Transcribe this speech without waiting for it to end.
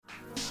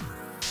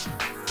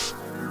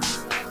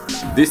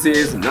This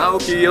is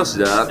Naoki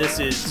Yoshida, This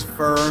is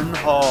Fern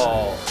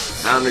Hall.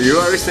 and you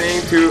are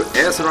listening to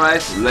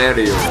Aetheryte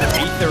Radio.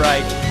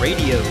 Aetheryte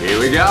Radio. Here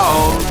we go!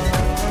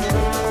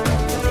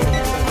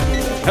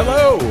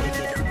 Hello!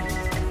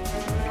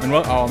 And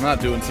well, I'm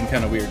not doing some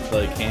kind of weird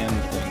like hand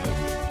thing.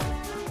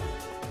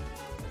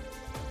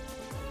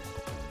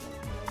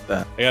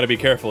 I gotta be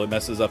careful, it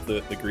messes up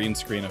the green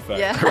screen effect.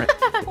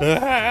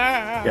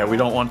 Yeah. Yeah, we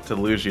don't want to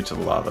lose you to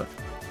the lava.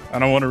 I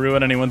don't want to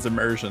ruin anyone's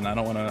immersion. I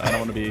don't want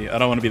to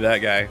be that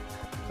guy.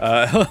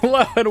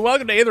 Hello and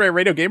welcome to Aetheryte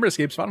Radio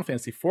Gamerscape's Final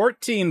Fantasy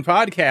 14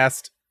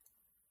 podcast.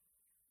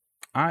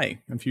 I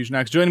am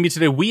FusionX. Joining me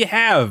today, we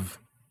have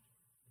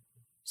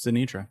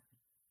Sinitra.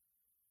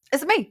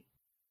 It's me.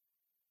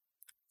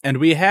 And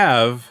we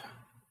have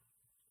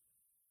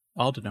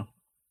Aldino.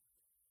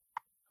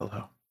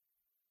 Hello.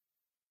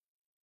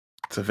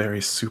 It's a very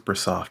super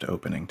soft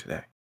opening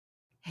today.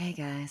 Hey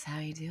guys, how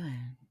you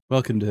doing?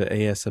 Welcome to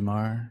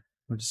ASMR.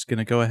 We're just going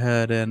to go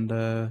ahead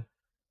and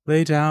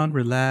lay down,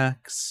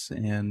 relax,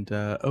 and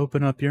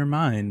open up your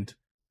mind.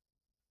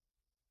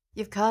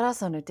 You've caught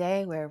us on a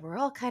day where we're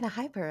all kind of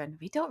hyper and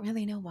we don't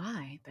really know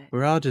why, but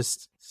We're all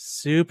just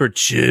super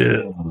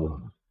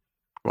chill.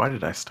 Why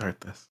did I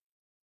start this?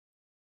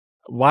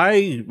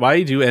 Why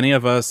do any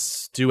of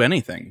us do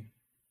anything?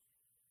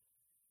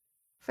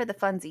 for the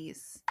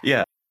funsies.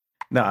 Yeah.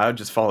 No, I would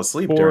just fall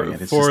asleep during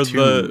it. It's For just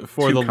the too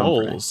comforting.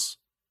 lols.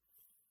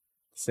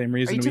 Same Are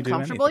reason you we too do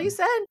comfortable, anything. you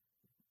said?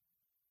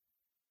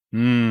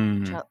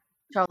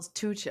 Charles,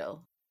 too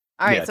chill.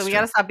 All right, Yeah, so it's we true.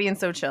 gotta stop being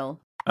so chill.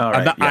 All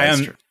right.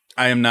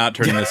 I am not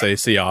turning this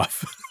AC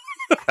off.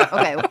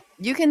 Okay,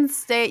 you can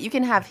stay. You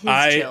can have his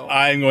chill.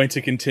 I'm going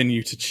to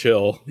continue to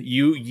chill.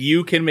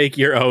 You can make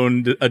your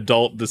own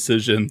adult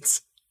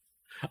decisions.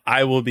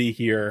 I will be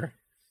here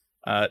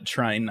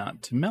trying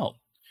not to melt.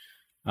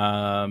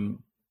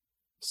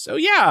 So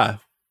yeah.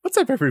 What's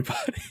up,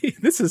 everybody?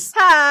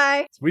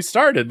 Hi. We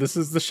started. This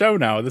is the show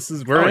now.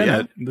 We're in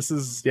it.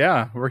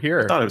 We're here.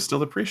 I thought it was still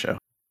the pre-show.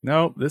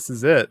 No, this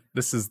is it.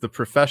 This is the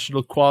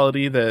professional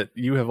quality that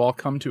you have all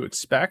come to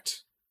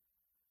expect.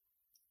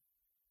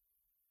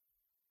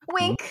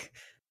 Wink.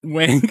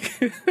 Wink.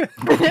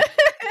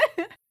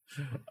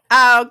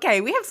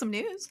 Okay, we have some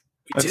news.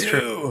 That's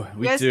true.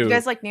 We You do.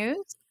 guys like news?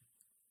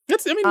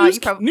 News,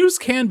 you prob- news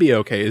can be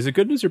okay. Is it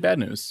good news or bad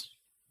news?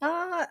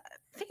 I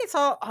think it's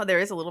all. Oh, there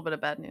is a little bit of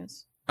bad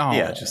news, Oh.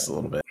 Yeah, just a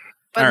little bit.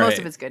 but All most right.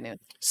 of it's good news.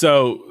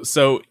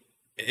 So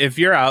if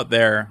you're out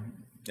there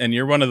and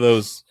you're one of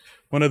those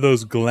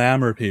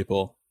glamour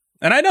people,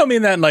 and I don't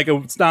mean that in like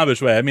a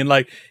snobbish way. I mean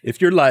like if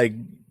you're like,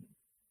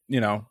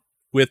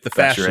 with the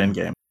That's your fashion, end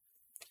game.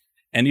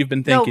 and you've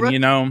been No,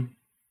 thinking,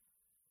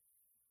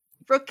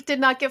 Rook did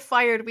not get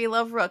fired. We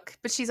love Rook,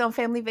 but she's on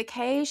family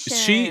vacation.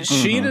 she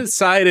Mhm.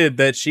 decided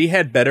that she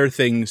had better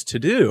things to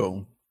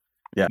do.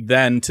 Yeah.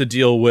 Than to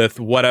deal with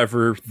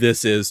whatever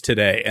this is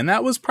today. And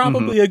that was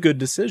probably a good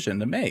decision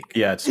to make.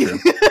 Yeah, it's true.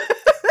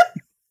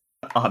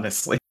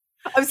 Honestly.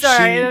 I'm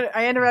sorry, She-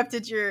 I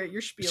interrupted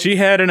your spiel. She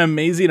had an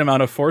amazing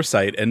amount of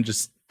foresight and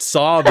just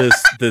saw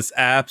this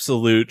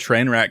absolute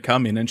train wreck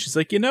coming. And she's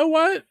like, you know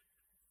what?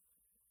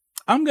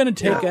 I'm going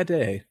to take a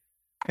day.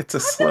 It's a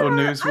slow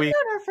news I've week.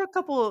 known her for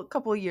a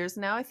couple years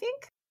now. I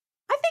think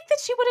that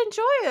she would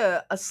enjoy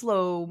a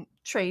slow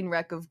train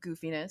wreck of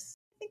goofiness.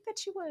 I think that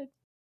she would.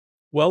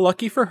 Well,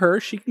 lucky for her,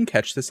 she can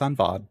catch this on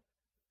VOD.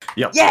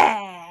 Yep.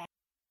 Yeah.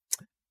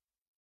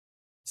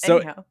 So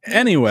Anyhow.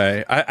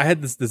 anyway, I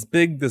had this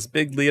big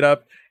lead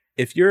up.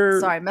 If you're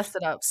Sorry, I messed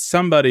it up.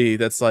 somebody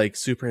that's like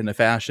super into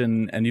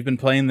fashion and you've been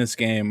playing this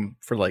game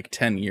for like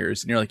 10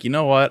 years and you're like, you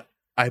know what?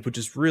 I would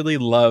just really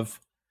love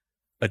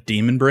a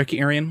demon brick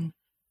earring.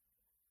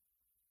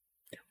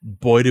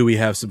 Boy, do we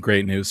have some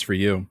great news for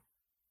you.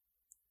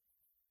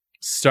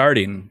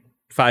 Starting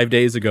 5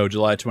 days ago,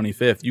 July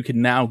 25th, you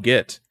can now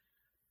get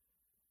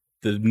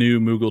the new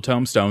Moogle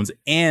Tomestones,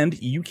 and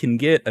you can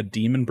get a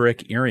demon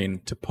brick earring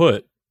to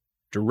put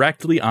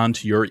directly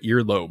onto your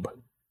earlobe.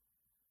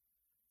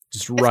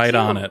 Just right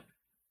on cute. it.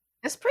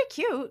 It's pretty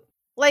cute.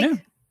 Like, Yeah.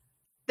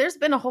 there's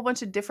been a whole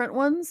bunch of different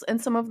ones,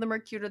 and some of them are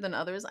cuter than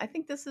others. I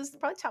think this is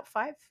probably top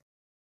 5.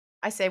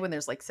 I say when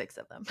there's like 6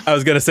 of them. I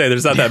was gonna say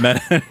there's not that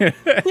many.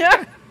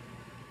 Yeah.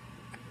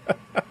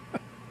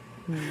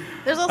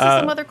 There's also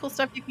some Uh, other cool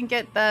stuff you can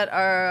get that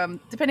are,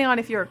 depending on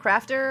if you're a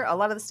crafter, a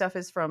lot of the stuff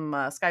is from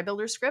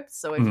Skybuilder scripts.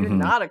 So if you're Mhm.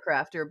 not a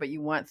crafter, but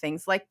you want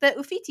things like the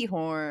Ufiti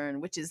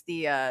horn, which is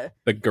The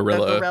the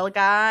gorilla. gorilla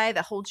guy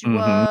that holds you Mhm.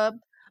 up.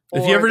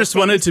 If you or ever the just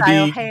wanted to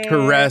Fairy be style hair.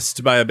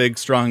 caressed by a big,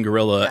 strong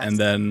gorilla Yes. and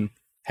then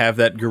have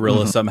that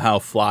gorilla Mhm. somehow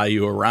fly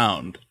you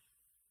around,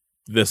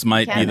 this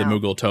might be can the now.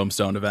 Moogle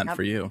Tomestone event Yep.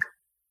 for you.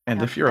 And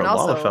Yeah. if you're And a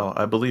also- Lalafell,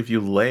 I believe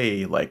you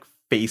lay like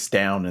face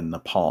down in the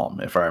palm,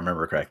 if I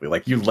remember correctly.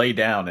 Like you lay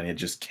down and it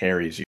just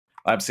carries you.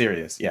 I'm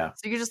serious. Yeah.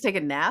 So you just take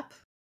a nap?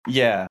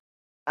 Yeah.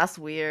 That's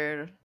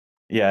weird.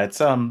 Yeah. It's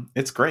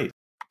great.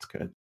 It's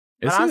good.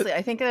 Is But it? honestly,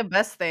 I think the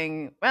best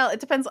thing, well, it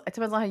depends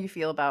on how you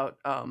feel about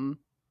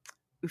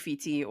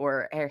Ufiti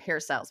or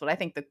hairstyles. But I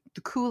think the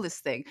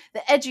coolest thing,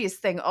 the edgiest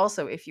thing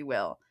also, if you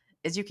will,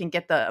 is you can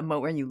get the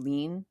emote where you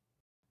lean,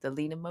 the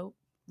lean emote,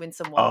 win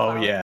some Oh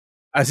wallflower. yeah.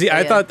 I see. So,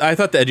 I yeah.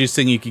 thought the edgiest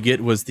thing you could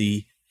get was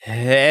the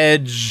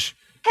hedgehog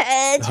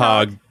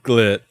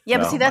glit. Yeah,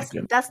 but Oh, see, my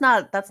goodness. that's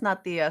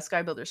not the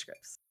Skybuilder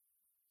scripts.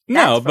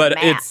 No, That's for but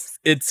maps.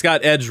 it's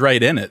got edge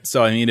right in it.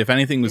 So I mean, if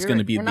anything was You're- going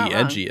to be you're the not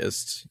wrong.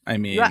 edgiest, I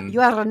mean,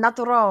 You are not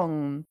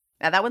wrong.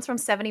 Yeah, that one's from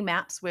 70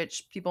 Maps,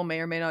 which people may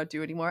or may not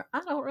do anymore.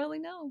 I don't really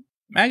know.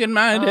 back in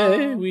my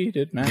day, Oh. we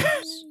did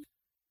maps.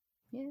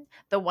 Yeah.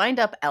 The wind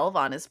up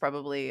Elvon is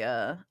probably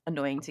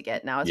annoying to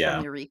get now. It's Yeah.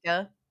 from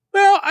Eureka.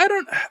 Well,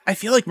 I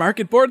feel like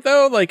Market Board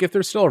though, like if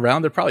they're still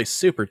around, they're probably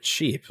super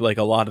cheap. Like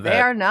a lot of that. They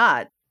are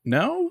not.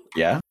 No,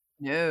 Yeah.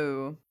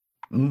 No.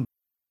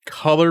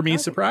 color me Oh.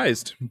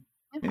 surprised.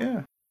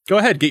 Yeah. Go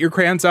ahead, get your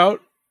crayons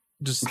out.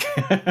 Just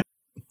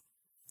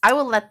I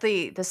will let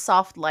the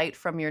soft light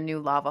from your new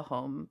lava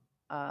home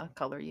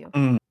color you.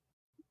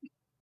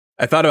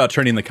 I thought about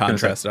turning the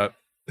contrast up.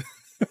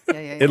 Yeah,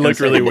 It looked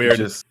really You weird.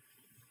 Just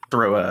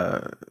throw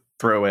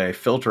a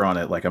filter on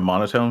it, like a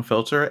monotone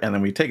filter, and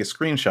then we take a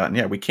screenshot, and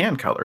yeah, we can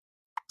color.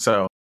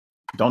 So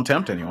don't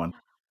tempt anyone.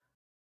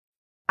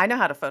 I know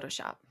how to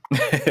Photoshop.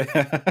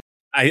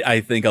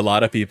 I think a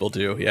lot of people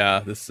do.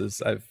 Yeah,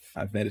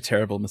 I've made a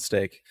terrible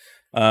mistake.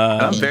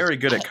 I'm very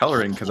good at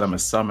coloring because I'm a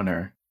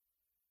summoner,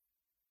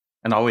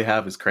 and all we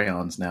have is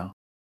crayons now.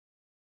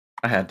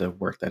 I had to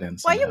work that in.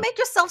 Why you somehow. make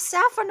yourself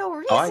sad for no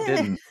reason? Oh, I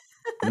didn't.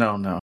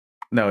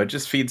 No. It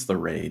just feeds the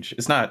rage.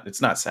 It's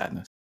not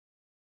sadness.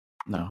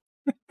 No.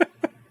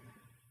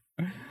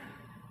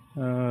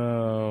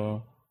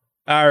 Oh.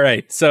 All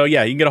right. So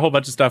yeah, you can get a whole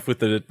bunch of stuff with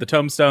the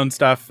tombstone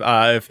stuff.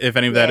 If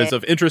any of that is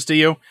of interest to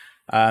you,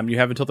 you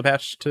have until the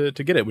patch to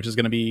get it, which is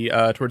going to be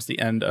towards the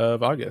end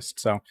of August.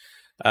 So You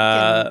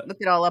can look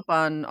it all up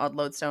on Odd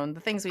Lodestone. The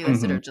things we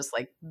listed Mhm. are just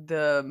like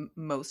the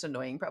most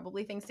annoying,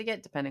 probably things to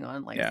get, depending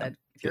on, like I Yeah. said,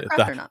 if you're a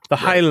craft or the, not. the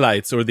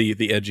highlights or the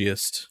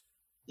edgiest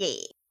Yeah.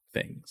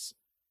 things.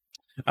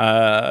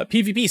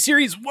 PvP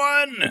Series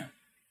 1.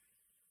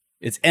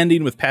 It's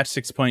ending with patch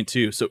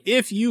 6.2. So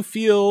if you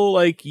feel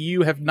like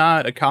you have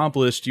not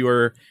accomplished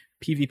your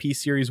PvP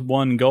Series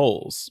 1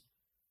 goals,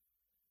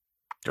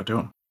 Go do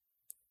them.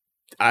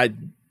 I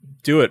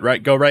do it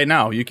right. Go right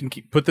now. You can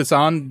put this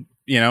on,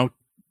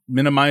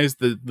 minimize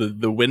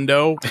the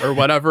window or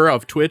whatever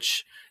of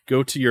Twitch.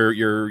 Go to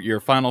your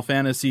Final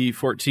Fantasy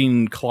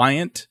 14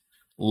 client,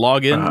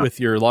 log in with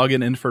your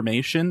login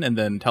information, and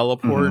then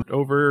teleport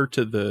over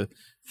to the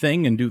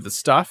thing and do the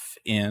stuff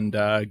and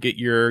get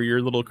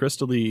your little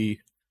crystally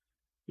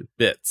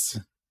bits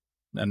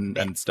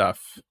and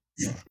stuff.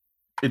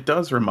 It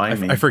does remind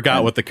me. I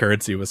forgot what the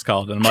currency was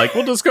called, and I'm like,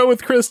 we'll just go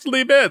with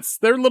crystally bits.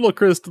 They're little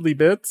crystally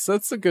bits.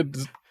 That's a good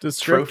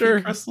descriptor.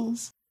 Trophy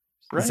crystals.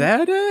 Right? Is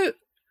that it?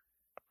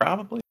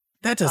 Probably?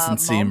 That doesn't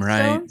seem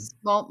right.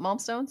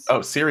 Malmstones?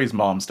 Oh, series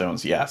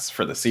Malmstones, yes,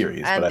 for the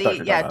series. And but I thought you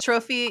were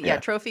talking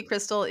about- trophy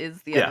crystal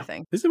is the Yeah. other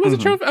thing. Was it a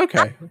trophy?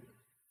 Okay.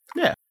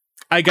 Yeah.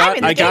 I got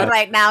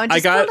right now and I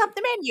just got- pulled up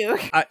the menu.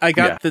 I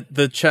got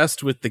the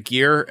chest with the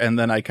gear, and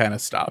then I kind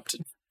of stopped.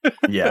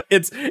 Yeah.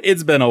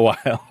 It's been a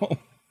while.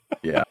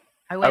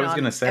 I went was on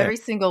gonna say- every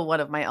single one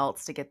of my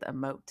alts to get the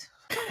emote.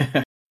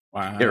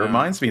 Wow. It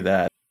reminds me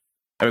that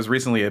I was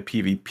recently a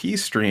PvP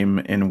stream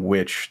in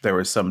which there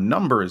were some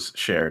numbers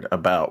shared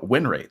about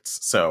win rates.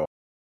 So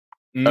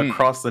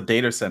across the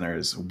data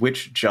centers,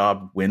 which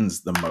job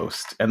wins the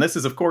most? And this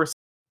is, of course,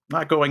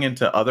 not going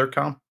into other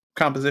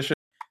composition.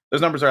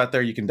 Those numbers are out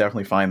there. You can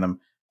definitely find them.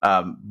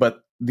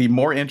 But the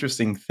more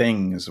interesting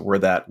things were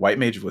that White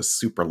Mage was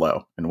super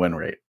low in win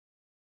rate.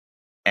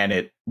 And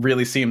it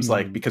really seems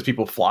like because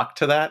people flock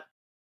to that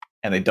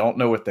and they don't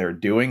know what they're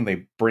doing,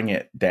 they bring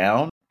it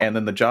down. And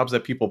then the jobs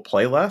that people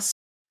play less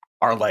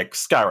are like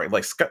Skyward.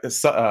 Like Scholar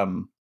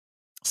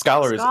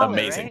is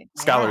amazing. Right?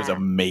 Scholar is Yeah.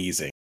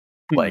 amazing.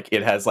 Like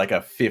it has like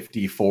a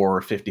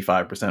 54,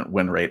 55%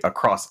 win rate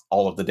across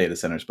all of the data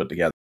centers put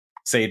together.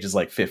 Sage is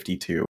like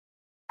 52.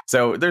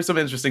 So there's some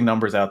interesting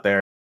numbers out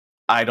there.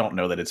 I don't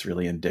know that it's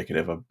really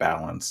indicative of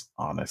balance,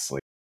 honestly.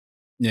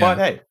 But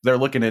hey, they're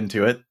looking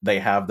into it. They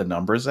have the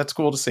numbers. That's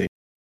cool to see.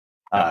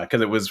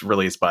 Because it was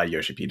released by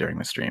Yoshi P during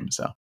the stream.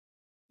 So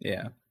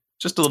Yeah.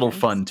 just a little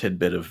fun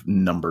tidbit of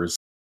numbers.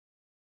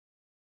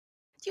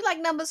 Do you like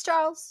numbers,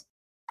 Charles?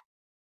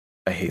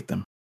 I hate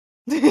them.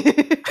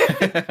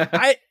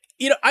 I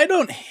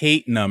don't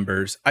hate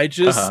numbers. I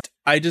just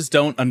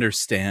don't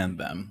understand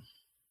them.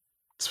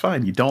 It's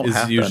fine. You don't Is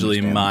have to usually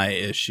understand my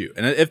issue.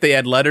 And if they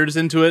add letters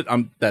into it,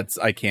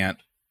 I can't.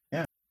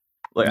 them.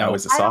 Like, I No.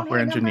 was a I don't software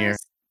hate engineer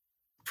numbers.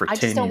 for 10 I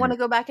just don't want to years.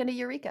 go back into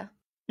Eureka.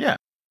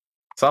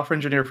 Software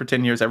engineer for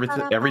 10 years.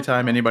 Every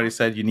time anybody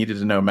said you needed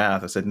to know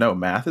math, I said, no,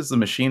 math is the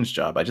machine's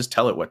job. I just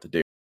tell it what to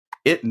do.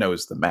 It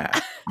knows the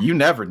math. You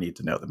never need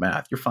to know the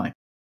math. You're fine.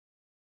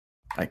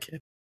 I kid.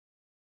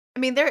 I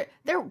mean, there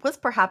was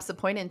perhaps a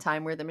point in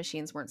time where the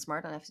machines weren't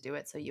smart enough to do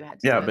it, so you had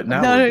to. Yeah, do but it.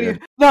 now not, we're any-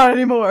 good. not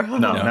anymore. No,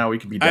 No. now we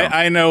can be dumb.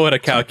 I know what a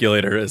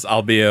calculator is.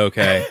 I'll be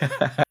okay.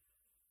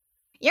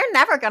 You're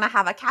never gonna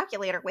have a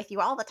calculator with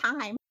you all the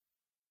time.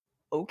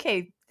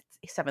 Okay,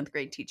 7th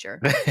grade teacher.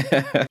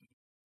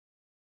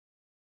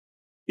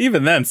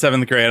 Even then,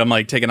 7th grade, I'm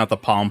like taking out the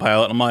Palm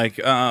Pilot. I'm like,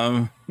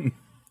 remember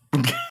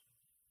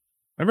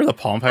the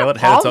Palm Pilot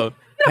had its own.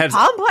 Palm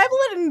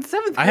Pilot in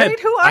 7th grade?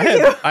 Who are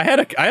you? I had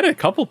a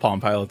couple Palm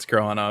Pilots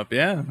growing up.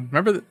 Yeah,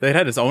 remember they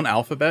had its own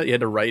alphabet. You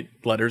had to write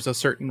letters a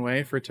certain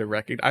way for it to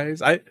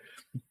recognize. I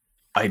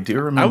do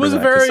remember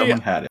that 'cause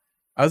someone had it.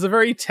 I was a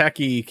very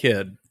techie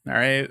kid. All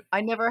right.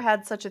 I never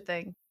had such a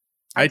thing.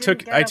 I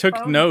took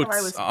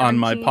notes on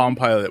my Palm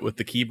Pilot with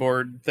the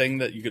keyboard thing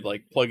that you could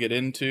like plug it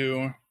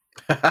into.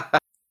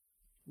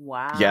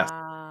 Wow. Yes.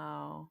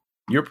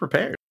 You're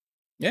prepared.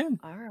 Yeah.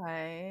 All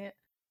right.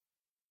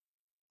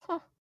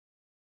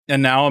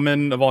 And now I'm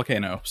in a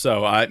volcano.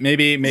 So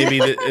maybe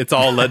it's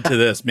all led to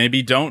this.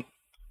 Maybe don't,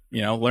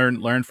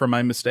 learn from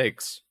my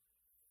mistakes.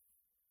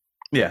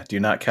 Yeah. Do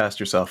not cast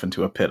yourself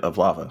into a pit of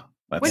lava.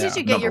 That's When did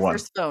you get your one.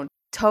 first phone?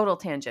 Total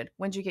tangent.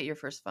 When did you get your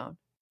first phone?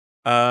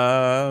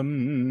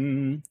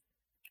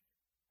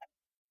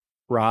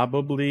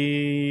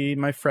 Probably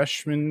my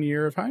freshman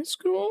year of high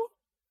school.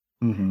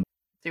 Mm-hmm.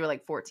 So you were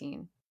like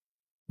 14.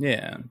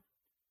 Yeah.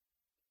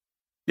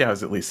 Yeah, I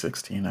was at least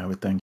 16, I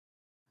would think.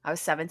 I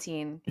was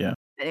 17. Yeah.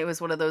 And it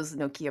was one of those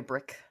Nokia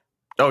brick.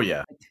 Oh,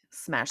 yeah. Like,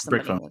 smash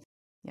Brick somebody phone. with.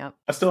 Yep.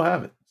 I still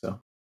have it, so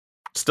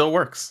still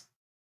works.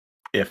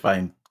 If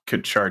I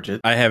could charge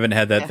it. I haven't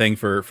had that thing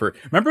for.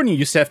 Remember when you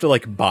used to have to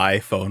like buy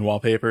phone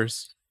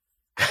wallpapers?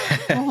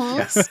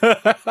 Yes.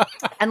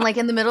 And like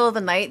in the middle of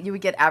the night, you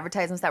would get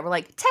advertisements that were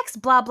like,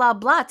 text blah, blah,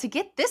 blah to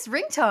get this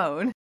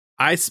ringtone.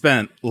 I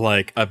spent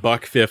like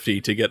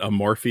 $1.50 to get a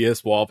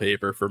Morpheus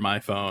wallpaper for my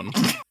phone.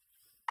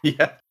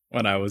 Yeah.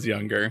 When I was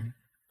younger.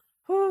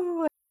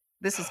 Ooh,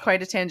 this is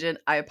quite a tangent.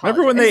 I apologize.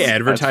 Remember when they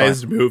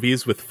advertised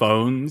movies with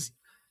phones?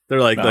 They're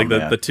like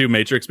the two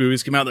Matrix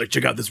movies came out. They're like,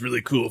 check out this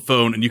really cool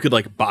phone, and you could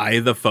like buy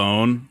the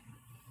phone.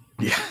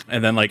 Yeah.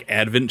 And then like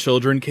Advent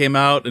Children came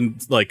out,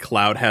 and like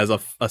Cloud has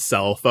a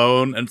cell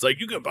phone, and it's like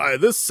you can buy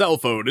this cell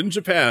phone in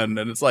Japan,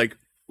 and it's like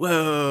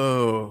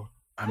whoa.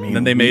 I mean, and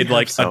then they made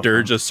like a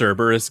Dirge phones. of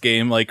Cerberus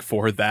game like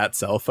for that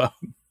cell phone.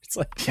 It's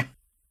like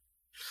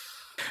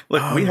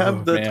Look, we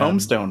have the man.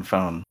 Tombstone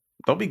phone.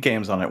 There'll be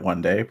games on it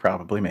one day,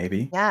 probably,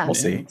 maybe. Yeah. We'll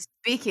see.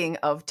 Speaking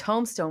of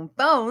Tombstone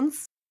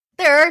phones,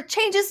 there are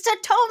changes to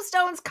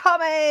Tombstones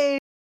coming.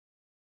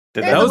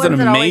 that was an ones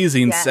that always-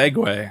 amazing yeah.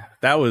 segue.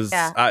 That was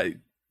Yeah.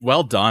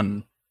 well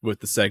done with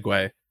the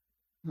segue.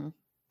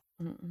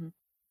 Mm-hmm.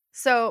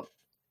 So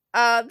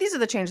these are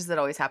the changes that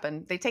always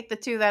happen. They take the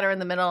two that are in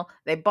the middle,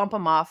 they bump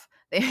them off,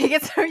 they make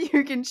it so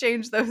you can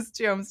change those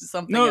tomes to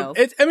something else.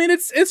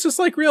 It's just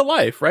like real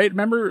life, right?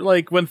 Remember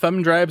like when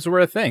thumb drives were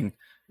a thing.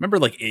 Remember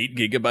like 8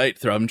 gigabyte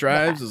thumb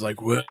drives? Is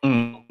like what?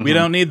 Mm-hmm. We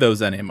don't need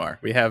those anymore.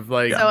 We have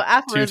like So 2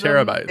 aphorism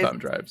terabyte is- thumb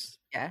drives.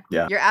 Yeah.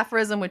 Yeah. Your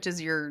aphorism, which is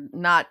your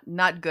not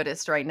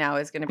goodest right now,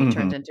 is going to be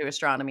turned into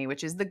astronomy,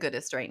 which is the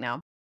goodest right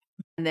now.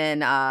 And then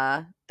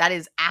that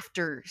is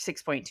after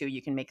 6.2,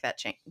 you can make that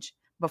change.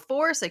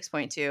 Before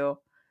 6.2,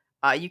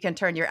 you can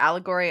turn your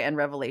allegory and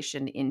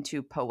revelation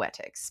into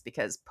poetics,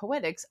 because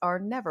poetics are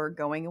never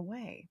going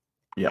away.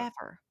 Yep.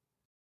 Ever.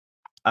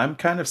 I'm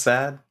kind of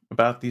sad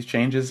about these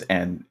changes,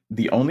 and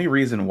the only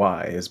reason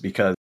why is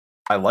because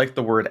I like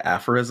the word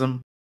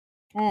aphorism,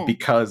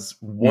 because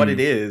what it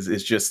is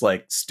just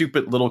like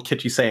stupid little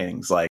kitschy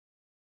sayings like,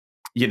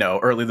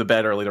 early to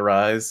bed, early to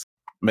rise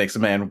makes a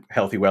man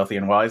healthy, wealthy,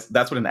 and wise.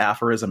 That's what an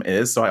aphorism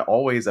is. So I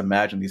always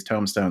imagine these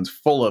tombstones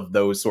full of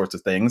those sorts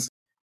of things,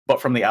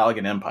 but from the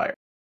Allegan Empire.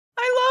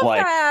 I love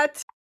Like-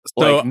 that.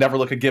 Like, never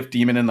look a gift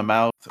demon in the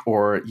mouth,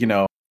 or, We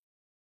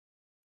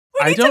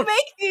I need to don't-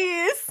 make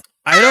these.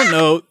 I don't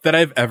know that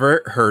I've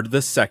ever heard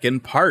the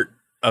second part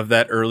of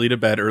that early to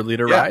bed, early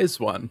to rise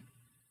one.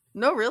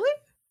 No, really?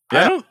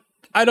 Yeah.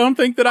 I don't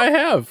think that I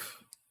have.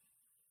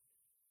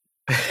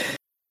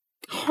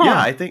 Yeah,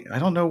 I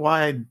don't know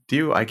why I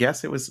do. I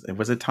guess it was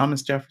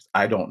Thomas Jefferson.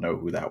 I don't know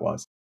who that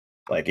was.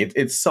 Like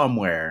it's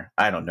somewhere.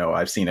 I don't know.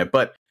 I've seen it,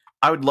 but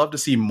I would love to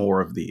see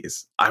more of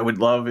these. I would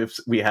love if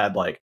we had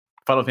like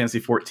Final Fantasy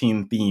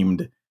 14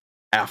 themed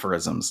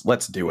aphorisms.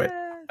 Let's do it.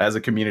 As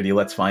a community,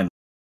 let's find.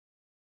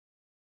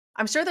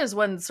 I'm sure there's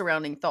one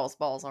surrounding Thal's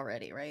balls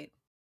already, right?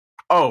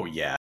 Oh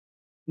yeah.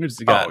 There's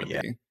gotta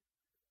yeah. be.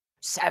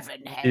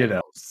 7 hells. You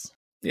know.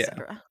 Yeah.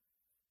 etc.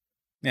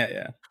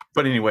 Yeah.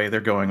 But anyway, they're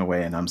going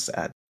away and I'm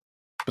sad.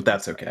 But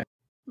that's okay.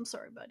 I'm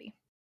sorry, buddy.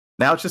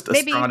 Now it's just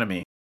Maybe-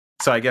 astronomy.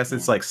 So I guess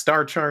it's like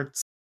star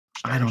charts.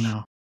 I don't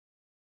know.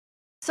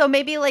 So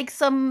maybe like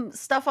some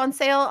stuff on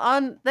sale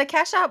on the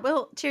Cash App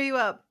will cheer you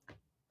up.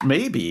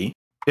 Maybe.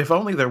 If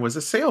only there was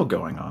a sale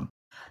going on.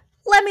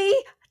 Let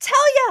me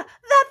tell you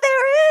that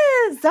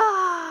there is.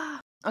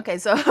 Okay,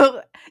 so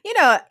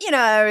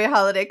every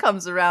holiday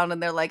comes around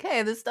and they're like,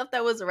 "Hey, this stuff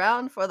that was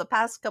around for the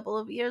past couple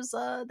of years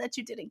that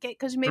you didn't get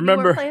because maybe you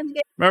weren't playing the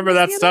game." Remember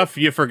that You know? stuff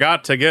you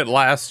forgot to get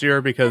last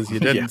year because you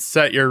didn't Yeah.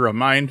 set your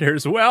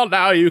reminders? Well,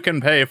 now you can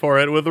pay for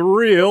it with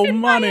real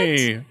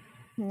money.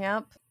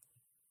 Yep.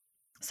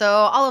 So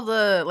all of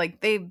the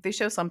they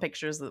show some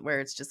pictures where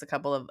it's just a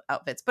couple of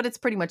outfits, but it's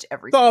pretty much It's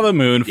everything. all the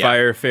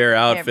Moonfire Fair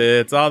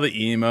outfits, all the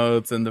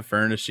emotes and the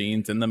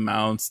furnishings and the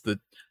mounts, the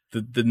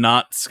the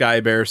not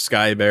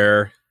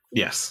Skybear.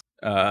 Yes.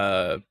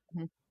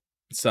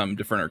 Some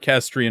different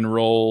orchestrion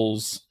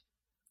roles.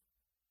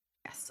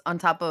 Yes. On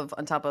top of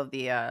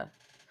the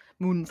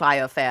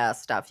Moonfire Fair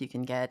stuff, you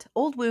can get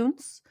Old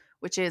Wounds,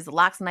 which is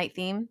Locke's Night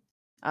theme,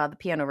 the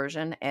piano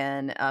version,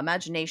 and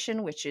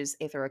Imagination, which is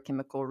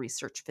Aetherochemical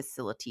Research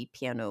Facility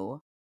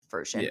piano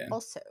version. Yeah.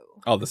 Also,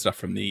 all the stuff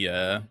from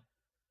the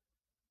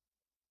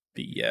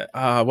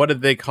what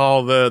did they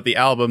call the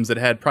albums that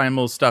had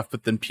primal stuff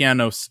but then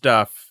piano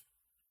stuff?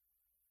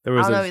 There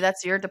was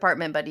that's your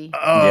department, buddy.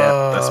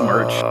 Yeah, that's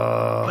merch.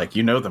 Like,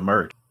 the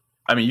merch.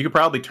 I mean, you could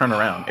probably turn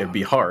around. It'd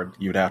be hard.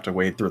 You'd have to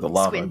wade through the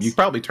lava. Squint. You could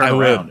probably turn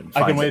around and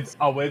find it.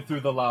 I'll wade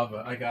through the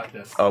lava. I got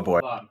this. Oh boy.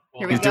 Hold on.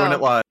 Here we He's go. doing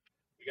it live.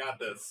 We got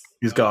this.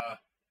 He's gone.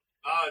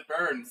 It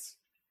burns.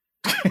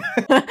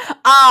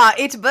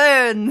 It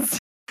burns.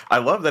 I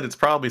love that it's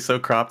probably so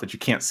cropped that you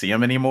can't see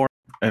him anymore,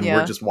 and Yeah.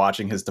 we're just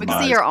watching his We demise.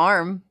 can see your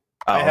arm.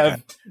 Oh,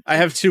 okay. I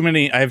have too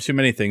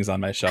many things on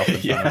my shelf in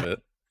front of it.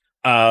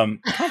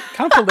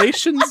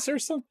 Compilations or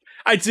something.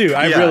 I do.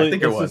 I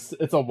think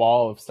it's a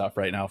wall of stuff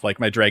right now, like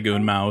my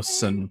Dragoon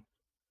mouse, and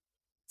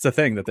it's a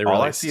thing that they All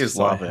released. I see is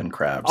so lava and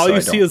crabs. all so you I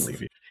see don't is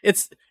believe you.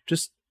 it's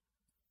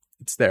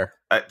there.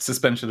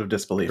 Suspension of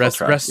disbelief. I'll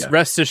try. Yeah.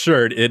 Rest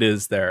assured, it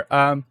is there.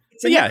 So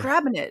yeah, you're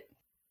grabbing it.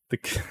 the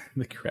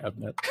crab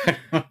net.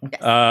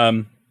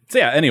 So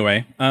yeah.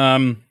 Anyway,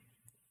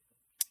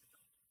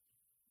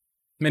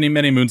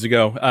 many moons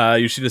ago,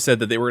 Yoshida said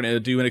that they were going to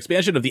do an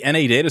expansion of the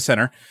NA data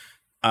center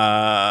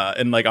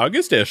in like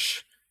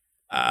August-ish.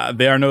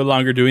 They are no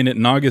longer doing it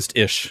in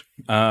August-ish.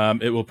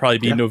 It will probably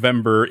be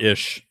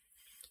November-ish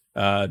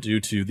due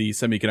to the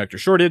semiconductor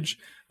shortage.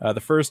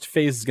 The first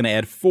phase is going to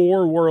add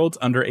 4 worlds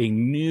under a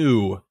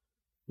new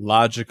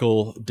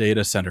logical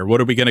data center. What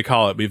are we going to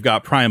call it? We've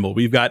got Primal,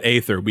 we've got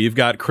Aether, we've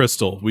got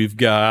Crystal, we've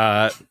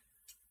got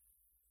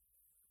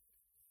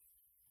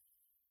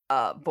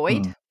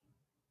Void.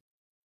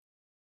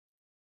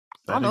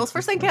 I don't know. It's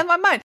first thing came to my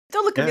mind.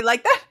 Don't look at me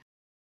like that.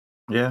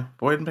 Yeah,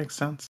 Void makes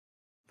sense.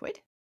 Void.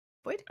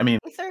 I mean,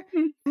 Aether.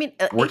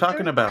 we're Aether,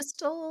 talking about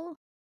Crystal.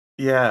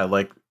 Yeah,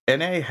 like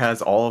NA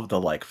has all of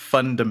the like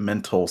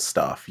fundamental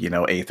stuff,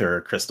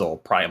 Aether, Crystal,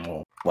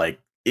 Primal. Like,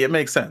 it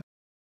makes sense.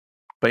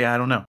 But yeah, I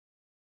don't know.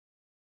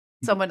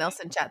 Someone else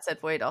in chat said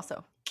Void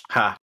also.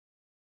 Ha.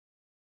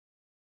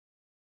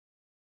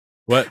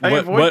 What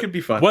Void could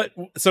be fun. What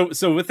so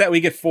with that we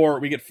get four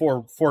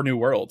new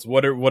worlds.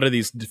 What are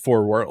these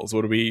 4 worlds?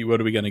 What are we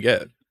going to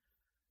get?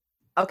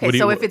 Okay,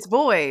 so if it's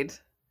Void,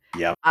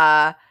 yeah.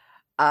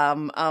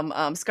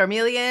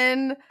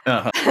 Scarmelian.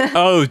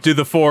 Oh, do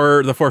the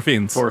four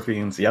fiends. 4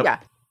 fiends, yep. Yeah.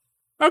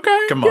 Okay.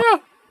 Come on.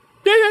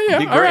 Yeah.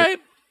 Be All great. right.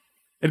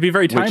 It'd be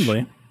very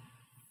timely.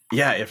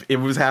 Yeah, if it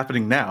was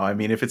happening now. I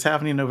mean, if it's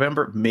happening in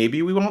November,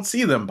 maybe we won't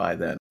see them by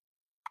then.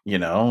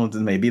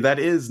 Maybe that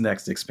is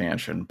next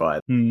expansion,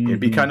 but it'd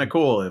be kind of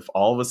cool if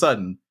all of a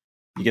sudden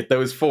you get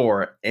those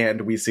 4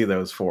 and we see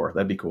those 4.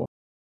 That'd be cool.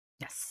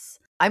 Yes.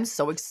 I'm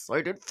so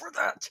excited for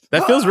that.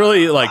 That feels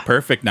really like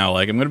perfect now.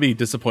 Like I'm going to be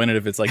disappointed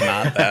if it's like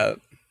not that.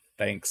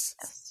 Thanks.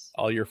 Yes.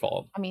 All your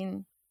fault. I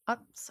mean, I'm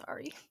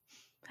sorry.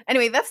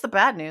 Anyway, that's the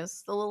bad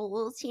news. The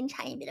little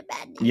tiny bit of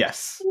bad news.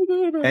 Yes.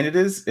 And it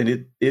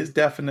is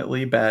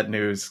definitely bad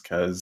news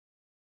because,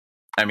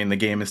 I mean, the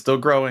game is still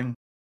growing.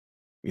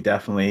 We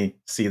definitely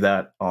see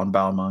that on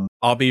Balmung.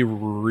 I'll be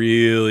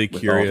really With all the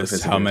curious how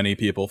visitors. many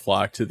people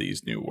flock to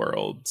these new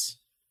worlds.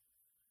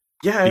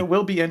 Yeah, it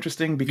will be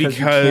interesting because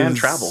you can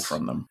travel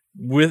from them.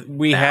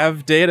 We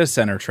have data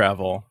center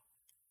travel.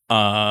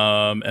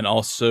 And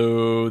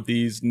also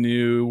these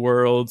new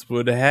worlds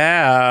would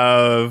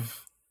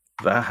have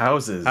The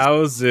houses.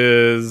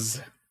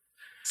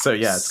 So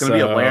yeah, it's going to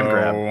be a land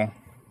grab.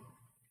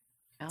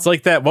 It's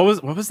like that.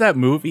 What was that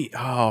movie?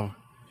 Oh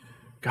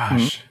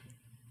gosh.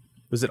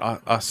 Was it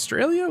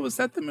Australia? Was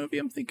that the movie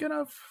I'm thinking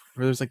of?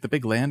 Where there's like the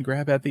big land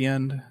grab at the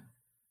end?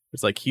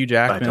 It's like Hugh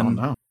Jackman. I don't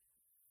know.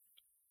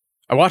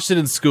 I watched it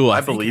in school. I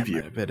think believe that you.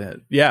 might have been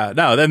it. Yeah,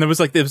 no. Then there was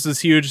this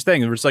huge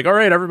thing. It was like, all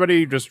right,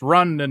 everybody, just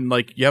run, and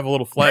like you have a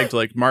little flag to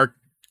like mark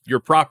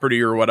your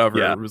property or whatever.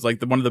 Yeah. It was like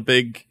one of the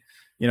big,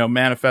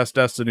 manifest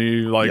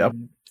destiny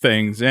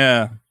things.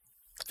 Yeah.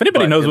 If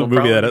anybody knows what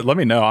movie that is, let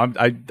me know.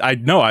 I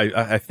know.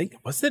 I think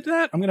was it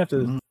that? I'm gonna have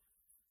to.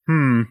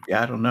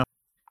 Yeah, I don't know.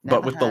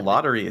 But with the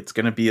lottery, it's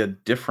going to be a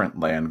different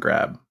land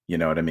grab. You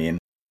know what I mean?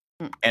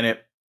 And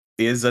it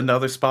is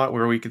another spot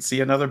where we could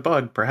see another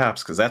bug,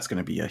 perhaps, because that's going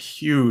to be a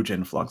huge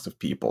influx of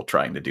people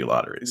trying to do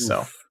lotteries.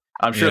 So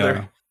I'm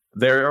sure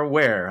they're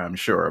aware, I'm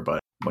sure.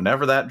 But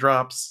whenever that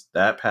drops,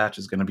 that patch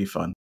is going to be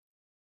fun.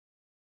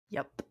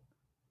 Yep.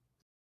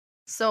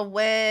 So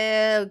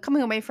we're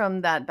coming away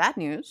from that bad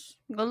news.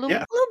 A little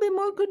bit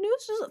more good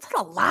news. It's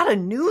a lot of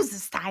news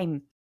this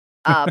time.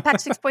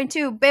 Patch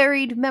 6.2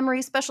 buried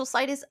memory special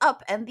site is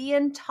up, and the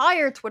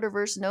entire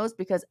Twitterverse knows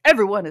because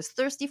everyone is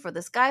thirsty for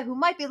this guy who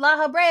might be La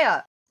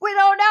Habrea. We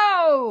don't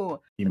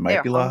know. He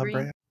might be La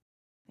Habrea.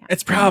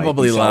 It's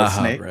probably La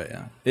Snake.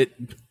 Habrea. It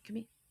Could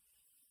be.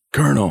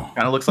 Colonel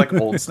Kind of looks like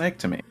Old Snake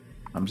to me.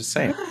 I'm just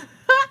saying.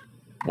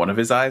 one of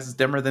his eyes is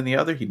dimmer than the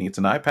other, he needs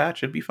an eye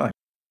patch, it'd be fine.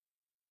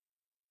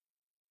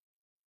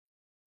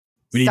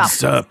 We need to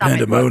stop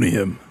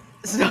pandemonium.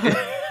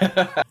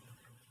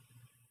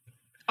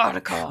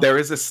 Article. There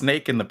is a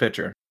snake in the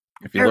picture.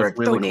 If you look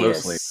really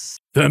closely.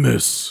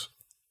 Themis.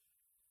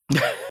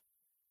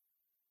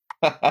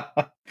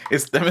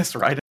 Is Themis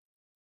right?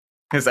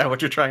 Is that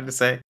what you're trying to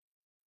say?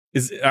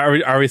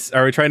 Are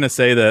we trying to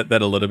say that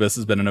Elidibus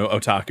has been an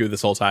otaku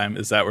this whole time?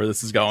 Is that where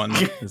this is going?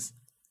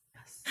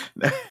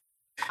 No,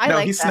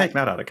 like he's that. Snake,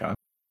 not Otacon.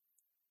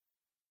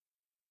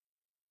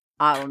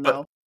 I don't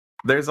know.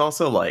 There's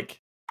also like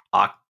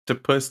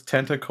octopus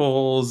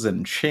tentacles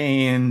and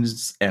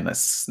chains and a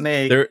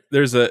snake.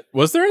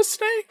 Was there a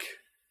snake?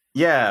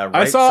 Yeah, right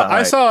I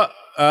side.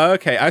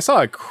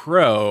 saw a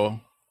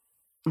crow.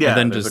 Yeah, and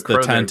then there's just a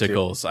crow the there, too.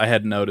 tentacles. I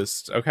had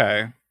noticed.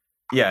 Okay.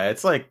 Yeah,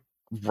 it's like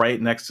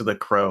right next to the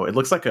crow. It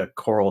looks like a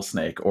coral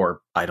snake,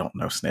 or I don't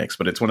know snakes,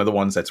 but it's one of the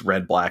ones that's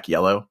red, black,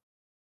 yellow.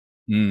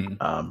 I'd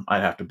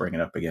have to bring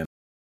it up again.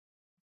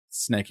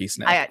 Snaky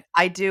snake.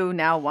 I do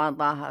now want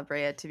La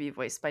Habrea to be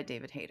voiced by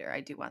David Hayter. I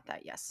do want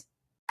that, yes.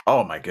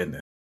 Oh my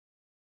goodness.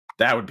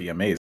 That would be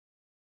amazing.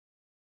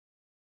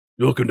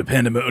 Welcome to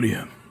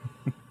Pandemonium.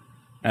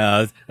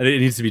 It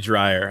needs to be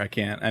drier. I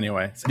can't.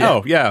 Anyway. Yeah.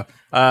 Oh,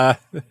 yeah.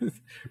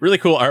 Really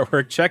cool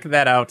artwork. Check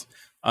that out.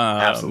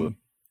 Absolutely.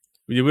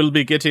 We will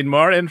be getting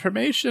more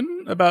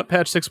information about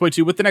patch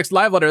 6.2 with the next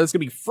live letter. That's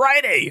going to be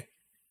Friday,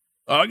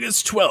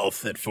 August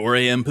 12th at 4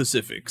 a.m.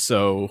 Pacific.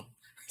 So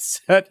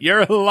set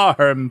your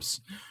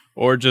alarms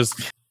or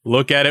just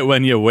look at it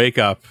when you wake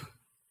up.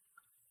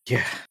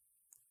 Yeah.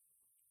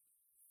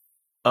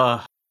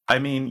 I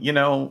mean,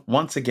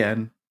 once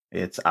again,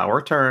 it's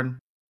our turn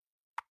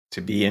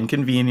to be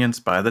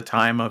inconvenienced by the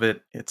time of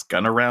it. It's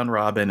gonna round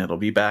robin. It'll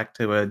be back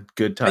to a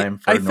good time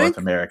for North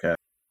America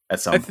at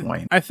some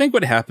point. I think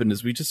what happened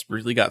is we just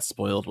really got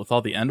spoiled with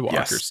all the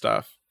Endwalker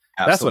stuff.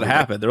 Absolutely. That's what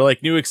happened. They're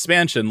like, new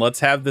expansion.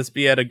 Let's have this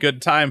be at a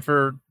good time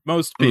for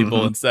most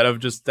people instead of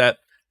just at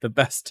the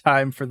best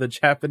time for the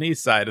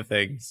Japanese side of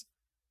things.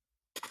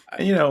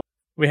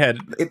 We had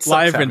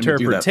live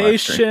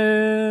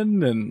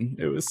interpretation and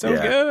it was so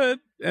good.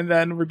 And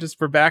then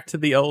we're back to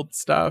the old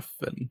stuff.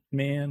 And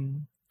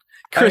man,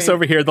 Chris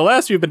over here, the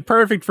last few have been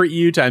perfect for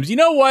EU times. You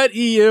know what,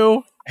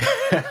 EU?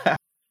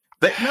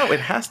 No, it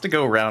has to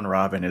go round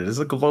robin. It is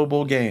a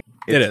global game.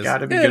 It's got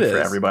to be good for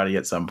everybody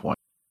at some point.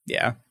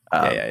 Yeah.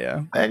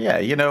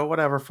 And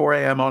whatever, 4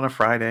 a.m. on a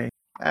Friday,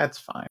 that's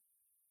fine.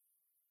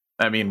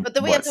 I mean, but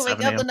then we have to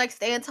wake up the next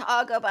day and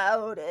talk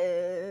about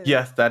it.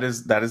 Yes, that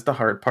is the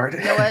hard part.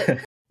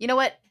 You know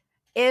what?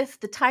 If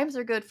the times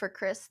are good for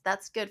Chris,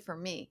 that's good for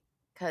me,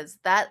 because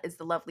that is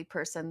the lovely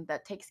person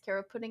that takes care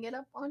of putting it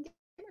up on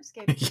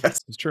Gamerscape.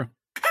 Yes, it's true.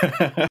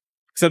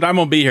 Except I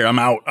won't be here. I'm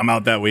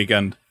out that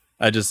weekend.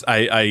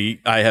 I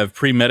have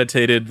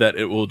premeditated that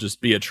it will just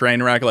be a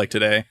train wreck like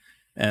today,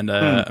 and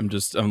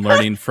I'm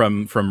learning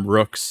from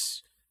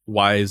Rook's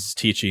wise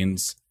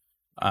teachings.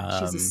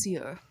 She's a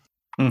seer.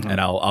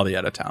 And I'll be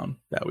out of town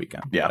that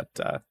weekend. Yeah,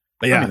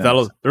 but yeah,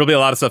 there'll be a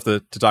lot of stuff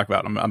to talk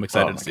about. I'm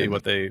excited to see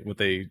what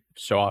they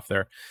show off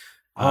there.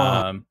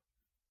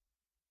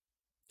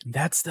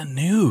 That's the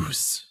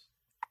news.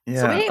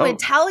 Yeah. So we didn't even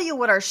tell you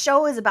what our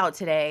show is about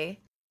today.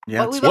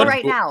 Yeah, what we will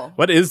right now.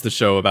 What is the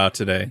show about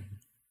today?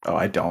 Oh,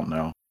 I don't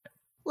know.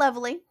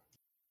 Leveling.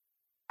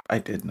 I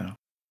did know.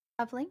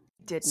 Leveling.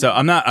 Didn't. So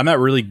I'm not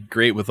really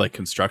great with like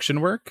construction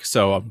work.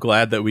 So I'm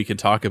glad that we can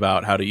talk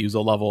about how to use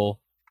a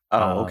level.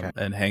 Okay.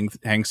 And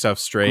hang stuff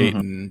straight,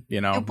 and you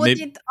put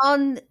it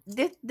on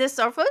the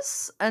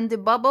surface, and the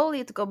bubble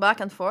it go back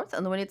and forth,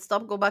 and when it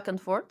stop go back and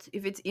forth.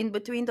 If it's in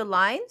between the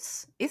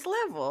lines, it's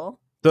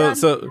level.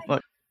 But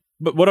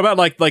what about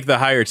like the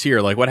higher tier?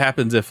 Like, what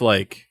happens if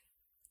like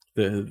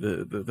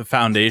the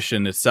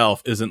foundation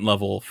itself isn't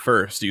level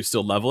first? Do you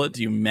still level it?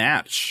 Do you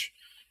match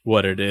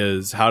what it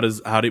is?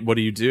 What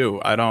do you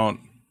do? I don't.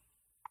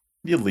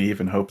 You leave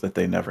and hope that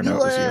they never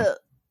notice you.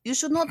 You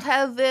should not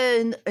have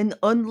an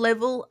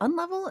unlevel.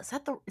 Unlevel? Is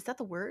that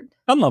the word?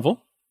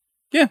 Unlevel.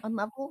 Yeah.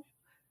 Unlevel.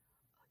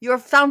 Your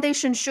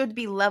foundation should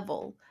be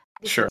level.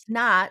 If it's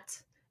not,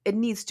 it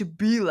needs to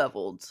be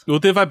leveled.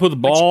 What if I put the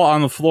ball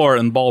on the floor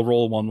and ball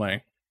roll one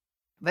way?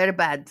 Very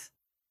bad.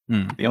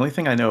 The only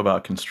thing I know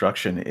about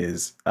construction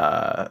is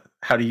how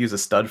to use a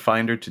stud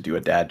finder to do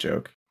a dad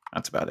joke.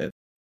 That's about it.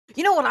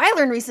 You know what I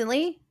learned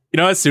recently?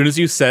 As soon as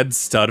you said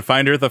stud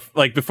finder,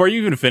 before you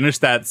even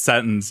finished that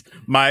sentence,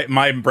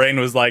 my brain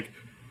was like,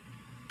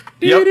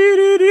 yep.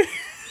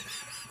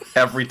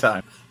 Every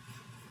time.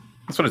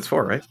 That's what it's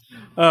for, right?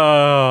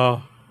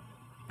 Oh.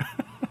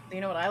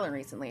 You know what I learned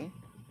recently?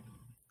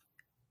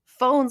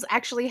 Phones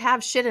actually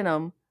have shit in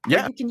them.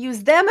 Yeah. You can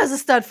use them as a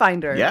stud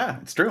finder. Yeah,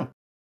 it's true.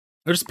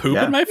 There's poop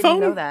in my phone? I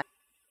didn't know that.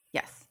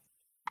 Yes.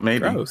 Maybe.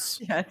 Gross.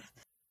 Yes.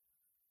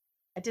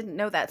 I didn't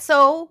know that.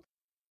 So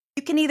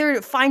you can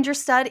either find your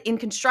stud in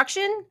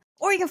construction,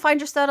 or you can find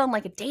your stud on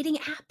like a dating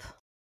app.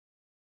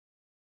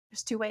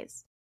 There's two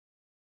ways.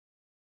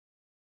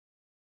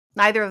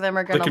 Neither of them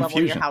are going to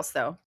level your house,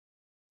 though.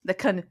 The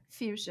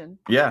confusion.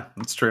 Yeah,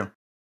 that's true.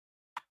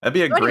 That'd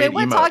be a So anyway, great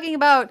we're emote. talking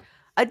about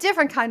a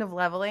different kind of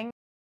leveling.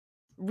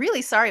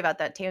 Really sorry about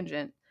that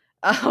tangent.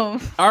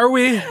 Are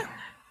we?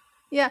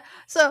 Yeah.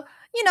 So,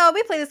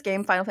 we play this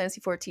game, Final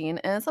Fantasy 14,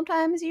 and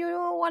sometimes you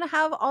want to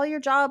have all your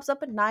jobs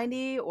up at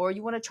 90, or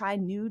you want to try a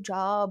new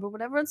job or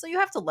whatever, and so you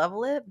have to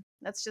level it.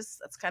 That's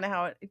kind of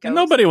how it goes. And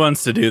nobody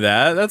wants to do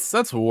that.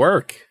 That's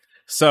work.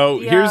 So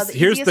here's the the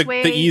easiest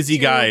way easy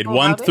to guide, go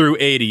 1 about it. through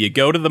 80. You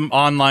go to the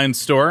online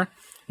store,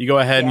 you go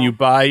ahead and Yeah. you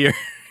buy your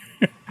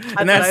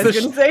and That's what I was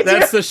gonna say,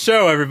 that's too. the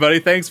show, everybody.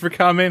 Thanks for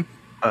coming.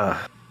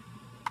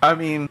 I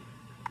mean,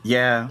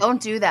 yeah.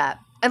 Don't do that.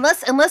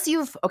 Unless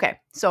you've okay,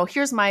 so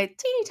here's my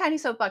teeny tiny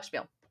soapbox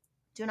spiel.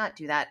 Do not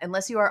do that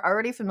unless you are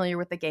already familiar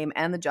with the game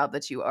and the job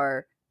that you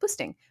are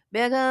boosting,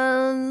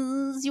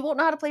 because you won't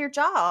know how to play your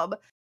job,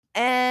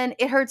 and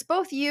it hurts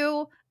both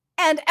you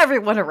and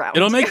everyone around.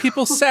 It'll you. make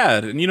people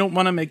sad, and you don't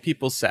want to make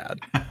people sad.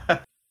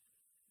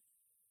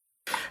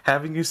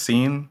 Haven't you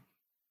seen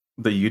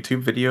the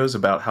YouTube videos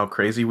about how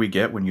crazy we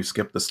get when you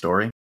skip the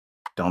story?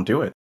 Don't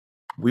do it.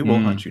 We will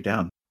hunt you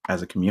down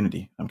as a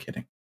community. I'm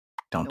kidding.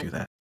 Don't do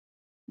that.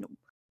 the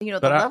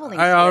But leveling.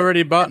 I skip-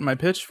 already bought my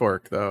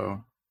pitchfork,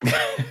 though.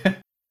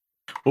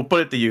 We'll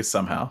put it to use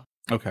somehow.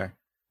 Okay.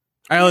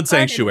 Island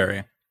Started.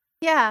 Sanctuary.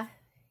 Yeah.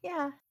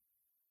 All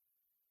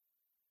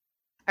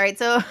right,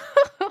 so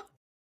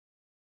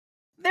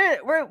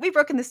we've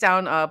broken this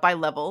down by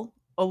level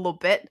a little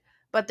bit,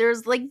 but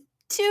there's like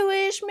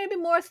 2-ish, maybe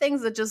more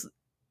things that just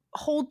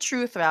hold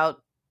true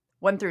throughout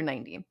 1 through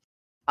 90.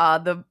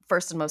 The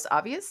first and most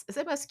obvious is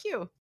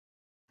MSQ.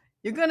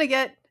 You're gonna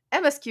get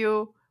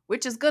MSQ,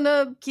 which is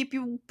gonna keep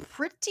you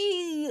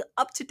pretty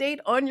up to date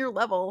on your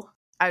level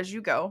as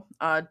you go,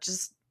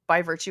 just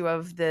by virtue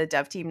of the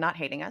dev team not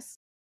hating us.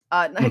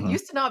 It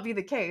used to not be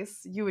the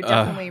case. You would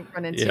definitely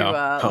run into yeah.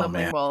 leveling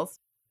man. walls.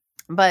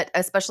 But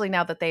especially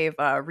now that they've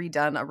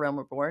redone A Realm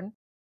Reborn,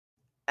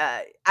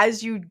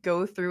 as you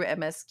go through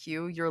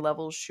MSQ, your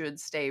levels should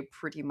stay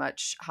pretty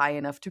much high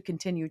enough to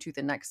continue to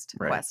the next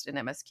Right. quest in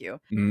MSQ.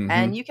 Mhm.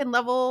 And you can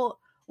level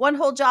one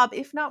whole job,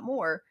 if not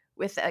more,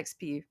 with the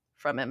XP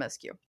from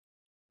MSQ.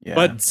 Yeah.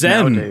 But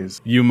Zen,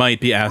 Nowadays, you might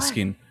be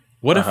asking,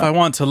 what if Uh-huh. I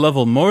want to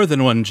level more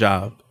than one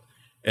job?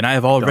 And I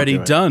have already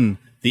do it. done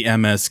the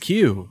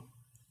MSQ.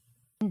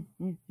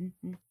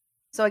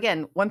 So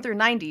again, 1 through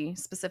 90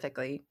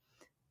 specifically,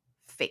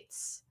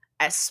 fates,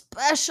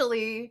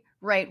 especially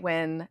right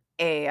when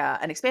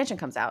an expansion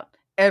comes out.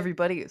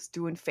 Everybody is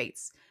doing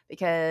fates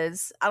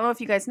because I don't know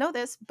if you guys know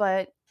this,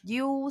 but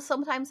you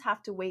sometimes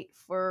have to wait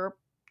for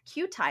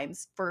queue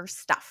times for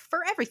stuff, for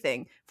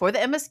everything, for the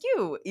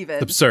MSQ even.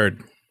 It's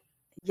absurd.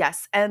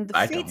 Yes, and the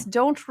I fates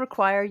don't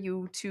require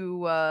you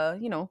to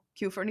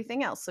queue for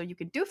anything else, so you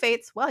can do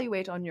fates while you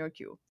wait on your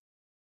queue.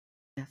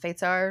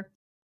 Fates are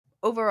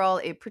overall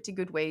a pretty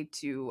good way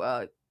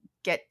to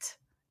get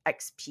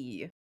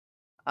XP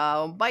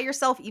by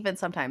yourself, even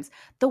sometimes.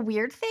 The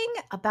weird thing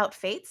about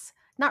fates,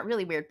 not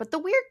really weird, but the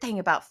weird thing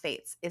about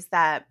fates is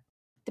that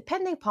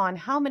depending upon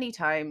how many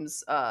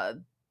times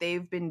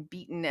they've been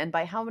beaten and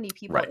by how many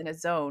people Right. in a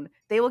zone,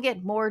 they will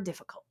get more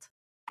difficult.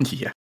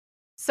 yeah.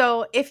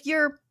 So if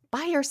you're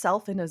by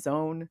yourself in a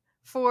zone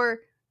for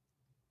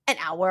an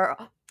hour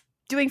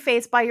doing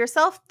fates by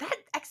yourself, that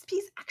XP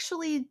is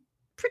actually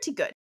pretty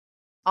good.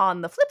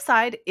 On the flip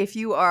side, if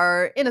you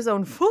are in a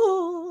zone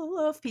full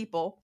of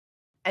people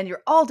and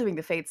you're all doing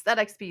the fates, that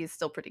XP is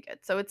still pretty good.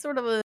 So it's sort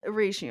of a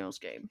ratios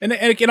game. And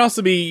it can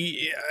also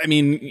be, I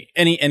mean,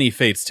 any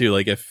fates too.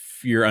 Like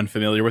if you're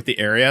unfamiliar with the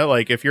area,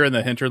 like if you're in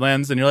the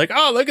hinterlands and you're like,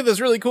 oh, look at this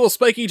really cool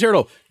spiky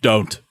turtle.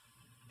 Don't.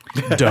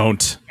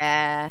 Don't.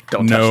 Yeah.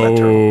 Don't touch that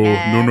turtle.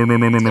 Yeah. No.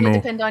 It's going to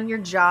depend on your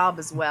job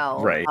as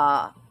well. Right.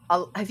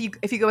 If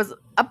you go as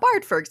a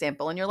bard, for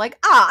example, and you're like,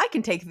 I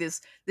can take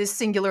this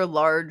singular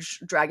large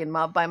dragon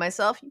mob by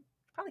myself, you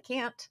probably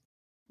can't.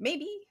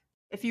 Maybe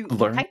if you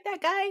Learn. type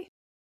that guy.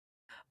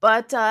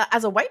 But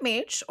as a white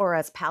mage or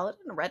as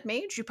paladin, a red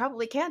mage, you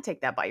probably can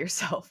take that by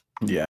yourself.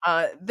 Yeah.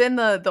 Then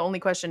the only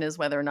question is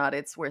whether or not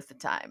it's worth the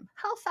time.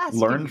 How fast?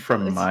 Learn can you from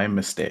do this? my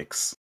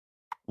mistakes.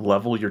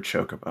 Level your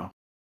chocobo.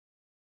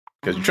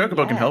 Because your Oh,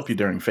 chocobo can help yes. you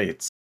during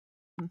fates.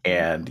 Mhm.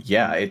 And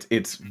yeah,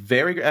 it's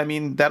very, I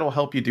mean, that'll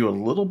help you do a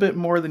little bit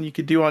more than you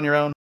could do on your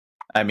own.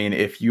 I mean,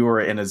 if you were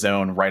in a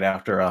zone right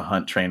after a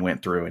hunt train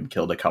went through and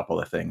killed a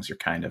couple of things, you're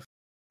kind of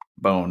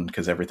boned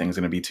because everything's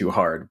going to be too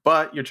hard.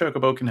 But your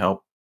chocobo can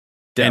help.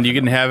 And you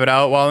can Definitely. have it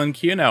out while in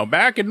queue now.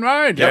 Back in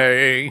my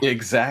day,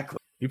 Exactly.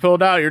 you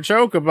pulled out your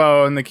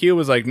chocobo and the queue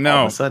was like, All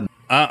no, of a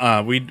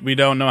sudden. we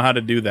don't know how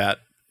to do that.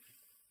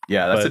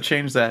 Yeah, that's a But-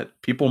 change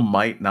that people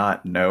might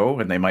not know,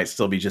 and they might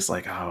still be just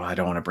like, oh, I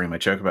don't want to bring my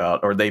chocobo out.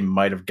 Or they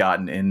might have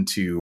gotten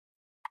into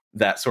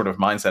that sort of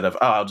mindset of,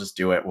 oh, I'll just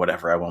do it,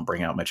 whatever, I won't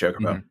bring out my chocobo.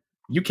 Mhm.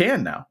 You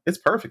can now. It's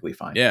perfectly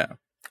fine. Yeah.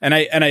 And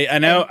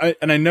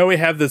I know we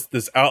have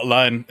this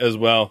outline as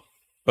well,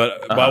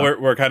 but while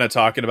we're kind of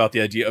talking about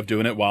the idea of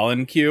doing it while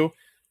in queue,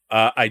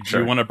 I do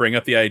Sure. want to bring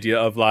up the idea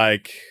of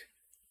like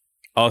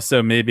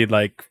also maybe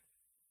like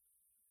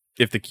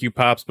if the queue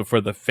pops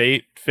before the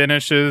fate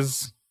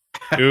finishes,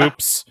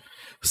 oops.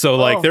 So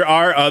like Oh. there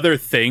are other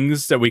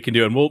things that we can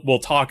do, and we'll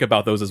talk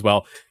about those as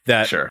well.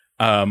 That Sure.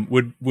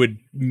 would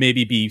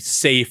maybe be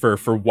safer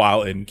for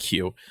while in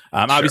queue.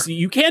 Obviously,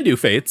 you can do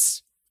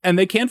fates, and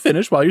they can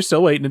finish while you're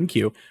still waiting in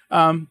queue.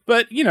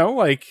 But you know,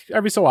 like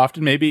every so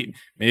often, maybe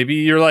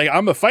you're like,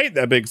 I'm gonna fight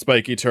that big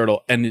spiky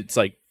turtle, and it's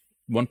like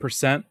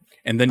 1%,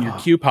 and then your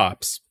queue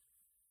pops,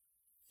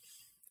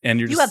 and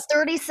you're You just have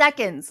 30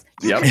 seconds.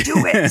 You Yep. can do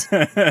it.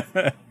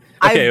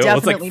 okay, I've well,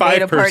 it's like definitely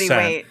made a party 5%,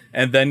 wait.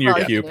 and then your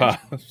Well, queue you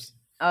pops.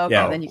 Okay,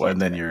 Yeah, then you Well,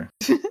 can't. and do then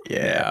it. you're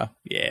Yeah,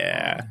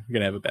 you're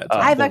gonna have a bad Uh,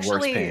 time. I've the worst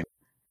actually, pain.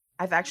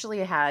 I've actually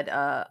had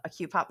a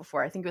queue pop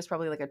before. I think it was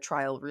probably like a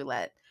trial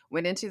roulette.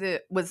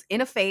 Was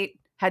in a fate,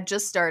 had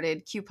just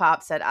started. Queue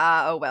pop said,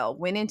 oh well.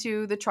 Went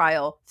into the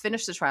trial,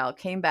 finished the trial,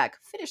 came back,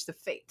 finished the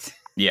fate.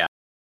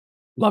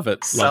 Love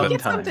it, So- love it.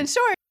 Get something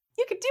short.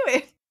 You could do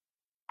it.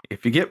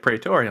 If you get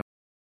Praetorium,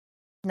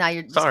 Now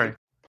you're just sorry,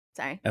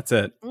 Sorry. That's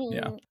it.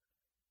 Yeah,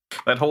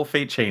 that whole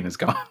fate chain is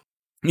gone.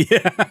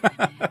 yeah.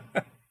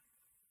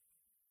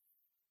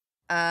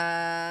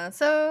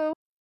 So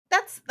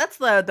that's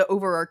the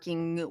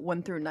overarching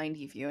 1 through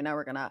 90 view. Now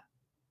we're gonna,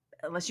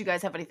 unless you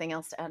guys have anything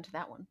else to add to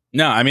that one.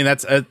 No, I mean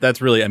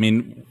that's really. I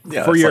mean,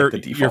 Yeah, for that's your like the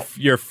default.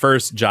 your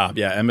first job,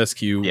 yeah,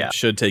 MSQ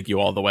should take you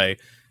all the way.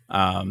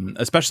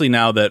 Especially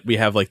now that we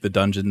have like the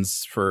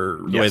dungeons for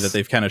the way Yes. that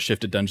they've kind of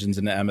shifted dungeons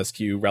into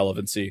MSQ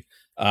relevancy.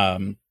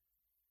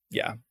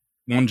 Yeah,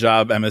 one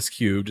job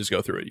MSQ, just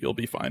go through it, you'll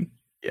be fine.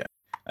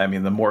 I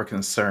mean, the more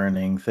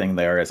concerning thing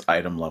there is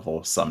item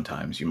level.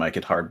 Sometimes you might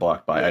get hard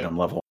blocked by Yeah. item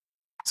level.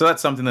 So that's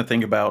something to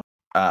think about.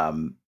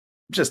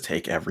 Just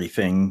take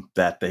everything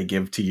that they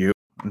give to you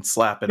and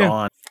slap it Yeah.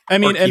 on. I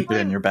mean, or and keep it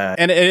in your bag.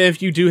 and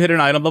if you do hit an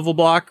item level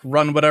block,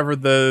 run whatever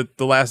the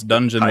last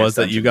dungeon highest was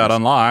that you dungeon got is.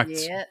 unlocked.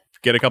 Yeah.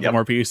 Get a couple Yep.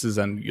 more pieces,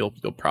 and you'll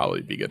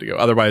probably be good to go.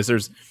 Otherwise,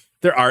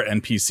 there are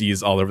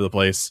NPCs all over the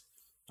place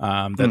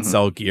that Mhm.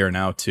 sell gear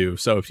now too.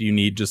 So if you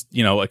need just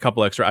a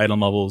couple extra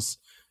item levels,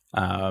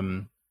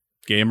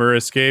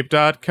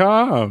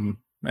 gamerescape.com,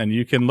 and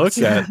you can look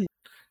at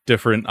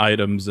different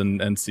items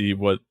and see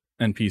what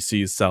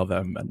NPCs sell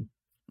them, and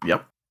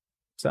Yep.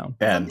 so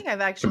And Something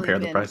I've actually compare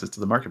been, the prices to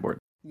the market board.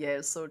 Yeah,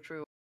 it's so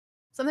true.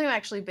 Something I've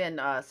actually been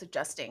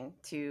suggesting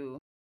to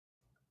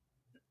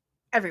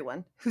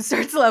everyone who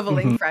starts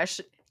leveling Mhm. fresh.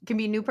 It can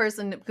be a new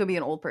person, it could be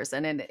an old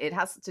person, and it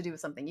has to do with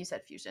something you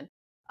said, Fusion.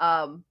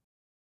 Why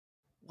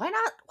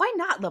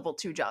not level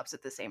 2 jobs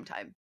at the same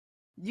time?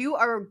 You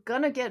are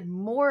gonna get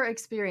more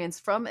experience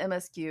from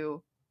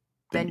MSQ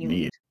than you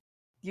need.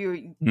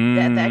 The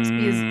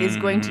XP is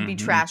going to be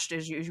Mhm. trashed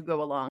as you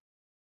go along.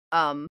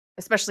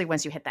 Especially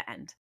once you hit the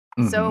end.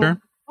 Mhm. So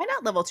Sure. why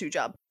not level 2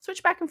 job?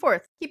 Switch back and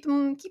forth. Keep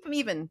them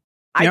even.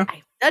 Yeah.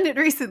 I've done it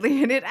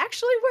recently, and it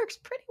actually works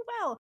pretty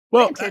well.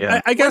 well, Granted,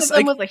 Yeah. I guess one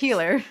of them like, was a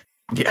healer.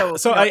 Yeah.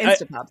 So I I-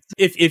 Instapops.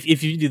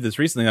 if you did this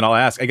recently, then I'll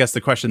ask. I guess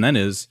the question then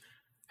is,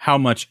 how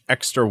much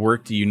extra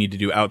work do you need to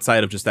do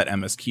outside of just that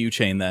MSQ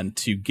chain then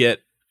to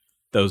get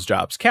those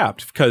jobs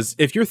capped? Because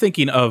if you're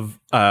thinking of,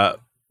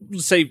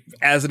 say,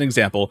 as an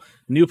example,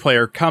 new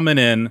player coming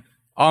in,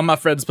 all my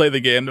friends play the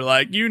game, they're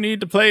like, you need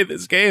to play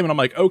this game. And I'm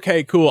like,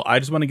 okay, cool. I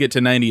just want to get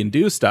to 90 and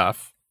do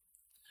stuff.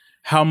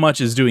 How much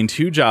is doing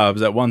 2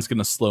 jobs at once going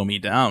to slow me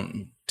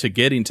down to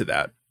getting to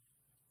that?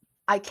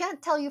 I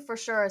can't tell you for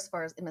sure as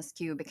far as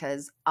MSQ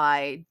because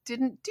I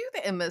didn't do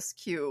the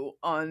MSQ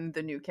on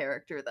the new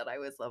character that I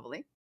was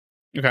leveling.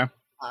 Okay.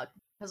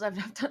 Because I've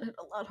done it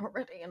a lot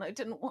already and I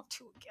didn't want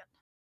to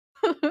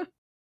again.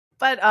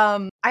 But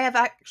I have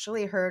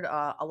actually heard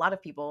a lot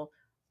of people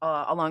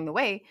along the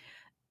way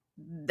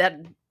that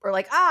were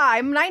like,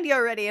 I'm 90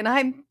 already and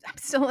I'm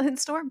still in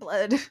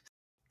Stormblood.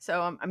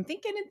 So I'm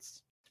thinking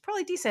it's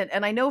probably decent.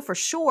 And I know for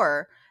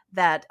sure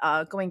that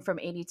going from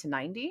 80 to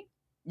 90,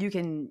 you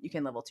can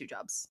level 2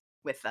 jobs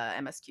with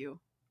MSQ.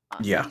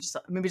 Yeah.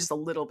 Maybe just a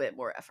little bit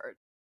more effort.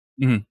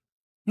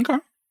 Okay.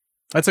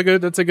 That's a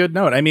good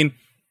note. I mean,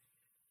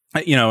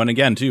 and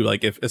again too,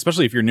 like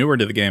especially if you're newer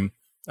to the game,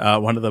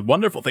 one of the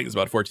wonderful things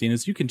about 14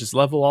 is you can just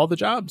level all the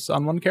jobs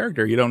on one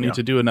character. You don't need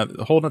to do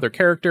a whole other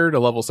character to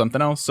level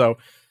something else. So,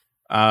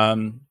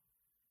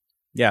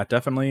 yeah,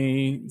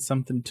 definitely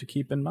something to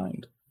keep in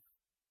mind.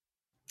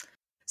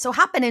 So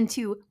hopping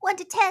into 1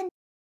 to 10.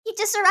 You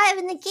just arrive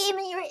in the game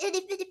and you're a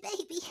itty bitty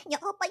baby. You're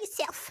all by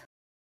yourself.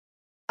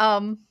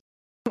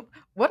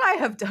 what I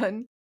have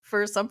done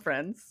for some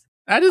friends.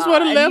 I just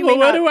want to and you level. may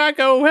Where not- do I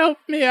go? Help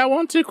me! I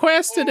want to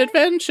quest and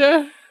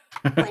adventure.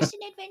 Quest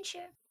and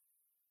adventure.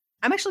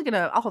 I'm actually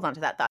I'll hold on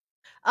to that thought.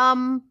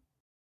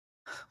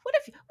 What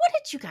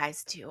did you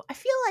guys do? I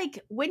feel like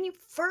when you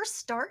first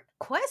start,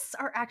 quests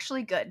are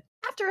actually good.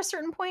 After a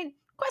certain point,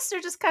 quests are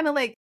just kind of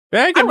like,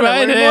 Back I in want to my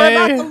learn more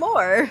about the day,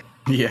 lore.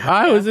 Yeah.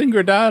 I was in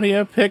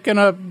Gridania picking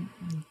up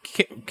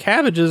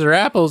cabbages or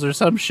apples or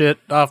some shit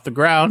off the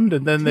ground,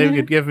 and then they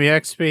could give me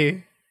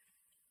XP.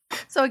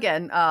 So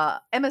again,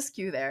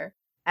 MSQ there,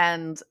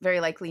 and very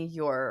likely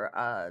your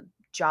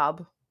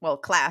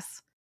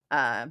class,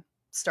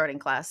 starting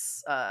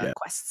class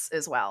quests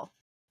as well.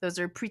 Those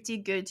are pretty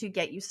good to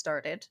get you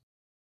started.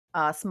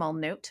 Small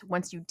note,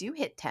 once you do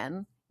hit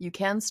 10, you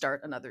can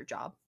start another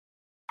job.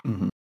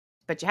 Mhm.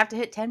 But you have to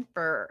hit 10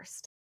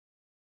 first.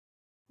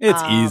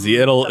 It's easy.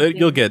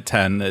 You'll get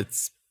 10.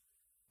 It's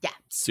Yeah.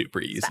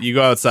 super easy. Fast. You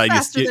go outside.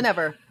 Faster than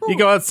ever. You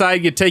go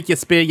outside. You take your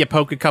spear. You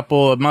poke a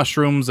couple of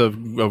mushrooms of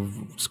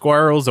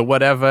squirrels or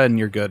whatever, and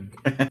you're good.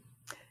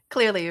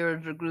 Clearly, you're a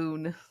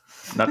dragoon.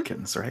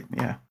 Nutkins, right?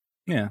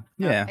 Yeah.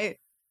 Yeah.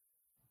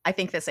 I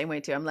think the same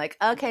way too. I'm like,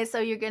 okay, so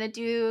you're gonna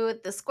do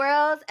the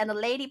squirrels and the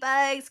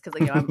ladybugs because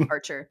I'm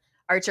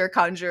archer,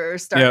 conjurer,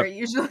 starter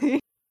usually.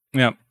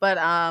 Yep.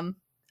 But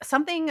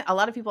something a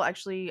lot of people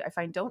actually I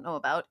find don't know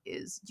about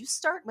is you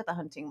start with a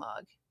hunting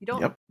log. You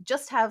don't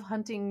just have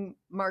hunting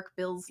mark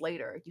bills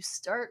later. You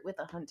start with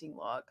a hunting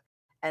log.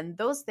 And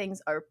those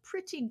things are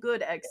pretty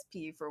good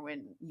XP for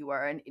when you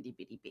are an itty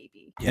bitty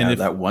baby. Yeah, And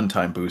that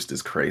one-time boost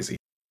is crazy.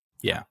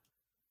 Yeah.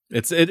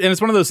 And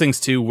it's one of those things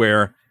too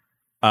where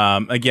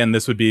again,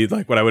 this would be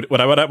like what I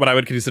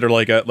would consider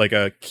like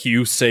a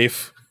queue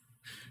safe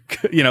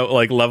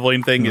like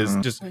leveling thing is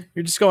just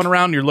you're just going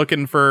around, you're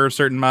looking for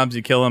certain mobs,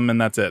 you kill them, and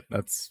that's it.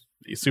 That's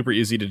super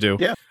easy to do.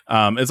 Yeah.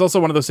 It's also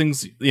one of those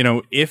things,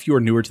 if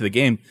you're newer to the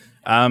game,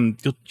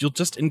 you'll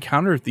just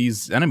encounter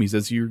these enemies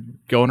as you're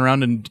going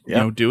around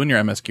and doing your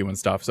MSQ and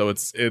stuff. So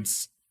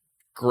it's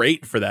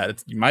great for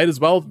that. You might as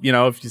well,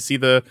 if you see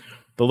the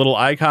little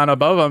icon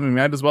above them, you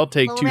might as well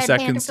take 2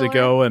 seconds to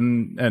go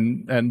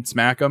and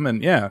smack them,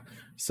 and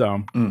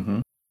so.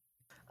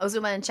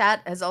 Ozuma in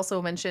chat has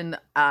also mentioned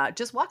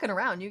just walking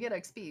around, you get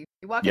XP.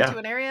 You walk into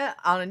an area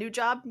on a new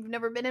job you've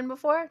never been in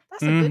before.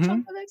 That's a good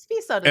chunk of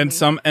XP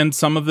suddenly. And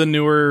some of the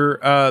newer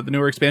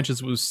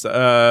expansions was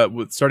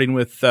starting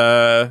with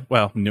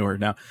newer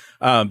now.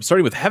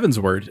 Starting with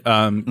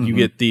Heavensward, you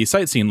get the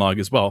sightseeing log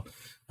as well.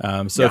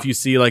 So if you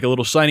see like a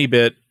little shiny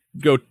bit,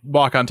 go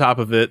walk on top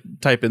of it,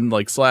 type in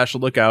like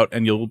 /lookout,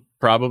 and you'll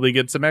probably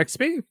get some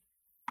XP.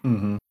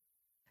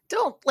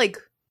 Don't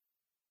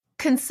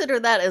consider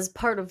that as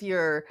part of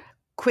your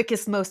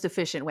quickest, most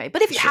efficient way.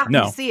 But if you happen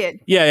to see it,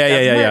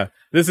 yeah.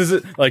 This is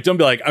it. Like, don't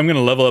be like, I'm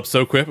gonna level up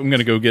so quick. I'm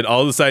gonna go get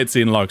all the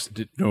sightseeing logs.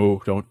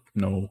 No, don't.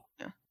 No.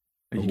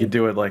 You can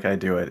do it like I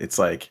do it. It's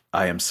like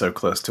I am so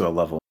close to a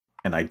level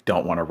and I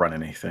don't want to run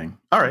anything.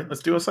 All right,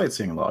 let's do a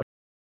sightseeing log,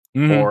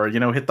 or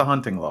hit the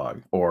hunting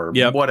log, or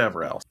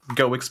whatever else.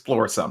 Go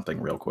explore something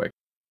real quick.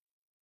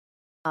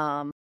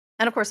 And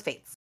of course,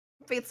 fates.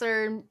 Fates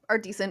are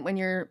decent when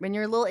you're a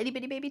little itty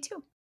bitty baby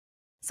too.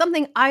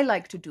 Something I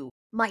like to do,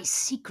 my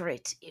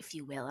secret, if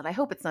you will, and I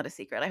hope it's not a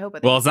secret.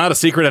 It's not a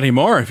secret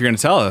anymore if you're going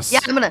to tell us.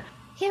 Yeah,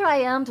 Here I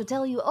am to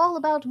tell you all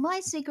about my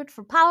secret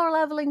for power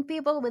leveling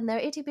people when they're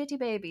itty bitty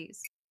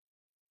babies.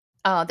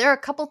 There are a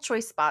couple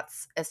choice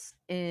spots.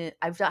 I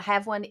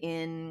have one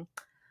in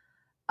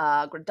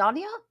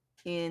Gridania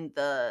in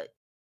the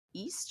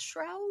East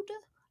Shroud,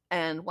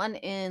 and one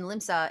in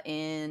Limsa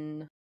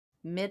in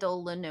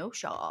Middle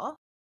Lenosha.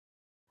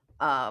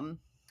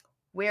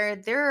 Where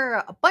there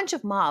are a bunch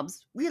of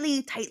mobs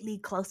really tightly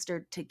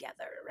clustered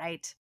together,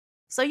 right?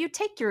 So you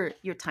take your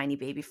tiny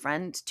baby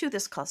friend to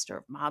this cluster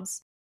of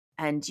mobs,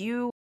 and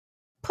you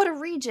put a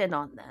regen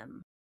on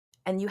them,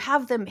 and you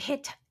have them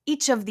hit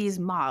each of these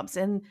mobs,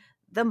 and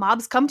the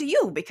mobs come to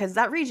you because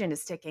that regen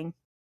is ticking.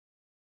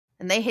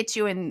 And they hit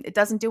you, and it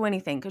doesn't do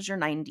anything because you're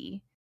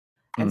 90.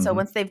 And so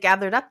once they've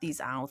gathered up these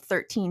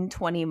 13,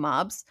 20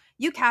 mobs,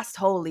 you cast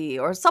Holy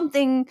or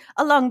something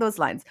along those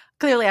lines.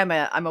 Clearly, I'm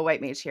a white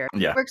mage here.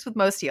 Yeah. It works with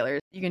most healers.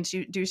 You can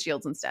do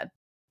shields instead.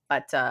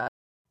 But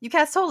you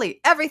cast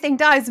Holy. Everything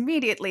dies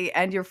immediately,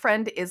 and your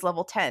friend is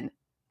level 10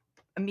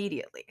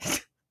 immediately.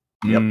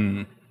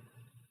 Yep.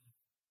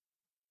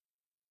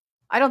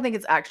 I don't think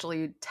it's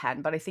actually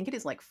 10, but I think it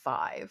is like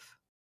 5.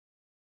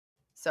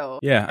 So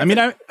yeah, I mean,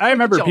 I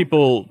remember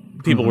people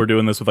were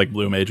doing this with like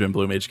Blue Mage when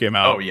Blue Mage came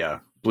out. Oh yeah,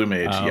 Blue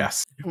Mage,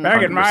 yes.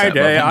 Back in my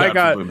day,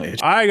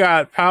 I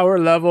got power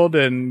leveled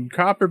in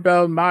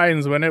Copperbell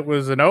Mines when it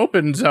was an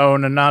open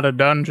zone and not a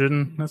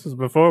dungeon. This was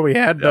before we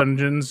had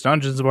dungeons.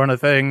 Dungeons weren't a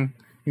thing.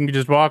 You could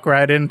just walk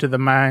right into the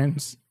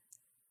mines.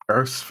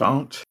 Earth's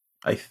Fount,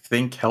 I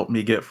think, helped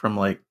me get from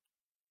like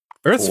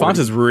Earth's Font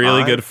is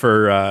really good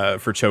for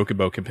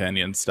Chocobo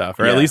companion stuff,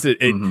 or at least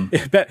it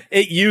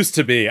used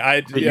to be.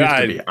 I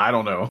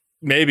don't know.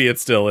 Maybe it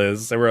still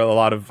is. There were a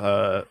lot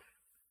of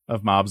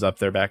mobs up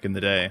there back in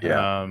the day.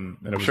 Yeah, and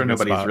I'm sure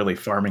nobody's really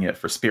farming it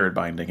for spirit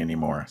binding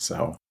anymore.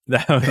 So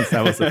that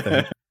was a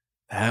thing.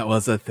 That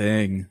was a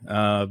thing.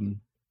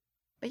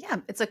 But yeah,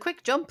 it's a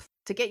quick jump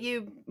to get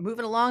you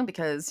moving along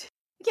because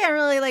you can't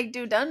really like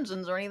do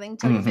dungeons or anything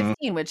till you're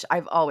 15, which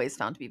I've always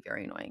found to be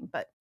very annoying.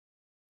 But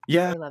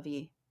yeah,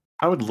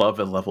 I would love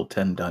a level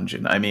 10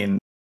 dungeon. I mean,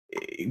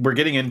 we're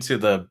getting into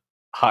the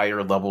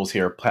higher levels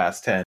here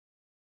past 10,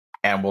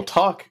 and we'll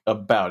talk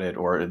about it,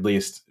 or at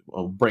least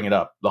we'll bring it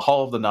up. The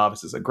Hall of the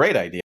Novice is a great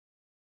idea.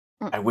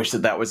 I wish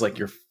that was like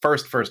your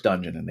first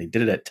dungeon, and they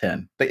did it at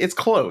 10. It's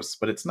close,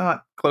 but it's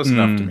not close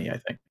enough to me,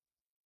 I think.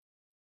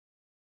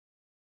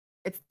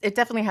 It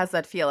definitely has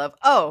that feel of,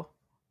 oh,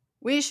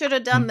 we should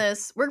have done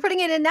this. We're putting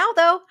it in now,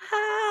 though.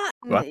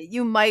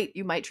 You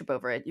might trip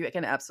over it. You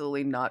can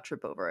absolutely not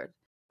trip over it.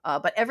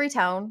 But every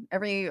town,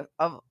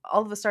 all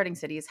of the starting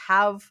cities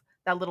have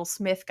that little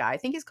smith guy. I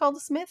think he's called the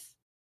smith,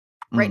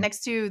 right Mm.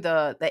 next to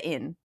the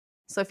inn.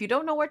 So if you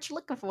don't know what you're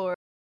looking for,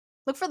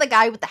 look for the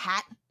guy with the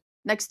hat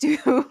next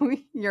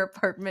to your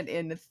apartment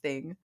inn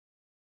thing.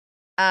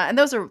 And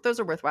those are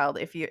worthwhile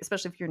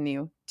especially if you're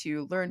new,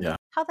 to learn Yeah.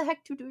 how the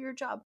heck to do your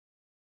job.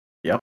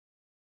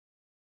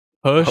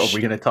 Push. Oh, we're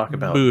going to talk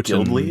about buttons.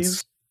 guild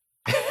leaves?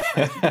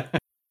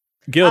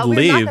 Guild We're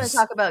not gonna leaves.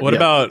 talk about What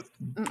guild about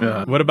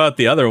Mm-mm. what about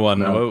the other one?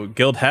 No. Oh,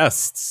 Guild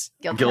Hests.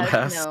 Guild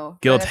Hest? No,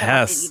 Guild not gonna talk about it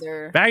Hest.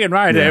 either. Back in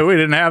my Yeah. day, we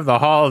didn't have the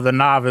Hall of the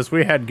Novice.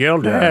 We had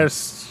Guild Yeah.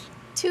 Hests.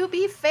 To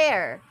be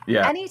fair,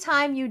 Yeah.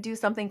 anytime you do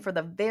something for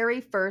the very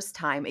first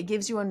time, it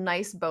gives you a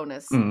nice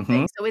bonus Mhm.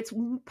 thing. So it's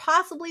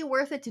possibly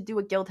worth it to do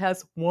a guild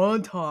house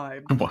one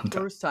time, One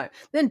time. first time.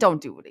 Then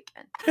don't do it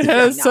again. It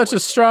has such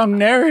a strong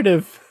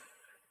narrative.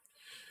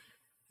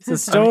 It's a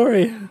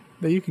story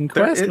that you can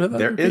quest with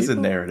There other is a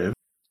people. narrative,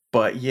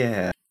 but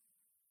yeah,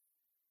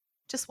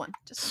 Just one.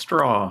 Just one.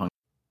 strong.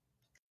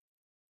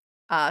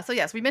 So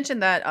yes, we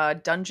mentioned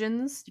that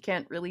dungeons you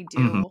can't really do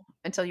Mhm.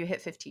 until you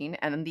hit 15,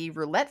 and then the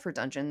roulette for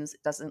dungeons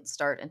doesn't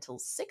start until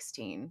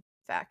 16. In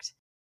fact,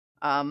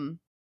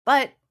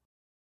 but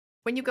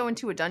when you go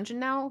into a dungeon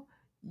now,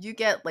 you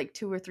get like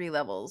 2 or 3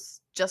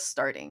 levels just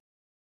starting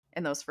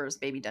in those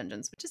first baby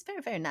dungeons, which is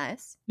very, very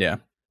nice. Yeah.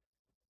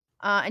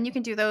 And you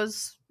can do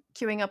those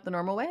queuing up the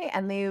normal way,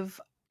 and they've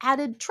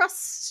added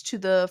trusts to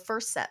the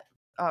first set.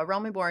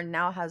 Realm Reborn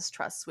now has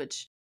trusts,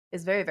 which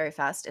is very, very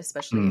fast,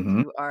 especially Mhm.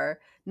 if you are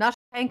not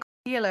a tank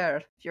healer.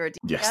 If you're a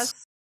DPS,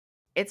 Yes.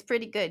 it's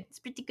pretty good. It's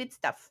pretty good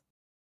stuff.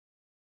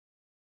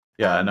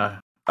 Yeah, Um,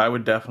 and I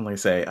would definitely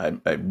say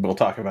we'll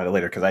talk about it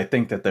later because I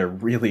think that they're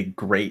really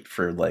great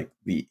for like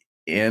the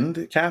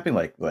end capping,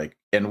 like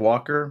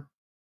Endwalker,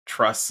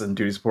 trusts and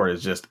duty support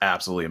is just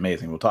absolutely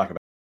amazing. We'll talk about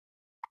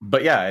it.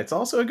 But yeah, it's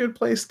also a good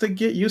place to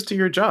get used to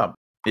your job.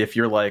 If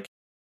you're like,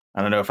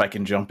 I don't know if I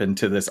can jump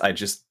into this, I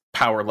just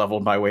power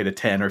leveled my way to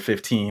 10 or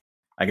 15.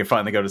 I can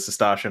finally go to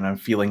Sastasha and I'm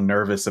feeling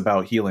nervous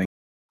about healing.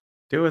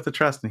 Do it with the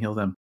trust and heal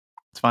them.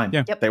 It's fine.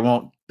 Yeah. Yep. They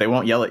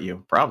won't yell at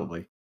you,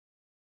 probably.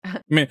 I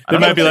mean, I they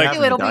don't might know be if they like,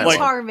 have it'll be dialogue.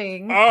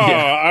 charming. "Oh,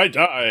 Yeah. I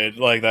died."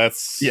 Like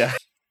that's Yeah.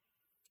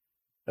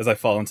 As I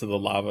fall into the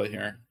lava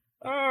here.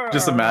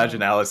 Just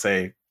imagine Alice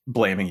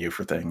blaming you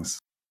for things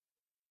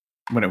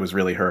when it was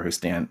really her who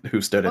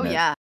stood Oh in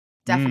yeah, all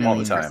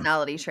definitely the time.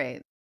 personality trait.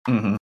 it.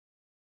 Mm-hmm.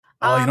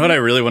 Oh, you know what I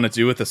really want to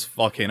do with this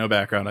volcano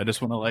background? I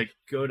just want to like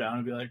go down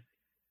and be like,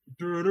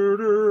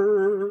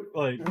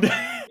 like.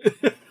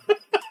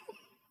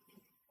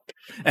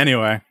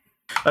 Anyway,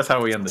 That's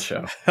how we end the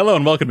show. hello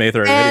and welcome to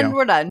Aether And Radio.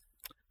 we're done.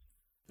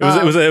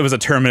 It was a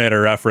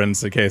Terminator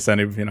reference in case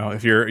any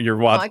if you're Oh,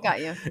 I watching got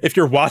you. if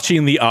you're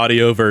watching the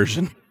audio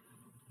version,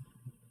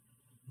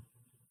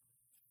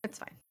 It's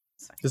fine.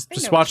 It's fine. just They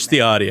know what watch you the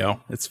meant.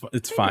 audio. It's They know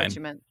what fine.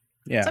 you meant.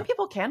 Yeah. Some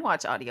people can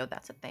watch audio.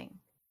 That's a thing.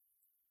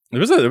 There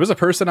was a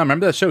person, I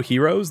remember that show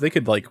Heroes, they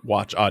could like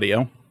watch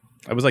audio.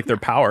 That was like their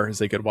power, is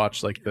they could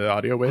watch like the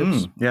audio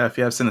waves. Yeah, if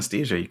you have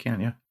synesthesia, you can,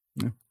 yeah.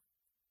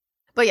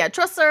 But yeah,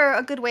 trusts are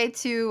a good way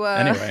to.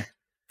 Anyway,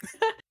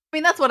 I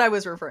mean, that's what I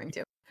was referring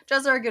to.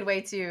 Trusts are a good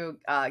way to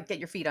get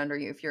your feet under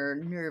you if you're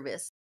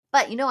nervous.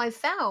 But I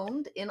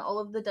found in all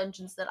of the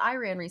dungeons that I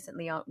ran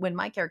recently when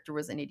my character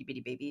was an itty bitty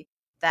baby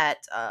that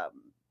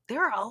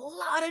there are a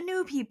lot of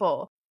new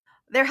people.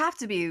 There have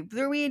to be.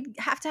 We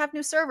have to have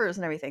new servers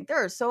and everything.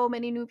 There are so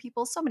many new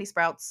people, so many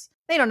sprouts.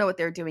 They don't know what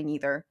they're doing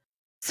either.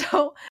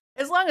 So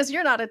as long as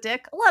you're not a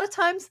dick, a lot of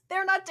times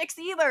they're not dicks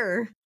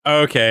either.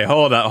 okay,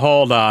 hold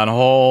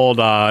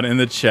on. In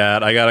the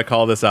chat, I gotta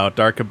call this out.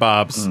 Dark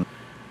Kebabs. Mm.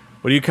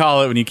 What do you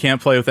call it when you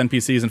can't play with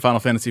NPCs in Final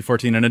Fantasy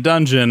XIV in a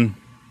dungeon?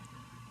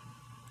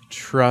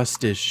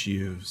 Trust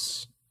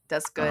issues.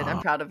 That's good. I'm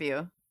Ah. proud of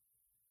you.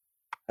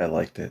 I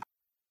liked it.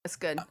 That's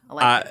good. I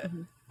like it.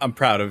 Mhm. I'm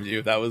proud of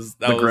you. That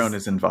The groan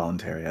is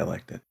involuntary. I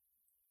liked it.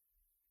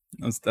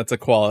 that's a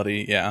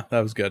quality. Yeah, that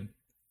was good.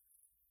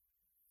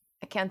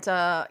 I can't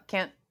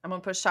I'm gonna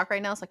push talk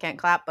right now, so I can't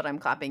clap, but I'm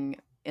clapping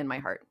in my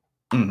heart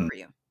Mhm. for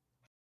you.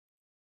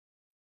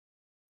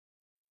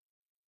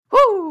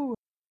 Woo!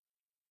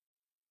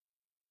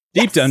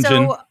 Deep Yes,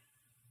 dungeon. So,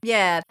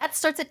 yeah, that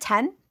starts at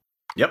 10.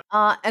 Yep.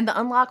 And the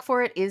unlock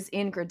for it is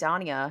in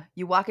Gridania.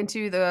 You walk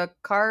into the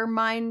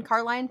Carline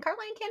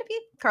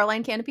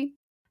Canopy,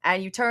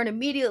 and you turn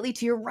immediately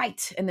to your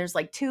right, and there's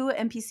like 2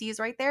 NPCs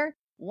right there.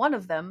 One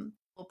of them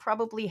will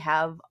probably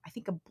have, I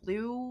think, a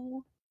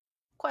blue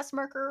quest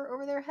marker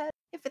over their head.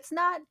 If it's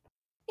not,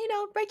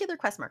 regular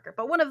quest marker,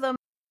 but one of them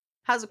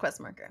has a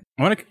quest marker.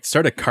 I want to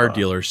start a car Wow.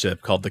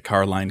 dealership called the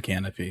Carline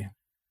Canopy.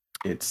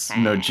 It's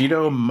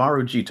Nojito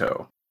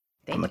Marujito.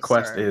 Thank And the you,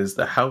 quest sir. is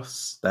the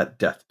house that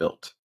death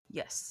built.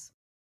 Yes.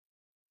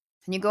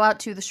 And you go out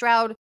to the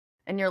shroud,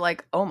 and you're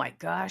like, oh my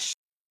gosh,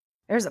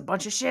 there's a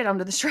bunch of shit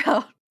under the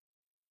shroud.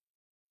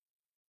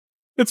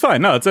 It's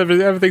fine. No,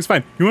 everything's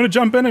fine. You want to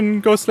jump in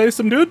and go slay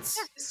some dudes?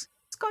 Yeah, just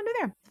go under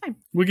there. It's fine.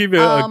 We'll give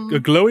you a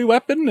glowy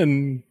weapon,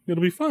 and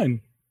it'll be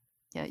fine.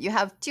 Yeah, you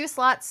have 2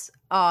 slots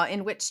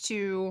in which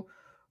to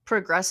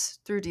progress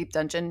through Deep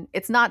Dungeon.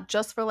 It's not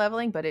just for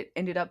leveling, but it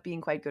ended up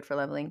being quite good for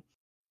leveling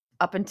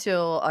up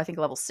until I think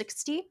level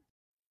 60.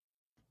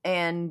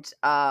 And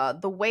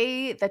the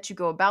way that you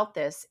go about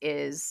this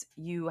is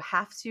you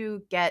have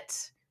to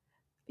get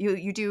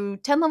you do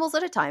 10 levels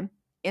at a time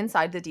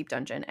inside the Deep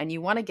Dungeon, and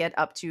you want to get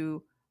up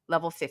to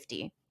level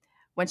 50.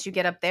 Once you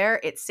get up there,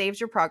 it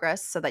saves your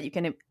progress so that you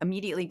can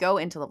immediately go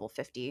into level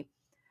 50.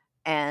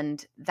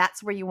 And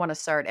that's where you want to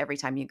start every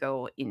time you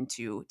go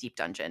into Deep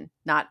Dungeon.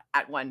 Not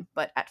at 1,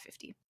 but at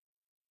 50.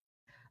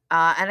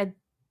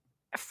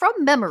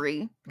 From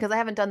memory, because I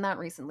haven't done that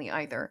recently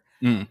either,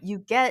 you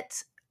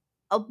get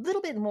a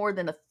little bit more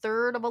than a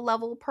third of a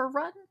level per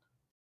run.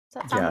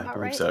 Does that sound about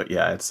right? So.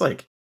 Yeah, it's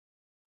like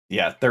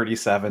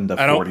 37 to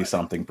 40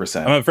 something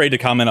percent. I'm afraid to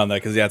comment on that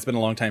because it's been a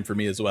long time for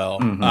me as well.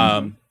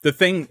 Mm-hmm. The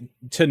thing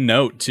to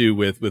note too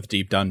with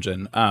Deep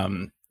Dungeon,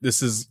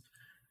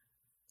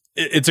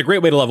 it's a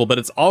great way to level, but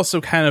it's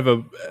also kind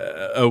of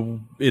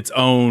its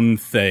own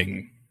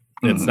thing.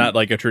 It's not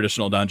like a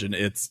traditional dungeon.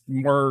 It's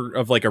more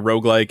of like a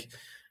roguelike.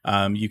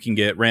 You can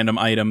get random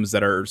items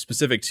that are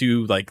specific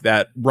to like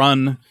that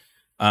run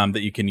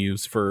that you can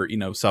use for,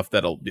 stuff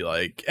that'll be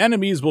like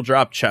enemies will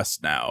drop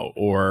chests now,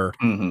 or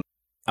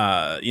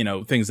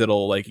things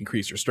that'll like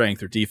increase your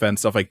strength or defense,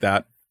 stuff like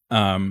that.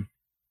 And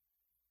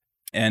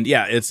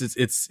yeah, it's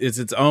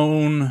its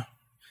own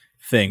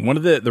thing. One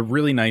of the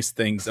really nice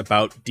things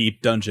about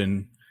Deep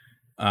Dungeon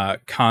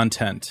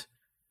content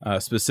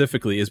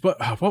specifically is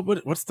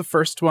what's the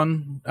first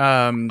one?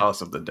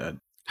 House of the Dead.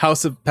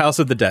 House of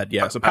the Dead.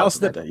 Yeah. So Palace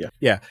of the Dead.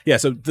 Yeah.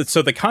 So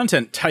the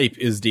content type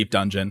is Deep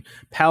Dungeon.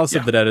 Palace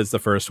of the Dead is the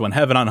first one.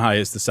 Heaven on High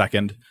is the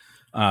second.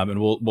 And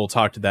we'll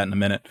talk to that in a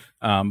minute.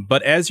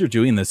 But as you're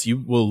doing this, you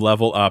will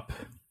level up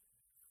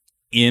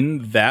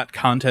in that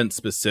content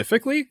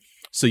specifically.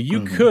 So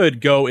you could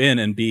go in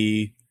and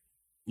be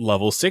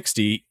level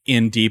 60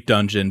 in Deep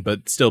Dungeon,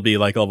 but still be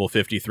like level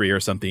 53 or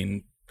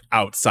something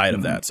outside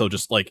of that. So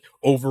just like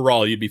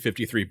overall, you'd be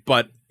 53,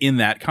 but in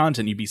that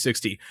content, you'd be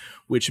 60,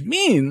 which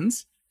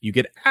means you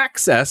get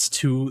access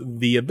to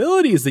the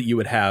abilities that you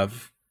would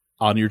have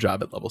on your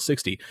job at level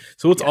 60.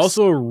 So it's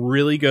also a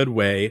really good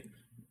way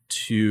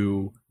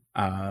to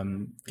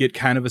get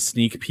kind of a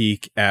sneak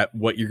peek at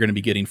what you're going to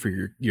be getting for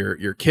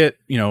your kit,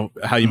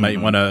 how you might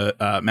want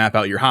to map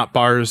out your hot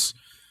bars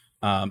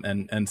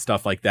and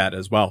stuff like that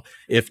as well.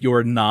 If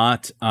you're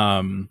not,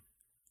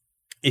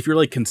 if you're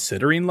like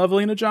considering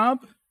leveling a job,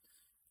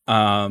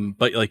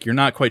 but like you're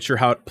not quite sure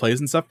how it plays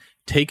and stuff,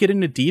 take it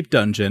into Deep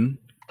Dungeon.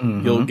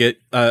 You'll get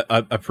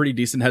a pretty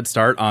decent head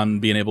start on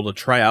being able to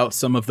try out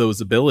some of those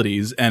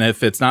abilities. And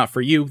if it's not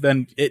for you,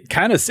 then it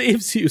kind of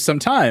saves you some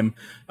time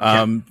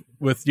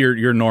with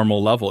your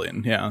normal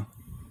leveling. Yeah.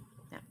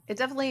 It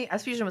definitely,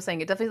 as Fusion was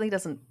saying, it definitely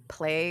doesn't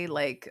play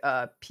like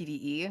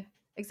PvE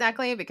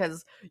exactly,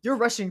 because you're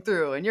rushing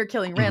through and you're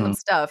killing random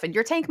stuff, and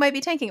your tank might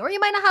be tanking, or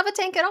you might not have a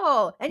tank at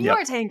all, and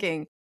you're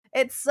tanking.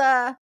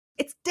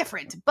 It's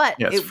different, but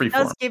it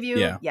does give you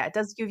it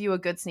does give you a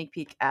good sneak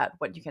peek at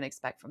what you can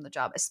expect from the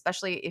job,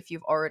 especially if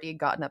you've already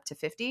gotten up to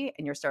 50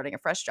 and you're starting a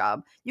fresh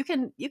job. You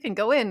can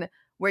go in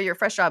where your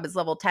fresh job is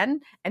level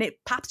 10 and it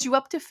pops you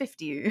up to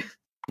 50.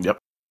 Yep.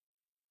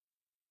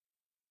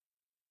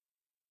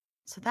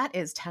 So that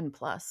is 10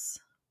 plus.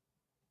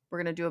 We're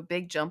going to do a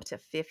big jump to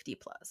 50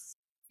 plus.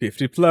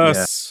 50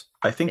 plus.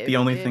 Yeah. I think the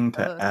only thing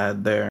to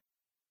add there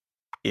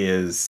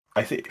is,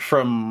 I think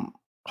from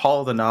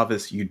Hall of the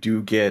Novice, you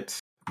do get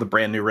the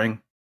brand new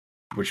ring,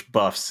 which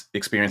buffs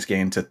experience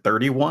gain to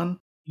 31.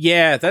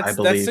 Yeah, that's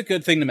a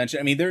good thing to mention.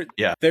 I mean,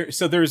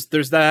 so there's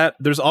that.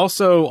 There's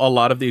also a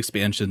lot of the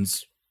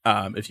expansions.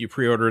 If you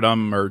pre-ordered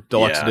them or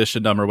deluxe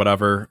edition them or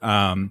whatever,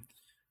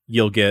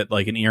 you'll get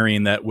like an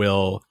earring that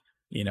will,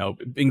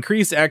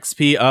 increase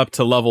XP up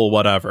to level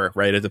whatever,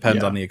 right? It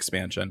depends on the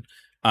expansion.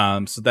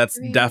 So that's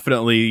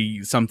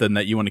definitely something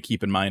that you want to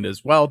keep in mind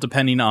as well,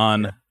 depending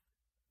on,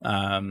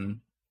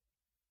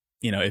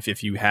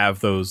 if you have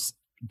those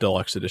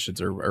deluxe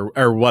editions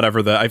or whatever.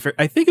 I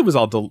think it was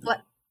all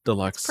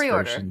deluxe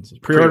versions.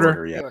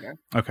 Pre-order.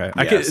 Okay.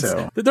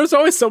 Yeah, there's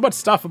always so much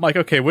stuff. I'm like,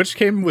 okay, which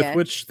came with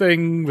which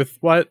thing with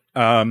what?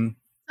 Since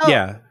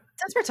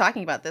we're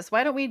talking about this,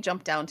 why don't we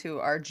jump down to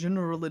our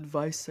general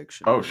advice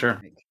section? Oh, sure.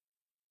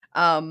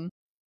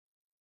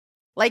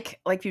 Like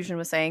Fusion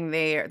was saying,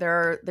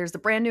 there's the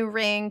brand new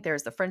ring.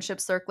 There's the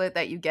friendship circlet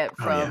that you get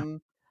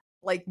from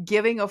like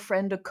giving a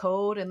friend a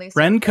code, and they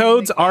friend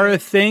codes are a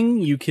thing.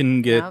 You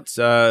can get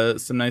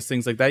some nice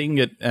things like that. You can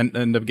get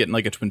end up getting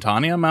like a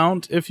Twintania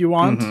mount if you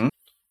want.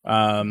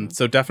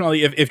 So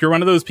definitely, if you're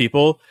one of those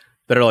people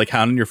that are like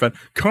hounding your friend,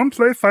 come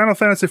play Final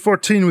Fantasy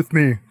 14 with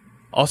me.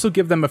 Also,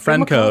 give them a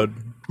friend code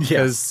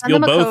because you'll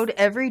both code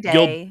every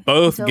day. You'll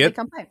both get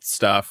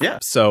stuff. Yeah.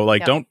 So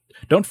like,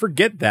 don't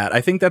forget that.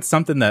 I think that's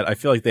something that I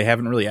feel like they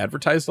haven't really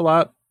advertised a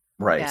lot,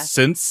 right?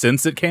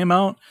 Since it came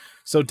out.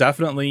 So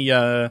definitely,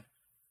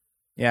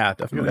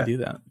 definitely do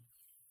that.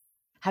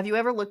 Have you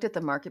ever looked at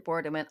the market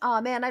board and went,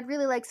 "Oh man, I'd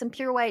really like some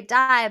pure white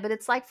dye, but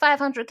it's like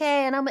 500K,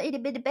 and I'm an itty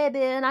bitty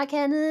baby, and I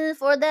can't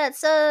afford that.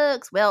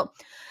 Sucks." Well,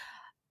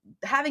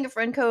 having a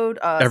friend code,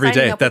 Every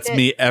signing day. up That's with it,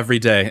 me every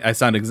day. I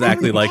sound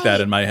exactly Every like that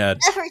day. in my head.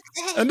 Every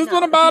day. And just no,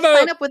 what if about you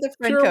sign it? up with a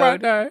friend Sure, why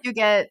code, not?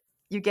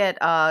 you get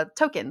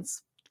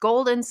tokens,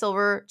 gold and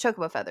silver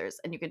chocobo feathers,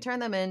 and you can turn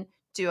them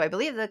into, I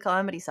believe, the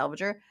Calamity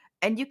Salvager,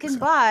 and you can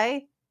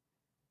buy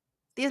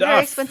these very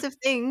Stuff. expensive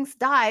things,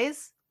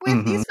 dyes, with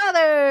Mhm. these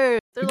feathers.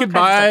 There's You all could kinds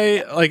of stuff to buy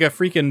get. like a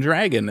freaking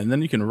dragon, and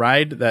then you can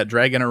ride that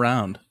dragon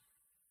around.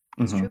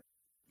 It's Mhm. true.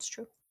 It's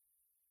true.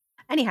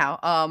 Anyhow,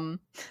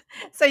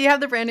 so you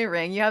have the brand new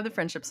ring, you have the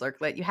friendship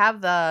circlet, you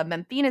have the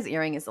Memphina's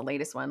earring is the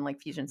latest one,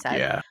 like Fusion said.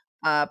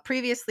 Yeah.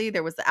 Previously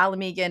there was the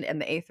Alamegan and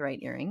the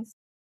Aetheryte earrings,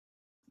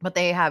 but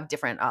they have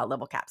different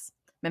level caps.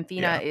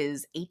 Memphina Yeah.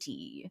 is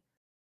 80,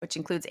 which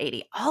includes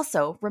 80.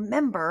 Also,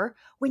 remember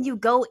when you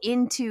go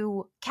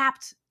into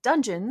capped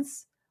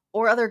dungeons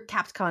or other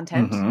capped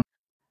content, Mhm.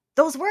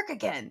 those work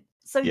again.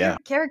 So Yeah. your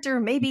character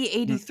may be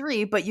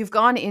 83, but you've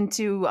gone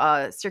into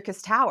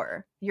Circus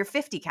Tower. You're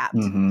 50 capped.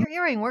 Mhm. Your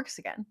earring works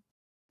again.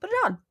 Put it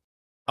on.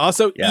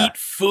 Also, Yeah. eat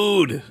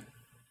food.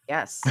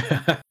 Yes.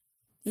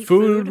 Eat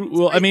Food.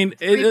 Well, I It's mean,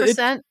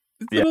 3%.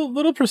 it's Yeah.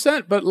 little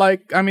percent, but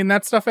like, I mean,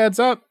 that stuff adds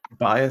up.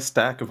 Buy a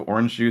stack of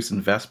orange juice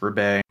in Vesper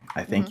Bay.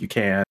 I think Mhm. you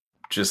can.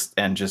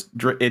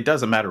 It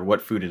doesn't matter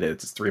what food it is.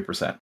 It's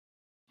 3%.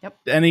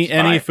 Any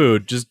Just buy it.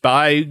 food, just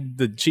buy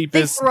the They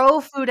cheapest.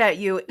 throw food at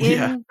you in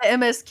Yeah. the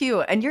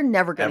MSQ, and you're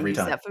never going to Every use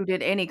time. that food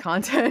in any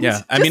content.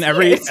 Yeah, I Just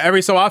mean, eat it.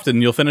 every so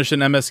often you'll finish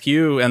an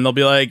MSQ and they'll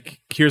be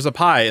like, "Here's a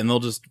pie," and they'll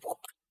just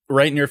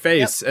right in your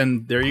face,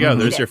 and there you go. Mhm.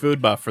 There's Eat your it.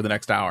 food buff for the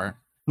next hour.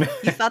 You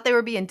thought they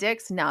were being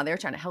dicks? No, they're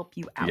trying to help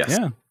you out. Yes.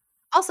 Yeah,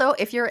 Also,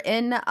 if you're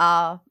in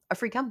a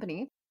free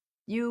company,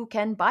 you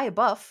can buy a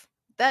buff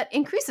that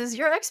increases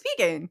your XP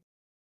gain.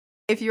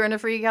 If you're in a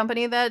free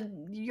company that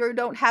you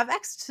don't have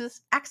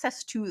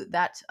access to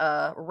that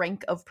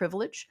rank of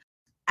privilege,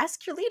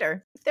 ask your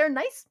leader. If they're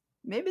nice,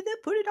 maybe they'll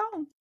put it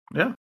on.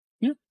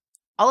 Yeah.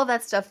 All of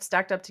that stuff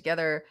stacked up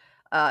together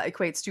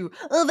equates to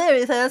a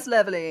very fast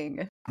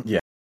leveling. Yeah.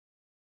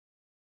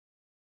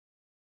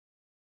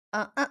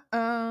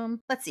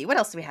 Let's see. What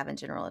else do we have in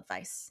general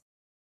advice?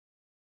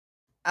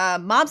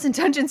 Mobs and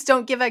dungeons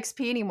don't give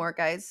XP anymore,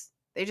 guys.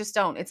 They just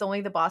don't. It's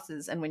only the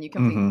bosses and when you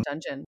complete Mhm. the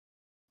dungeon.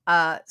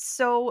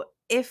 So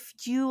if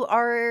you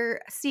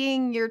are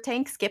seeing your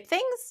tank skip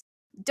things,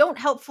 don't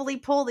helpfully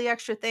pull the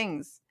extra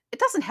things. It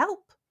doesn't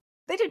help.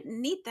 They didn't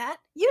need that.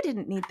 You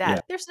didn't need that.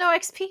 Yeah. There's no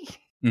XP.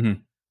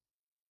 Mhm.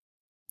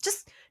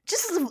 Just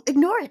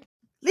ignore it.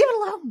 Leave it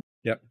alone.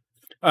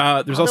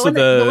 there's The also one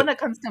that- the one the that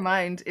comes to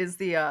mind is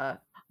the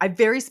I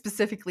very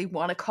specifically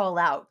want to call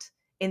out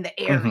in the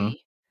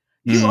Airy.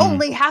 You Mm.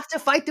 only have to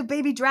fight the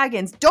baby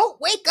dragons. Don't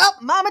wake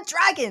up Mama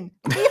Dragon.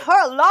 Leave her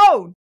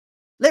alone.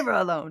 Leave her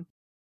alone.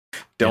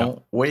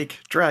 Don't wake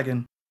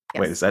dragon.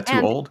 Wait, Yes. is that too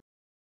And- old?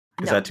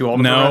 Is No. that too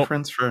old of No. a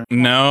reference for?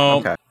 no,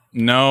 Okay.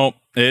 no,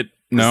 Is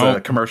no.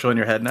 the commercial in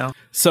your head now?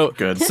 So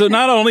Good. So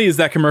not only is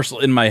that commercial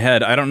in my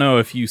head, I don't know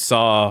if you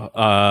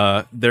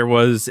saw. There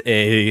was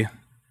a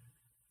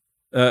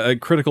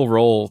Critical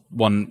Role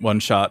one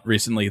shot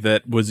recently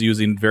that was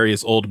using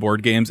various old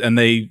board games, and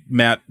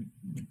Matt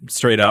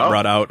straight out Oh.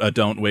 brought out a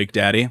 "Don't Wake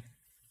Daddy,"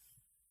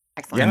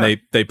 Excellent. and Yeah.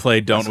 they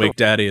played "Don't That's Wake cool.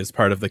 Daddy" as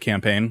part of the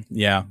campaign.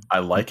 Yeah, I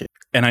like it.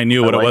 and I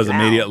knew I what like it was it.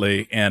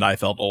 immediately, and I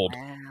felt old.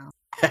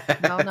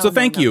 Wow. So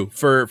thank you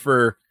for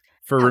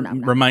No.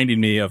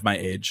 reminding me of my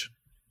age.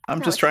 I'm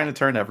No, just it's trying fine. to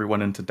turn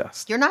everyone into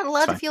dust. You're not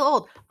allowed It's to fine. feel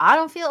old. I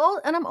don't feel old,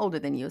 and I'm older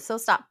than you, so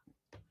stop.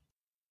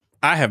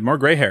 I have more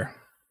gray hair.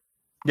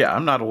 Yeah,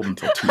 I'm not old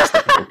until Tuesday.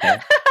 Okay?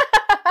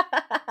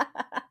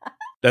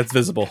 That's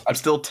visible. I'm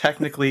still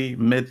technically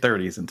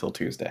mid-30s until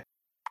Tuesday,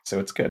 so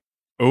it's good.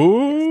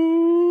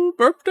 Ooh,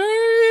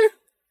 birthday!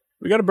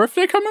 We got a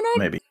birthday coming up.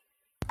 Maybe.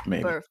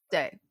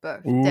 birthday.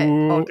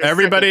 Ooh, August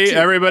everybody 2nd, too.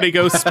 everybody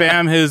go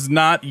spam his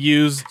not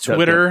used Don't.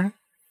 Twitter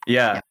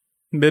Yeah.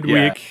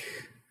 midweek.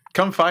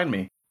 Come find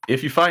me.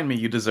 If you find me,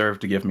 you deserve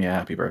to give me a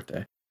happy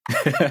birthday.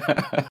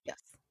 Yes.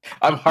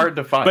 I'm hard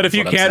to find. But if is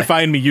you what I'm can't saying.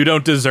 find me, you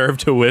don't deserve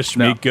to wish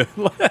me No. good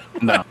luck.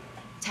 No,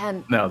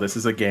 10 this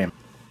is a game.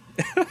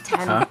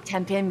 Huh?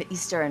 10 p.m.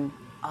 Eastern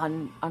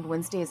on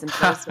Wednesdays and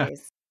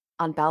Thursdays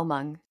on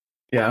Balmung.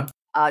 Yeah.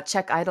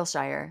 Check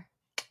Idleshire.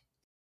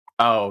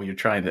 Oh, you're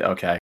trying to.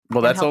 Okay. Well,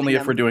 I'm that's helping only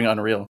if them. we're doing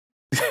Unreal.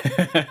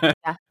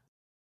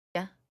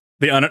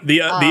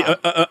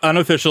 The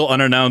unofficial,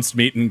 unannounced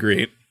meet and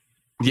greet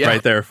Yeah.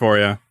 right there for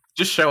you.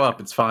 Just show up.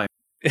 It's fine.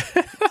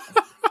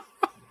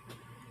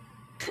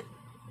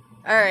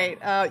 All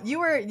right. You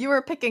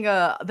were picking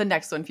the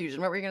next one, Fusion.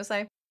 What were you gonna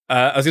say?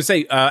 I was gonna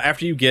say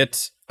after you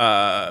get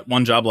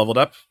one job leveled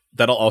up,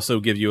 that'll also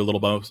give you a little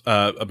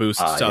a boost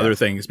to other yes.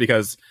 things,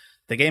 because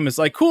the game is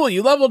like, cool,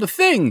 you leveled a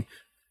thing.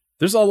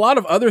 There's a lot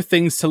of other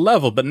things to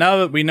level, but now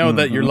that we know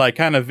that you're like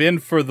kind of in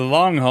for the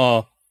long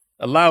haul,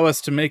 allow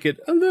us to make it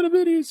a little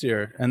bit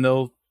easier, and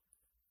you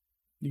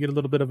get a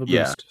little bit of a boost.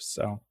 Yeah.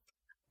 So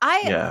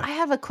I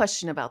have a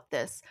question about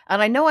this, and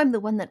I know I'm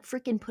the one that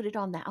freaking put it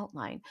on the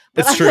outline.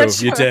 But it's I'm true. not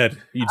sure. You did.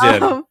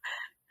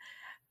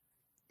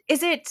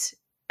 Is it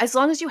as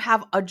long as you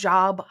have a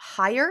job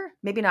higher,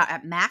 maybe not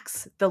at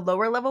max, the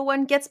lower level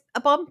one gets a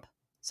bump,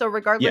 So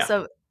regardless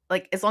of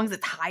like, as long as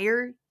it's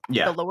higher,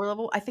 the lower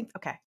level, I think.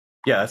 Okay.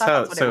 Yeah, that's I thought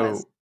how. that's what it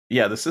was.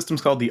 Yeah, the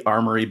system's called the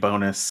Armory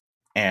bonus,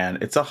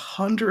 and it's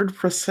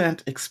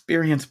 100%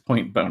 experience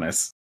point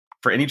bonus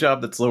for any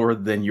job that's lower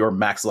than your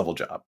max level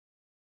job.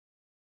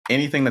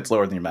 Anything that's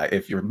lower than your max.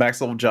 If your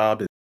max level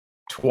job is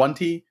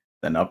 20,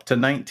 then up to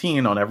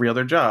 19 on every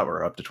other job,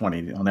 or up to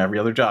 20 on every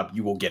other job,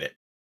 you will get it.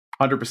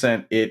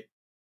 100%. It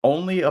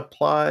only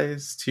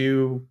applies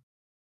to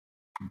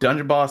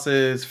dungeon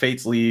bosses,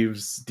 Fate's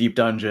Leaves, Deep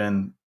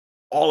Dungeon,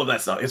 all of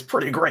that stuff. It's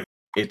pretty great.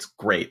 It's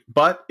great,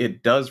 but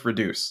it does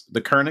reduce.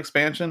 The current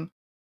expansion,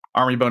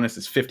 Armory bonus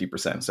is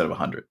 50% instead of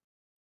 100.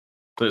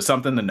 So it's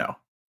something to know.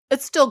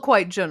 It's still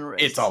quite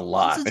generous. It's a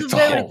lot. This is It's a a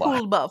very whole lot.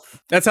 cool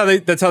buff. That's how they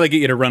get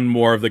you to run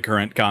more of the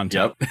current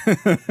content.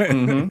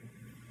 Mm-hmm.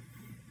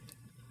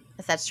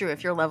 Yes, that's true.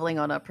 If you're leveling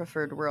on a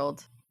preferred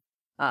world,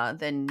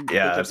 then they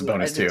Yeah, give that's a you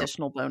bonus an too.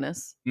 additional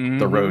bonus. The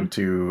Mhm. road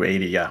to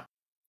 80, yeah.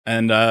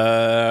 And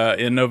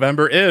in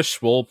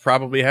November-ish, we'll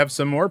probably have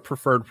some more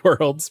preferred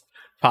worlds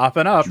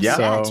popping up. Yeah,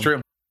 so that's true.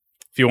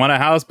 if you want a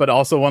house but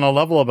also want to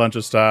level a bunch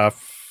of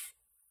stuff,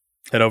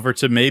 head over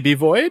to Maybe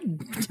Void.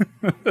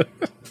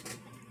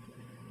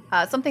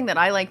 Something that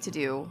I like to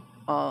do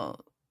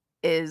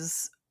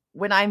is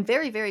when I'm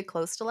very, very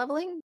close to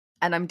leveling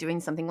and I'm doing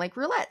something like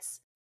roulettes,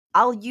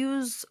 I'll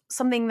use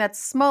something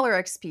that's smaller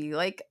XP,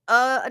 like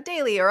a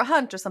daily or a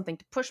hunt or something,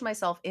 to push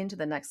myself into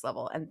the next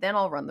level, and then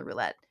I'll run the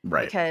roulette.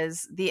 Right.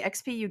 Because the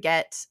XP you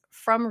get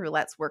from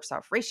roulettes works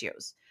off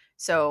ratios.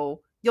 So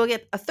you'll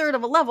get a third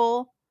of a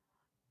level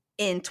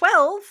in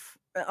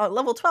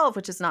level 12,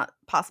 which is not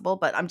possible,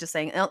 but I'm just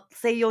saying,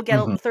 say you'll get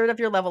a third of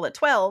your level at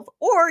 12,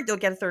 or you'll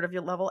get a third of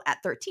your level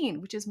at 13,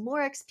 which is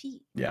more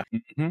XP. Yeah.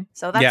 Mhm.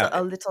 So that's Yeah.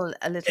 a little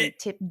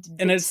tip.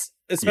 And it's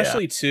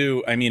especially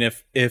too, I mean,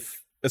 if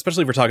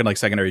especially if we're talking like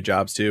secondary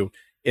jobs too,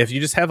 if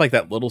you just have like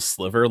that little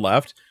sliver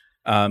left,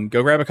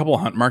 go grab a couple of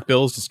hunt mark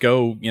bills, just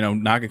go,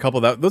 knock a couple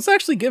of that. Those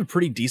actually give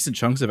pretty decent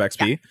chunks of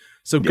XP.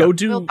 So go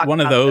do We'll talk one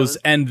of about those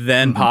those. and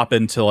then pop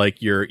into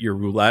like your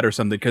roulette or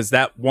something, because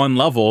that one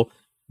level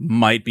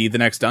might be the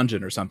next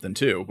dungeon or something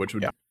too, which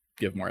would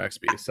give more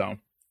XP. So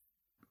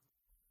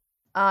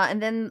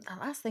And then the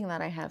last thing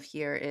that I have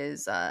here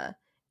is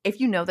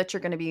if you know that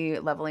you're going to be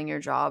leveling your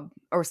job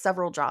or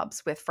several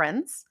jobs with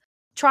friends,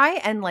 try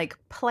and like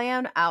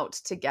plan out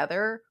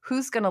together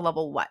who's going to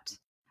level what,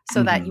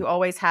 so that you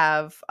always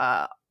have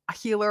a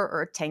healer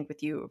or a tank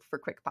with you for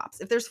quick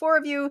pops. If there's 4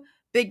 of you,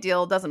 big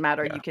deal, doesn't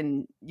matter. Yeah.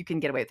 You can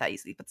get away with that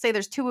easily. But say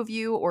there's 2 of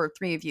you or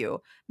 3 of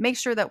you, make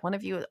sure that one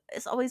of you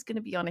is always going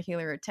to be on a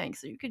healer or tank,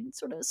 so you can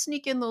sort of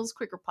sneak in those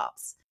quicker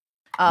pops.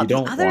 You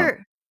don't the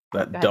other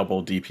want that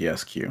double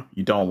DPS queue.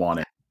 You don't want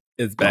it.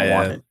 it's Don't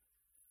want bad.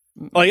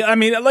 it. Like, I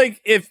mean,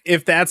 like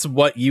if that's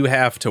what you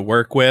have to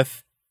work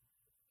with,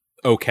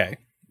 okay,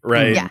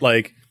 right? Yeah.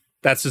 Like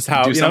that's just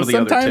how Do some of the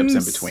other sometimes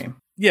tips in between.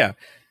 Yeah.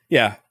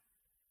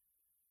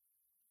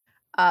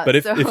 But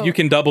if you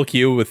can double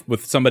queue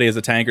with somebody as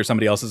a tank or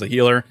somebody else as a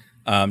healer,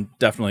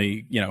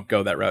 definitely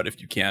go that route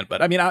if you can.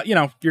 But I mean,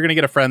 you're gonna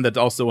get a friend that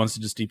also wants to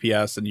just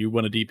DPS, and you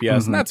want to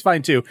DPS, and that's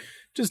fine too.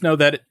 Just know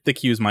that the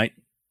queues might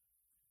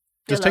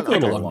just take a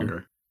little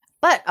longer.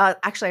 But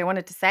actually, I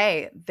wanted to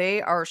say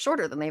they are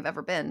shorter than they've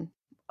ever been.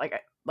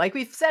 Like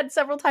we've said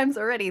several times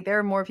already, there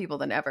are more people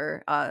than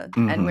ever.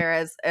 And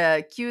whereas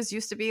queues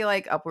used to be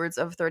like upwards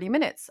of 30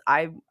 minutes,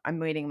 I'm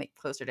waiting like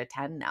closer to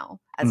 10 now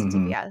as a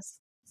DPS.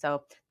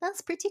 So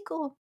that's pretty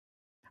cool.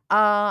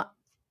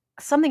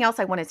 Something else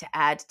I wanted to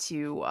add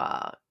to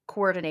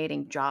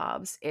coordinating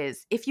jobs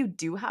is if you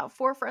do have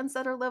 4 friends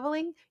that are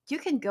leveling, you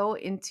can go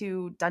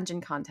into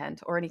dungeon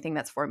content or anything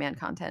that's 4-man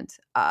content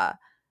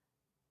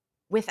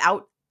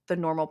without the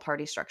normal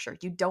party structure.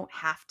 You don't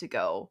have to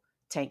go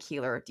tank,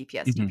 healer,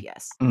 DPS,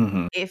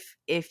 DPS.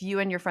 If you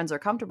and your friends are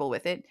comfortable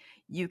with it,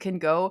 you can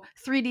go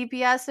 3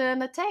 DPS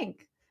and a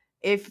tank.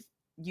 If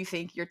you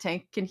think your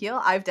tank can heal,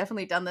 I've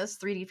definitely done this.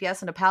 3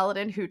 DPS and a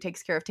paladin who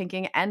takes care of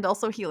tanking and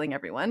also healing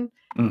everyone.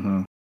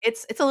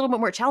 It's a little bit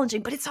more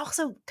challenging, but it's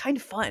also kind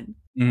of fun.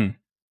 You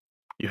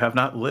have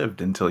not lived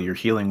until you're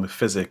healing with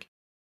physic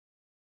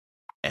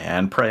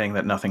and praying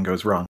that nothing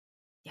goes wrong.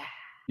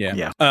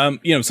 Yeah.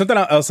 Something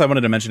else I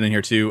wanted to mention in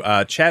here too.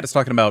 Chat is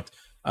talking about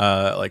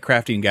like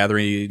crafting and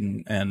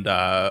gathering and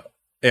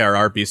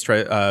ARR beast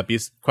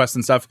quests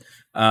and stuff.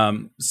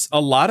 A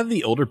lot of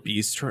the older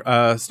beast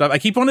stuff. I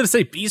keep wanting to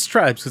say beast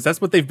tribes because that's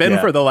what they've been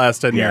for the last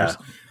 10 years.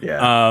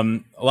 Yeah.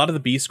 A lot of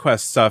the beast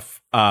quest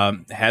stuff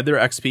had their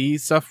XP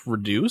stuff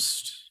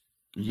reduced.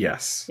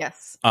 Yes.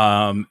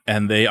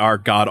 And they are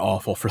god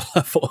awful for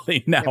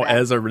leveling now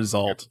as a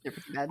result.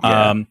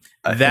 I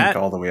think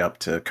all the way up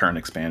to current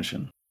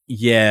expansion.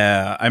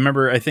 Yeah,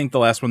 I think the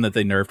last one that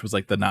they nerfed was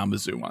like the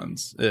Namazu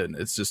ones. And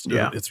it's just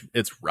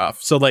it's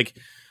rough. So like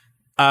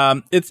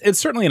it's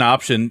certainly an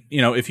option,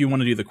 if you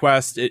want to do the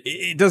quest.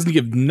 It doesn't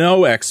give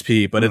no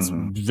XP, but it's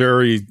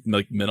very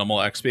like minimal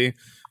XP.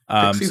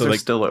 Pixies so are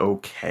like still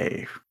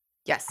okay.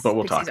 Yes, but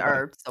we'll Pixies talk about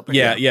are still pretty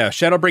good. yeah,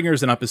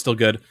 Shadowbringers and up is still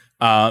good.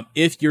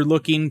 If you're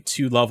looking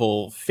to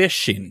level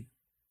fishing,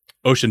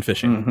 ocean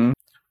fishing,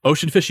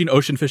 ocean fishing.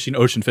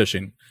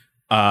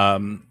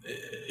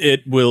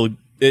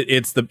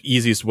 It's the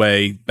easiest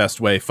way,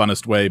 best way,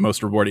 funnest way,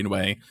 most rewarding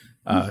way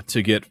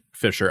to get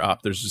Fisher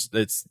up. There's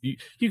just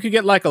you could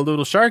get like a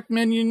little shark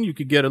minion, you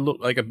could get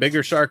a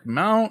bigger shark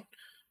mount.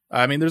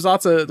 I mean, there's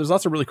lots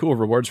of really cool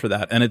rewards for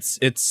that, and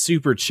it's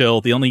super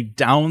chill. The only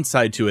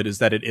downside to it is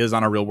that it is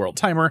on a real world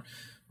timer,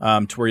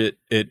 to where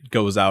it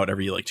goes out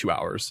every like 2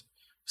 hours.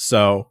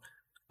 So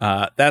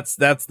that's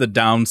the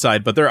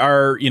downside. But there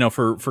are,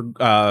 for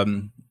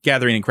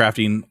gathering and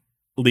crafting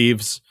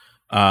leaves,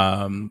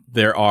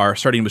 there are,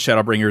 starting with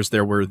Shadowbringers,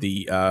 there were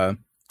the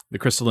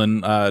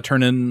crystalline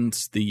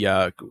turn-ins,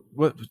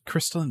 what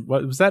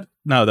was that?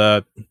 No,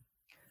 the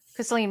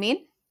Crystalline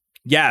Mean?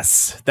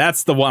 Yes,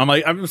 that's the one.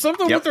 I'm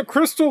something with the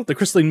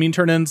crystalline mean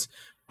turn-ins.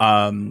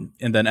 And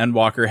then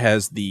Endwalker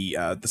has the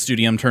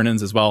Studium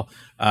turn-ins as well.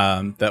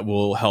 That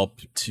will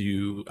help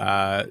to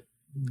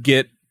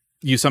get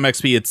you some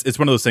XP. It's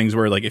one of those things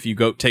where like if you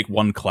go take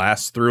one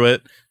class through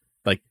it,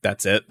 like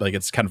that's it. Like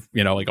it's kind of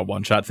like a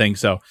one-shot thing.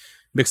 So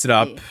mix it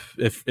up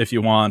if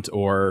you want,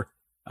 or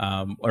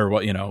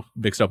what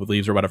mix it up with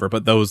leaves or whatever.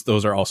 But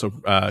those are also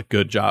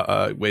good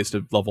ways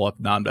to level up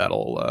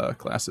non-battle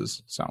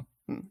classes. So.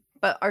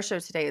 But our show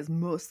today is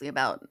mostly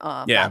about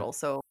battle,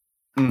 so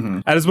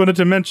I just wanted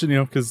to mention,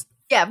 because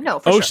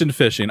ocean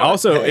fishing.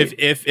 Also,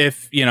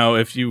 if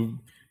you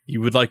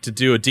would like to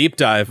do a deep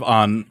dive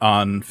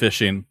on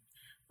fishing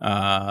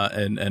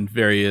and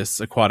various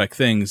aquatic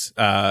things,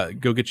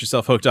 go get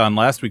yourself hooked on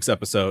last week's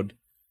episode.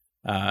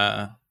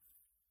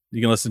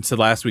 You can listen to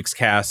last week's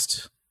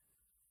cast.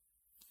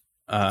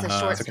 It's a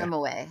short swim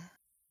away.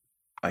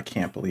 I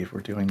can't believe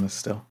we're doing this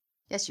still.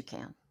 Yes, you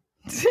can.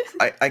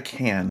 I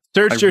can.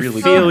 Search your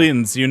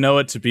feelings. You know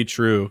it to be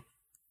true.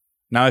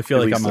 Now I feel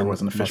like there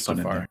wasn't a fish pun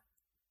in there.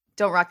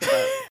 Don't rock the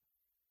boat.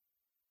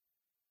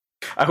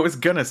 I was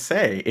gonna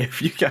say,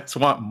 if you guys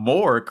want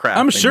more crafting,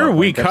 I'm sure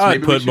we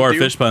could put more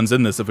fish puns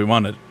in this if we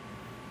wanted.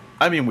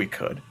 I mean, we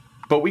could,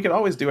 but we could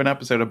always do an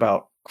episode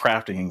about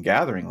crafting and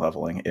gathering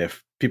leveling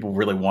if people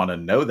really want to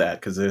know that,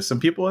 because there's some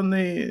people in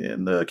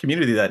the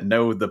community that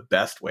know the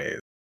best ways.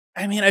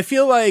 I mean, I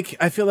feel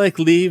like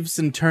leaves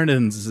and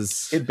turn-ins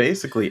is... It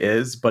basically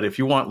is, but if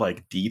you want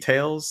like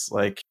details,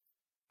 like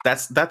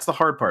that's the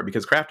hard part,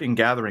 because crafting and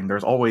gathering,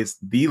 there's always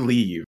the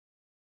leave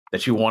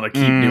that you want to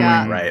keep doing,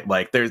 right?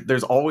 Like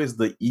there's always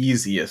the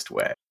easiest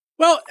way.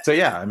 Well, so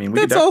yeah, I mean,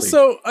 that's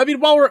also,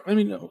 while we're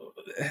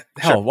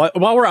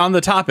on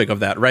the topic of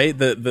that, right?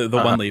 The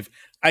one leave,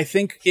 I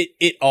think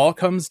it all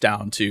comes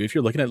down to, if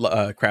you're looking at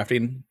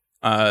crafting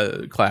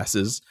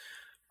classes,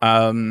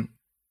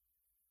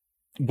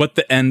 what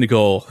the end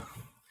goal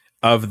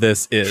of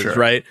this is,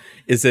 right?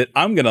 Is it,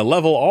 I'm going to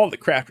level all the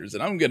crafters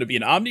and I'm going to be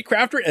an Omni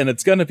crafter and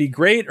it's going to be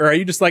great? Or are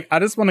you just like, I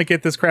just want to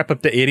get this crap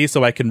up to 80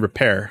 so I can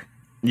repair?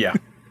 Yeah.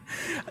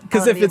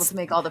 Because if it's able to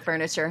make all the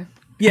furniture.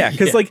 Yeah.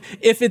 Cause like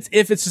if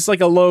it's just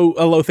like a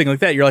low thing like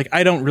that, you're like,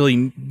 I don't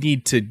really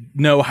need to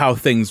know how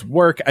things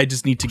work. I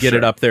just need to get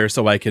it up there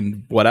so I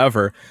can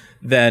whatever.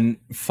 Then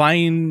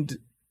find,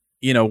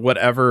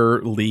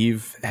 whatever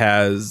leave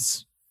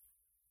has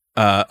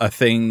a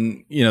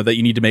thing that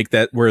you need to make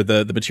that where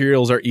the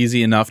materials are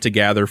easy enough to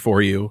gather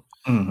for you,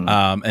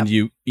 and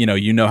you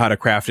know how to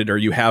craft it, or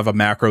you have a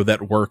macro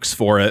that works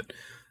for it,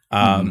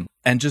 and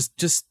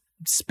just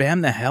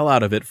spam the hell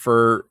out of it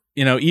for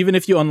even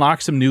if you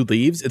unlock some new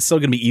leaves, it's still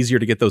going to be easier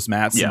to get those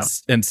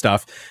mats and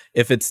stuff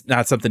if it's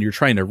not something you're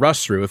trying to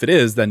rush through. If it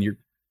is, then you're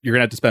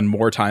gonna have to spend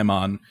more time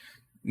on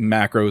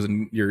macros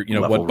and your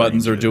what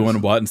buttons are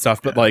doing what and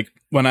stuff. But like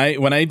when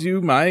I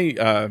do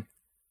my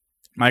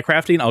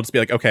crafting, I'll just be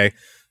like, okay,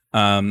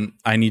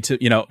 I need to,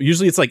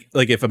 usually it's like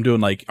if I'm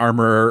doing like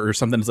armor or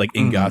something, it's like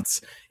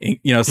ingots,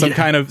 some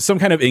kind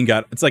of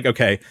ingot. It's like,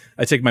 okay,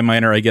 I take my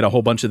miner, I get a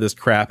whole bunch of this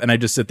crap, and I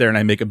just sit there and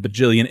I make a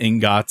bajillion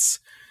ingots.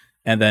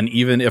 And then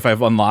even if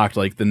I've unlocked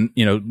like the,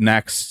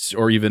 next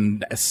or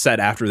even set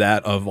after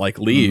that of like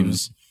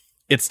leaves,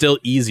 it's still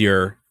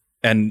easier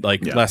and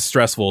like less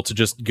stressful to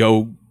just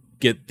go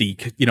get the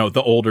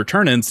the older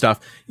turn-in stuff.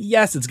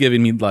 Yes, it's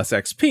giving me less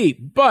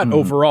XP, but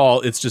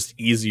overall it's just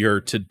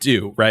easier to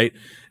do, right?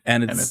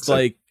 And it's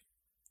like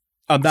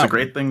it's a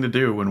great thing to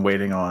do when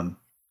waiting on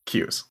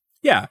queues.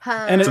 Yeah,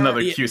 and it's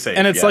another queue save.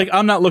 And it's like,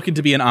 I'm not looking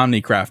to be an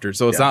Omni crafter,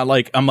 so it's not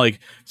like I'm like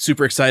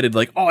super excited,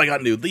 like, oh, I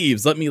got new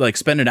leaves, let me like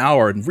spend an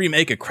hour and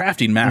remake a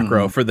crafting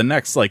macro for the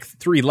next like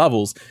 3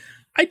 levels.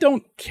 I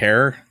don't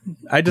care.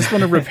 I just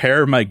want to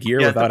repair my gear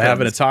without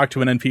having to talk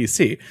to an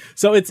NPC.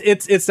 So it's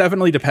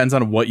definitely depends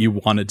on what you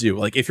want to do.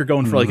 Like if you're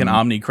going for like an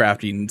Omni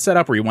crafting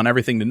setup where you want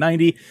everything to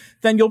 90,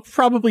 then you'll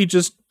probably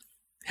just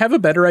have a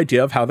better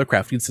idea of how the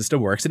crafting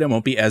system works, and it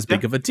won't be as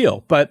big of a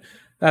deal. But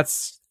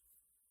that's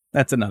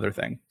another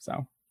thing.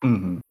 So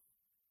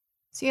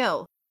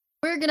so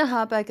we're gonna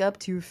hop back up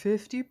to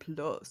 50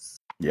 plus.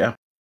 Yeah.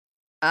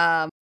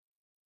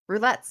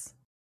 Roulettes,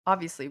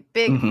 obviously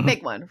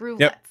big one. Roulettes.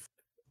 Yep.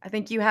 I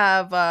think you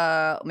have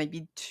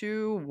maybe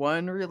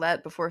 1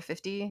 roulette before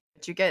 50,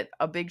 but you get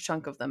a big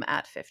chunk of them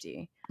at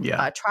 50.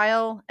 Yeah.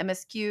 Trial,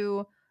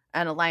 MSQ,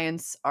 and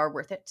Alliance are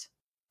worth it.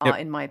 Yep.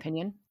 in my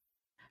opinion.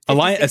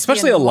 Alliance, 50-60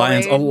 especially in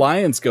Alliance. Void.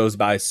 Alliance goes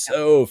by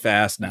so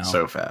fast now.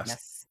 So fast.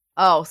 Yes.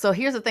 Oh, so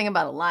here's the thing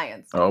about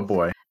Alliance. Oh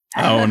boy.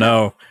 Oh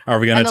no, are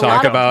we going And to a lot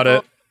talk of about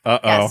it? people- Uh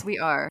oh. Yes, we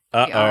are. We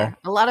are.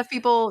 A lot of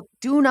people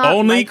do not.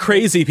 Only like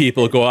crazy this.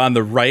 people go on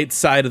the right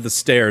side of the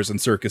stairs in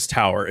Circus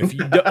Tower. If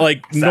you do,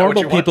 like Is that what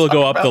normal you wanna people talk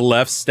go up about? the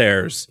left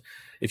stairs.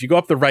 If you go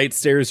up the right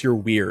stairs, you're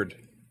weird.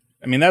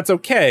 I mean, that's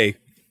okay,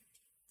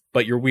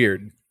 but you're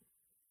weird.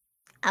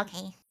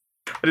 Okay.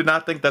 I did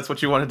not think that's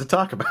what you wanted to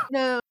talk about.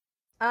 No.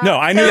 No,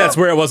 I knew so- that's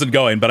where it wasn't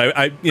going, but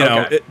I you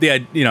know, Okay.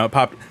 it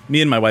popped.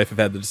 Me and my wife have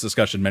had this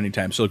discussion many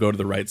times. She'll go to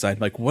the right side,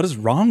 like, what is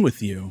wrong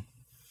with you?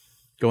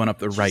 Going up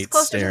the She's right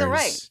closer to stairs. the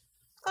right.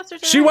 Closer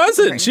to the She right.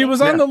 wasn't. She was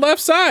on Yeah. the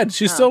left side.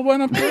 She Oh. still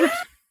went up there.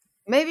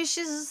 Maybe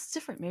she's just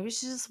different. Maybe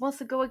she just wants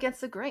to go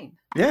against the grain.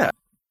 Yeah.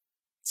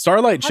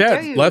 Starlight How chat,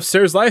 dare you. left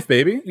stairs life,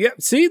 baby. Yeah,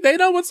 see, they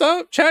know what's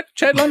up. Chat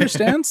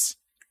understands.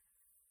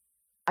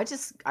 I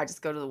just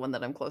go to the one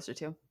that I'm closer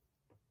to.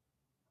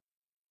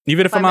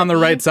 Even if If I'm I'm on the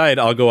at right E- side,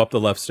 I'll go up the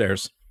left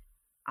stairs.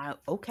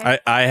 Okay.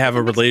 I have a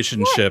That makes you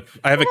relationship.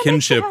 I have a That makes you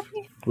kinship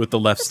happy. with the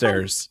left That's fine.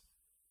 stairs.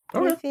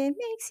 Okay. If it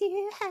makes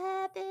you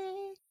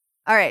happy.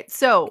 All right.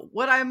 So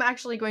what I'm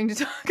actually going to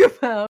talk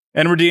about.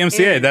 And we're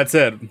DMCA. Is- That's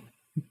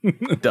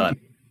it. Done.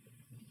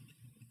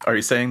 Are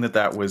you saying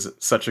that was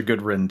such a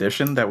good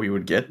rendition that we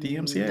would get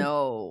DMCA?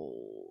 No.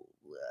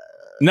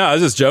 No, I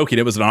was just joking.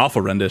 It was an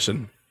awful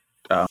rendition.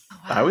 Oh,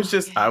 I was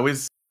just I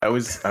was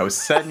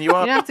setting you You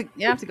up, don't have to. You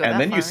don't have to go and that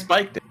then far. you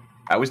spiked it.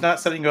 I was not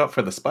setting you up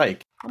for the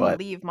spike, I'm gonna but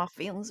leave my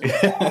feelings.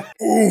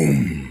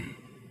 Boom.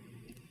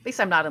 At least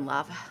I'm not in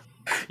lava.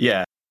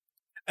 yeah,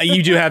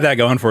 You do have that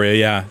going for you.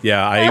 Yeah.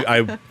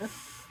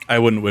 I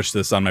wouldn't wish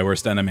this on my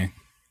worst enemy.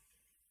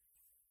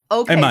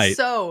 Okay, might.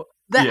 so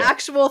the Yeah.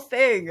 actual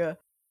thing.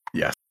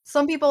 Yes.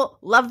 Some people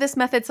love this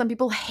method. Some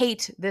people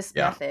hate this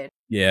Yeah. method.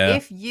 Yeah.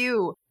 If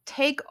you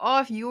take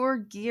off your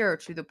gear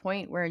to the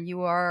point where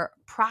you are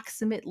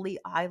approximately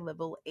eye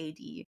level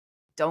 80,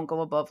 don't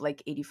go above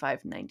like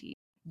 85, 90.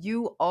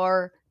 You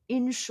are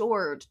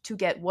insured to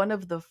get one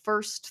of the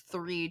first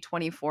 3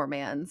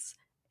 24-mans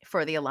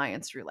for the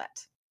Alliance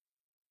Roulette.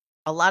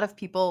 A lot of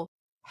people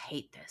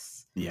hate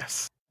this.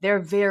 yes, They're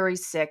very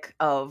sick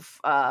of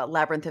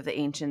Labyrinth of the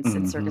Ancients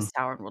and Circus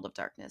Tower and World of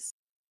Darkness.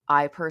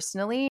 I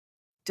personally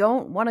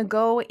don't want to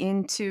go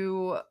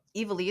into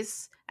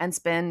Ivalice and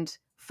spend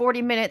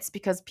 40 minutes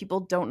because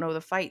people don't know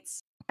the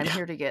fights. I'm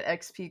here to get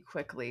XP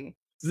quickly.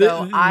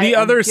 So I the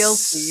am other guilty.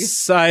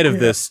 side of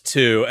this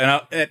too,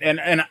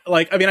 and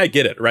like, I mean, I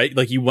get it, right?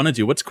 Like, you want to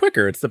do what's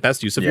quicker. It's the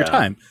best use of your Yeah.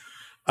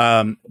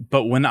 time.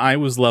 But when I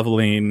was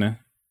leveling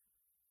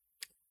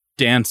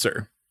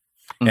Dancer,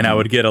 and I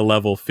would get a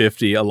level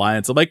 50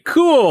 Alliance, I'm like,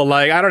 cool.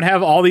 Like, I don't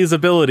have all these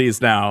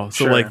abilities now,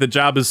 so Sure. like the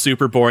job is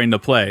super boring to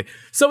play.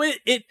 So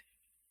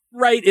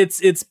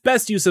it's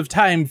best use of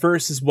time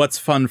versus what's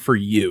fun for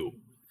you.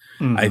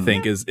 I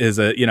think is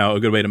a a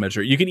good way to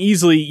measure it. You can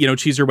easily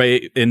cheese your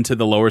way into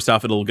the lower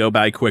stuff. It'll go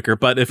by quicker.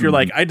 But if you're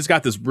like, I just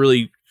got this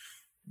really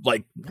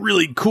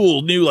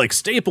cool new like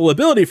staple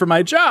ability for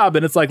my job,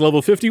 and it's like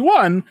level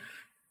 51,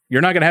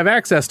 you're not going to have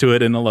access to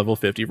it in a level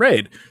 50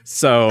 raid.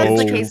 So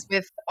That's the case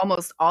with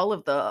almost all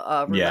of the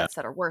roulettes Yeah.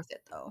 that are worth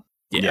it, though.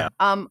 yeah.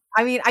 I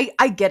mean,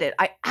 I get it.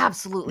 I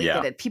absolutely Yeah.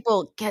 get it.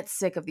 People get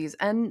sick of these,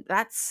 and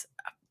that's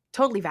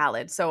totally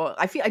valid. So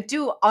I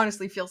do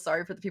honestly feel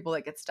sorry for the people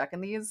that get stuck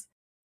in these.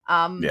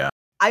 Yeah.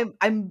 I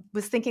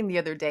was thinking the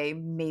other day,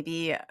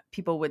 maybe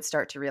people would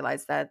start to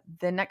realize that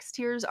the next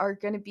tiers are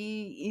going to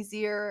be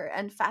easier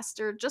and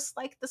faster, just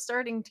like the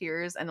starting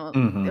tiers, and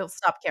it'll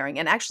stop caring.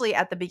 And actually,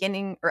 at the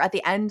beginning or at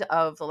the end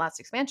of the last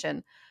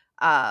expansion,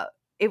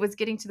 it was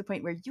getting to the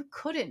point where you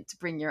couldn't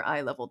bring your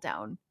eye level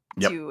down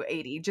Yep. to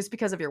 80 just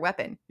because of your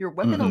weapon. Your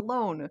weapon Mhm.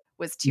 alone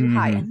was too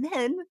high, Mhm. and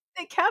then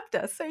they capped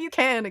us, so you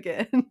can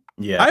again.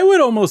 Yeah. I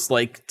would almost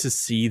like to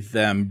see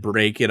them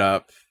break it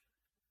up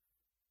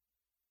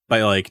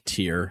by like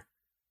tier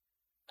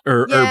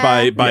or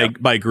Yeah.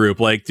 by group,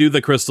 like do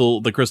the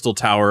crystal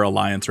tower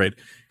alliance raid,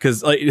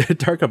 because like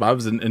Dark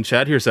Bobs in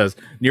chat here says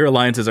near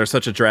alliances are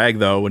such a drag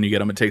though. When you get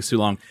them, it takes too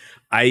long.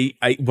 I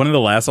one of the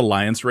last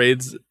alliance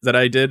raids that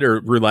I did,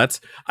 or roulettes,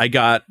 I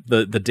got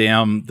the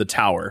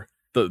tower,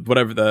 the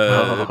whatever,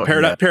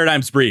 the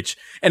Paradigm's Breach,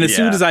 and as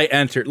soon Yeah. as I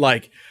entered,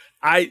 like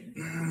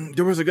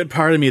there was a good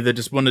part of me that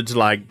just wanted to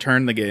like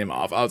turn the game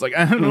off. I was like,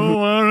 I don't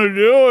want to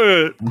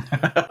do it.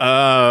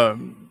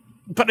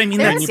 But I mean,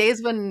 There then are you-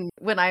 days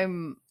when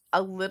I'm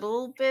a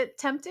little bit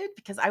tempted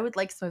because I would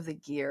like some of the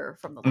gear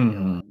from the later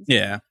Mhm. ones.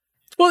 yeah.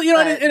 Well,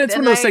 and it's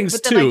one of those things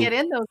but then I too. get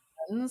in those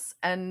ones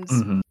and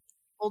Mhm.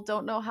 people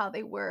don't know how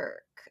they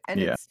work, and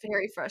Yeah. it's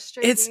very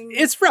frustrating.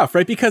 It's rough,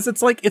 right? Because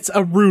it's like it's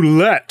a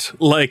roulette.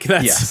 Like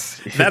that's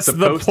Yes. It's that's the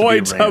supposed to be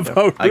point of a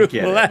random. I get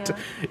it. roulette.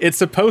 It's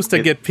supposed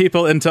to get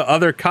people into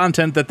other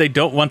content that they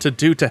don't want to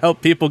do to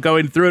help people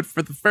going through it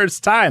for the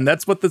first time.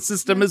 That's what the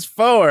system is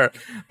for.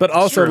 But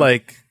also, True.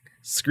 like,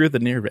 screw the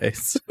near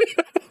base.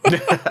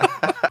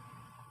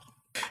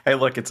 Hey,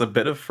 look, it's a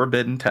bit of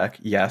forbidden tech,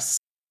 yes,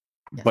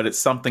 but it's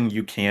something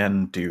you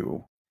can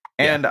do.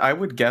 And I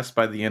would guess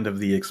by the end of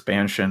the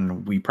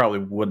expansion, we probably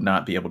would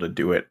not be able to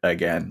do it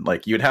again.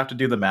 Like you'd have to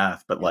do the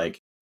math, but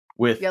like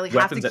with like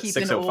have weapons to at keep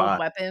an old 605,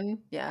 weapon.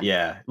 Yeah.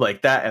 yeah,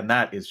 like that, and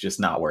that is just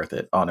not worth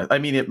it on it. I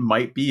mean, it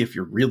might be if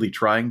you're really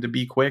trying to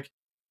be quick,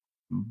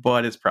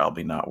 but it's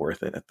probably not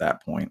worth it at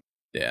that point.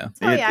 Yeah.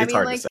 Oh, yeah, I It's mean,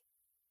 hard like, to say.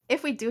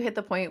 if we do hit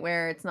the point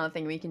where it's not a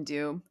thing we can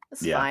do,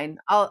 it's Yeah. fine.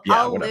 I'll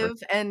Yeah, whatever.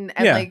 live and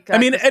Yeah. like I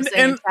mean, Chris was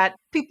saying in and- chat,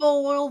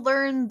 people will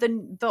learn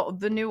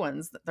the new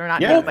ones. They're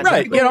not Yeah, new, but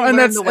right. people You know, will and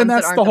learn that's the and ones that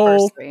that's aren't the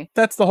whole first three.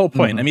 that's the whole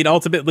point. I Mhm. mean,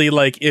 ultimately,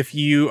 like if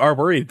you are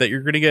worried that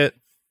you're going to get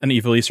an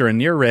Evilise or a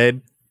near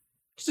raid,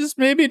 just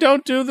maybe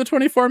don't do the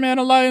 24-man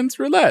alliance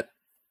roulette.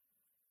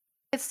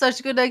 It's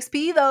such good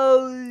XP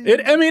though.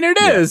 I mean, it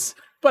is.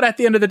 But at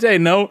the end of the day,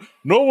 no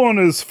one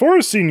is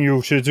forcing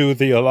you to do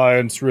the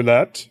alliance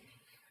roulette.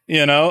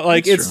 You know,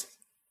 like That's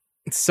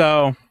it's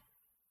so.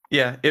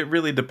 Yeah, it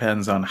really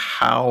depends on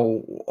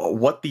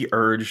what the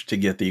urge to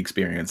get the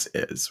experience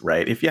is,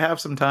 right? If you have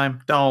some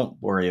time, don't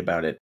worry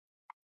about it.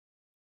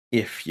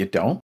 If you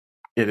don't,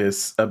 it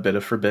is a bit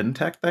of forbidden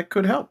tech that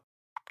could help.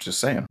 Just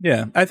saying.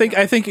 Yeah, I think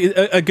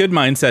a good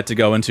mindset to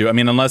go into. I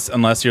mean,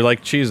 unless you're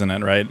like cheesing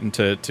it, right? And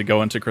to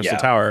go into Crystal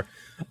Tower,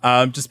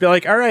 just be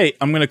like, all right,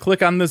 I'm gonna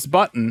click on this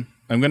button.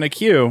 I'm gonna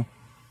queue,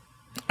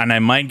 and I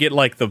might get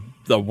like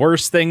the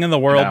worst thing in the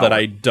world that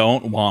I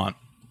don't want,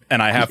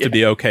 and I have to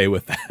be okay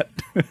with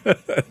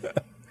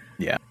that.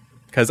 Yeah,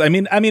 because I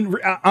mean,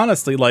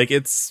 honestly, like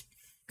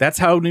that's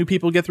how new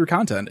people get through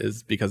content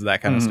is because of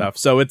that kind of stuff.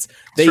 So it's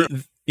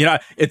you know,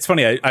 it's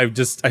funny. I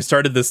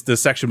started this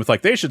section with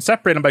like they should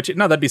separate them by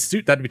no, that'd be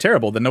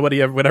terrible. Then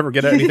nobody would ever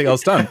get anything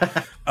else done.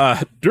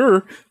 But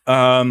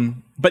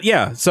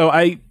yeah, so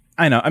I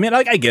know. I mean,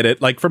 like I get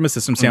it. Like from a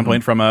system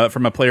standpoint, from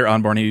a player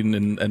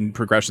onboarding and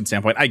progression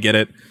standpoint, I get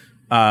it.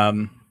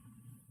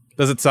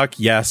 Does it suck?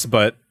 Yes,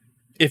 but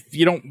if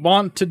you don't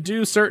want to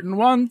do certain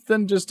ones,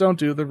 then just don't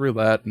do the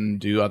roulette and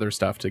do other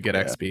stuff to get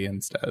XP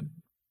instead.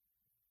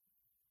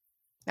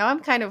 Now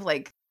I'm kind of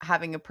like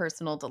having a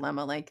personal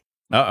dilemma. Like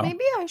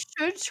maybe I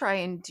should try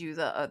and do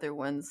the other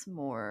ones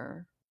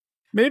more.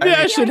 Maybe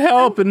I should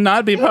help and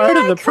not be part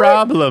of the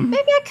problem.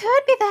 Maybe I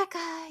could be that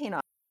guy. You know.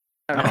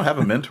 I don't have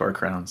a mentor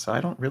crown, so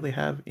I don't really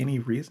have any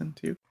reason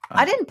to.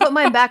 I didn't put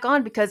mine back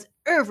on because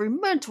every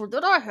mentor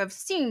that I have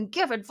seen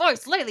give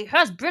advice lately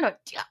has been a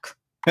dick.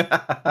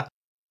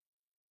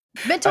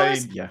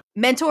 Mentors, be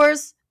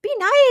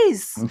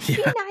nice.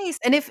 Be nice.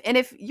 And if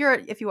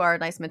you are a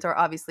nice mentor,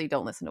 obviously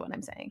don't listen to what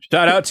I'm saying.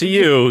 Shout out to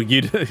you.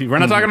 We're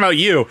not talking about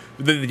you.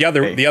 The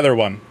other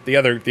one. The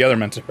other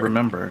mentor.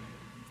 Remember,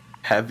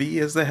 heavy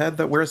is the head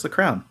that wears the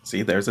crown.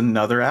 See, there's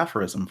another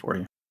aphorism for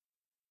you.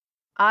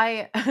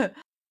 I've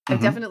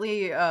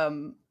definitely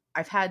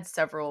I've had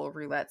several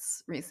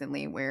roulettes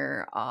recently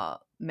where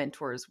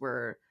mentors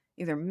were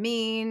either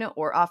mean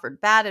or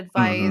offered bad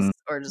advice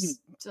or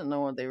just didn't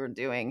know what they were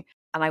doing.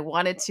 And I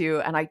wanted to,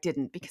 and I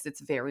didn't because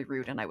it's very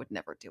rude and I would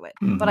never do it.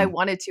 But I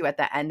wanted to at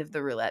the end of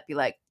the roulette be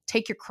like,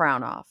 take your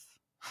crown off.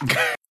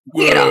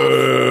 Get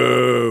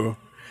off.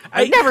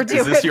 I never do it.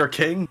 Is this your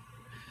king?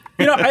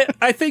 You know,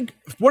 I think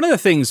one of the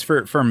things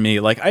for me,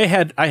 like I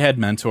had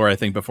mentor, I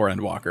think before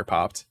Endwalker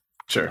popped.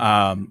 Sure.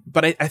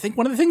 But I think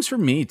one of the things for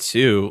me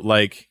too,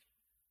 like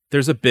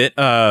there's a bit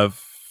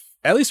of,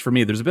 at least for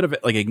me, there's a bit of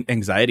like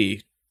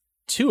anxiety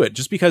to it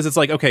just because it's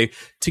like, okay,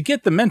 to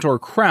get the mentor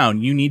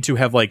crown, you need to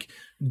have like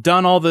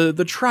done all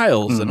the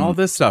trials and all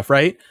this stuff,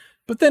 right?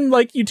 But then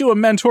like you do a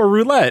mentor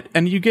roulette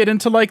and you get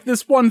into like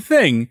this one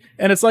thing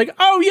and it's like,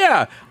 oh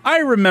yeah, I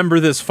remember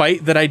this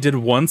fight that I did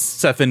once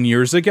 7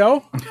 years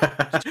ago.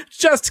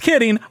 Just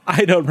kidding.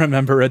 I don't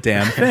remember a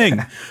damn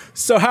thing.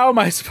 So how am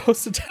I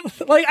supposed to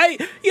tell? Like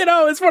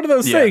it's one of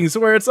those things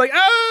where it's like,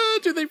 oh,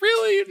 do they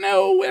really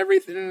know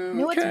everything? You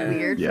know what's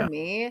weird for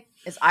me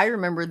is I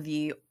remember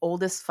the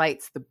oldest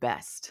fights the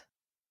best.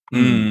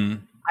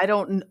 I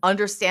don't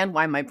understand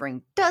why my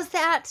brain does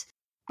that,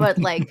 but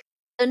like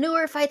the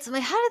newer fights, I'm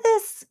like, how did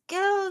this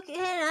go?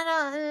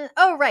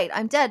 Oh, right,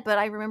 I'm dead, but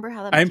I remember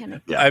how that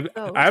mechanic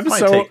I'm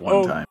so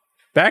time.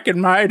 Back in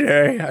my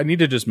day, I need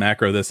to just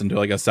macro this into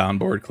like a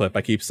soundboard clip.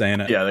 I keep saying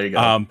it. Yeah, there you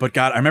go. But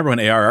God, I remember when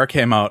ARR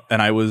came out, and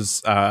I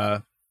was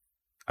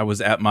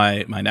at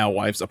my now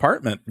wife's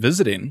apartment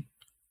visiting,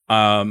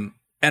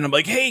 and I'm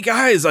like, hey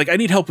guys, like I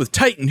need help with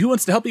Titan. Who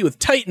wants to help me with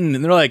Titan?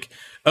 And they're like,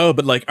 oh,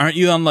 but like, aren't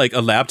you on like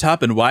a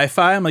laptop and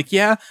Wi-Fi? I'm like,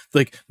 yeah.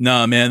 Like,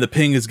 no, man, the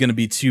ping is gonna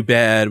be too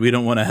bad. We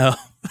don't want to help.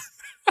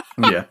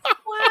 Yeah.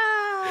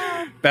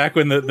 Wow. Back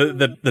when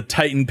the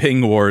Titan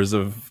ping wars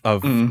of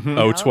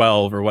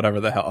 012 or whatever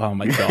the hell. Oh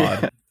my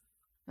God.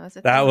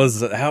 That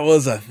was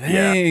a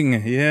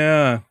thing.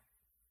 Yeah.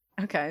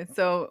 Okay,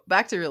 so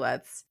back to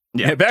roulettes.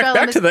 Yeah.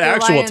 Back to the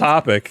actual Alliance.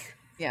 topic.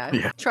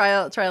 Yeah.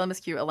 Trial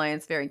MSQ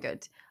Alliance, very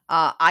good.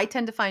 I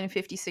tend to find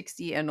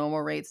 50-60 and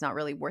normal raids not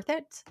really worth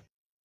it.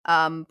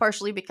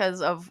 Partially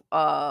because of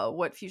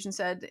what Fusion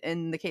said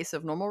in the case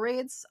of normal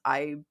raids.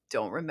 I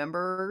don't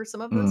remember some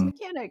of those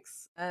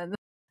mechanics. And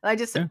I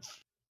just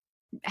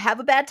have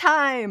a bad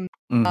time.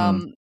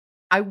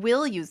 I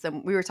will use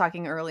them. We were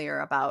talking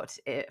earlier about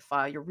if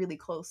you're really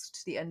close to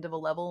the end of a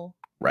level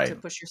to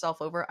Right. push yourself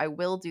over. I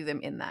will do them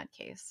in that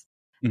case.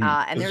 Mhm.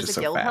 And It's there's just a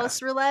so guild house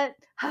fast. roulette.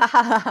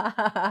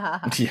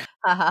 Yeah.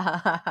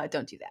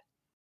 Don't do that.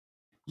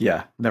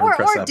 Yeah. Never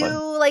press Or that do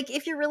button. like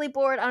if you're really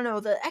bored. I don't know.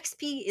 The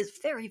XP is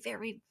very,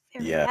 very,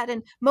 very Yeah. bad,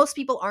 and most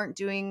people aren't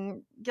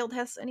doing guild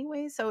tests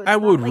anyway. So it's I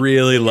not would like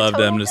really you need a love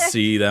them total to deck.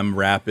 see them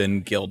wrap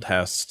in guild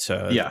test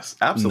to Yes,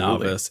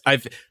 absolutely. novice.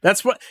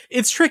 That's what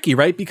it's tricky,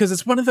 right? Because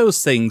it's one of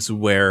those things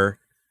where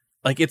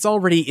like it's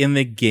already in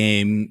the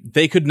game.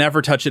 They could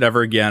never touch it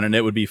ever again and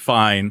it would be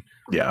fine.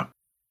 Yeah.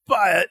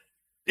 But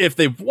if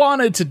they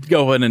wanted to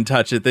go in and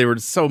touch it, there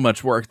was so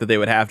much work that they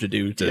would have to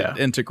do to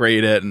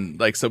integrate it, and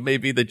like so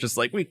maybe they just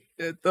like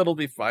that'll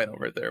be fine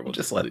over there. We'll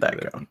just let that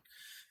go.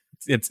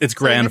 It's So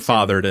you mentioned-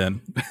 grandfathered in.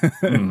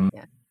 Mhm.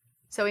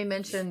 So we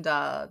mentioned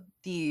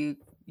the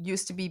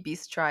used to be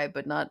Beast Tribe,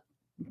 but not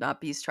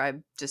Beast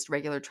Tribe, just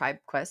regular tribe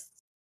quests.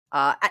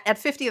 At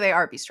 50, they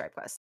are Beast Tribe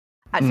quests.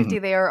 At 50,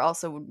 they are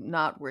also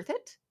not worth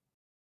it.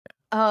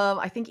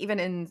 I think even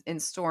in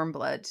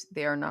Stormblood,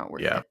 they are not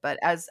worth it. But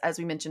as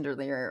we mentioned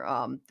earlier,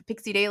 the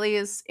Pixie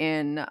Dailies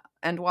in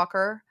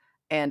Endwalker,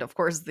 and of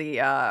course the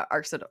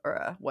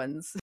Arxidora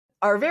ones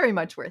are very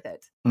much worth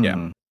it.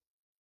 Yeah.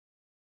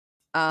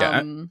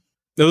 Mhm.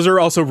 Those are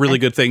also really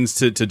good things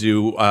to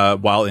do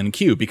while in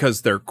queue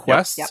because they're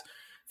quests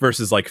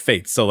versus like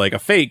fates. So like a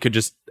fate could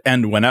just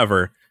end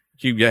whenever.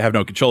 You have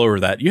no control over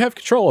that. You have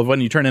control of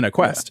when you turn in a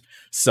quest.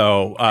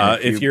 So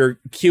if you're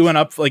queuing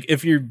up, like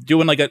if you're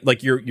doing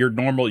like your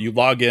normal, you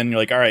log in, you're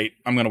like, all right,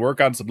 I'm going to work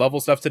on some level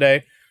stuff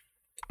today.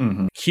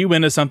 Mhm. Queue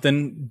into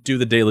something, do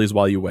the dailies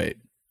while you wait.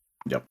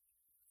 Yep.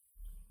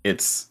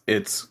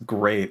 It's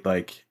great,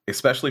 like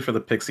especially for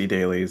the Pixie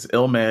Dailies.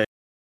 Ilme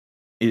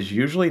is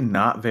usually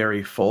not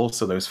very full,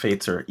 so those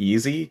fates are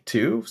easy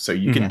too. So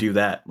you can do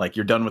that. Like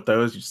you're done with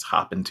those, you just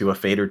hop into a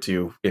fate or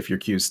two if your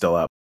queue's still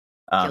up.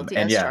 Guilty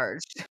And as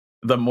charged.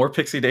 the more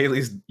Pixie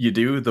Dailies you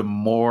do, the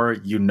more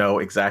you know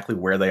exactly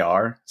where they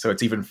are. So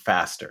it's even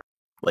faster.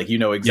 Like you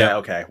know exactly,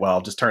 okay, well,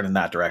 I'll just turn in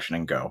that direction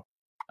and go.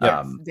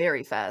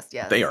 Very fast,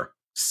 yes. They are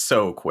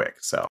so quick.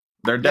 So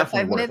they're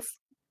definitely 5 worth minutes,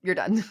 you're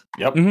done.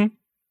 Yep. Mhm.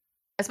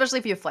 Especially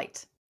if you have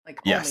flight. Like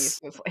only if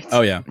you have flight.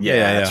 Oh yeah.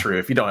 Yeah, true.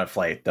 If you don't have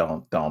flight,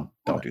 don't do A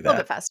little that.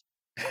 bit faster.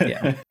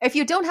 Yeah. If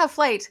you don't have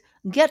flight,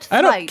 get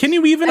flight. Can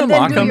you even and then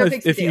unlock do them your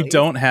if Pixie you Dailies.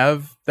 don't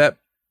have that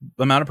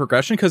amount of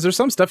progression? Because there's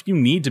some stuff you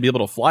need to be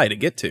able to fly to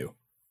get to.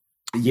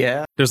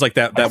 Yeah, There's like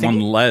that think one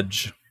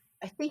ledge.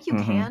 I think you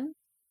Mhm. can,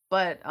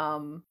 but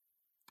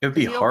it'd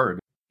be you don't- hard.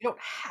 you don't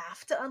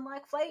have to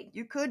unlock flight.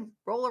 You could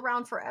roll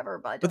around forever,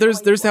 but I But don't know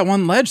why there's you that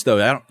won't. one ledge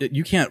though.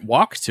 You can't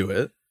walk to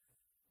it.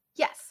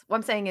 Yes, what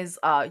I'm saying is,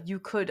 you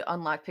could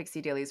unlock Pixie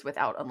Dailies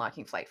without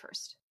unlocking flight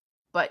first.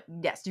 But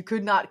yes, you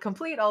could not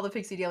complete all the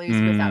Pixie Dailies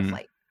without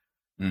flight.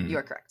 You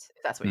are correct.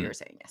 If that's what you were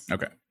saying, yes.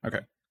 Okay.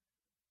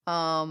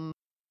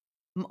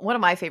 One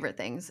of my favorite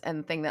things and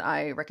the thing that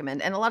I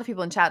recommend, and a lot of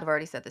people in chat have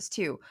already said this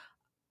too,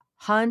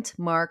 hunt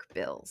mark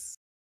bills.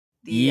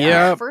 The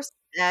Yep. first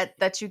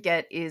that you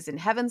get is in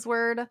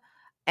Heavensward,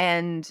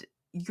 and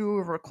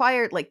you're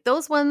required, like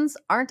those ones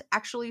aren't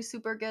actually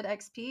super good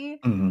XP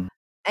Mhm.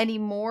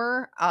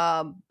 anymore,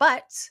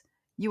 but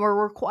you are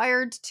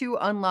required to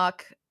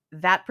unlock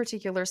that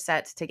particular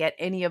set to get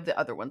any of the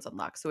other ones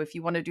unlocked. So if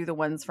you want to do the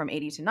ones from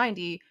 80 to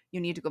 90,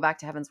 you need to go back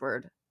to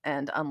Heavensward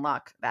and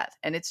unlock that.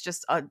 And it's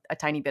just a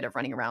tiny bit of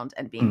running around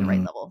and being the right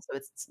level. So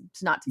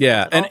it's not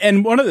Yeah, difficult at all.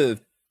 and one of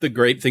the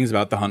great things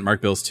about the hunt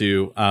mark bills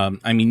too,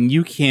 I mean,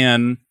 you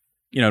can,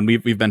 and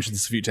we've mentioned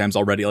this a few times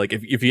already. Like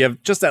if you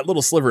have just that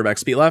little sliver of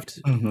XP left,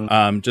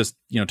 just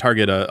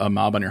target a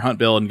mob on your hunt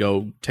bill and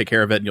go take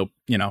care of it, and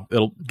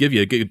it'll give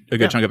you a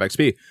good chunk of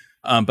XP.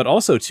 But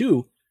also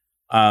too,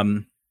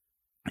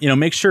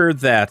 make sure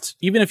that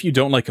even if you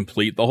don't like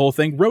complete the whole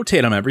thing,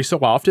 rotate them every so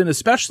often,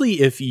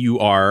 especially if you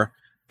are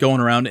going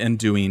around and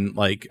doing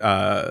like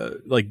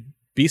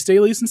beast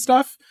dailies and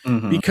stuff,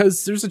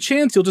 because there's a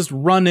chance you'll just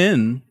run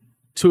in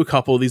to a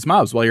couple of these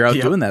mobs while you're out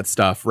doing that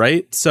stuff,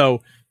 right?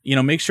 So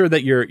make sure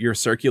that you're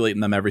circulating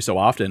them every so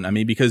often. I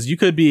mean, because you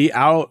could be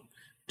out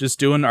just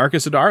doing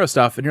Arxidora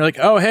stuff, and you're like,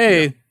 oh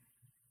hey,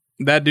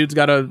 that dude's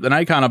got an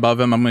icon above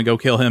him. I'm gonna go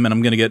kill him, and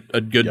I'm gonna get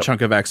a good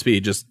chunk of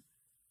XP.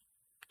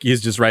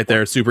 He's just right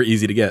there, super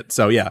easy to get.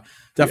 So yeah,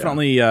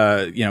 definitely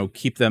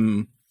keep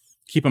them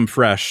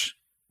fresh.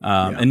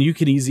 And you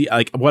can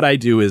like what I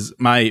do is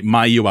my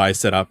UI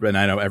setup, and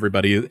I know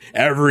everybody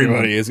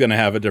is going to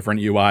have a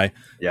different UI.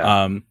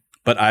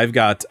 But I've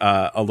got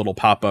a little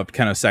pop-up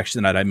kind of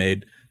section that I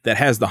made that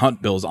has the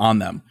hunt bills on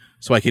them.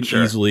 So I can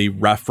easily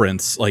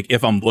reference, like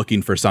if I'm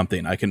looking for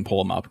something, I can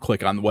pull them up,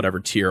 click on whatever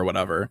tier or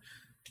whatever.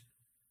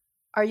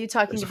 Are you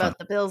talking about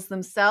the bills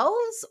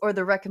themselves or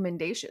the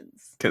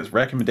recommendations? Because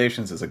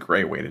recommendations is a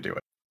great way to do it.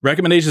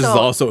 Recommendations is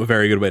also a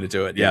very good way to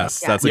do it. Yes,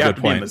 that's a good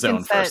point. Be in the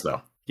zone first,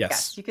 though.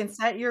 Yes, you can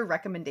set your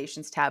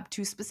recommendations tab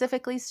to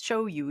specifically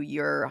show you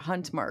your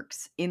hunt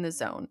marks in the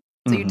zone.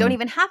 So you don't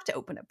even have to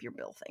open up your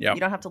bill thing. Yep. You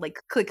don't have to like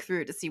click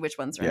through to see which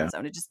ones are in Yeah. the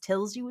zone. It just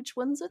tells you which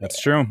ones are there.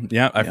 That's true.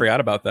 Yeah, I Yeah. forgot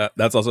about that.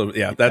 That's also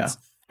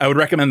I would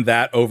recommend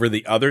that over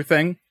the other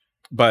thing.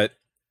 But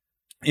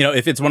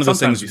if it's one of those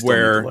Sometimes you things still need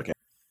to where look at-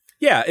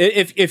 yeah,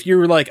 if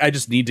you're like, I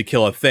just need to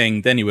kill a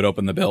thing, then you would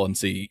open the bill and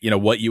see,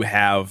 what you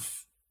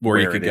have where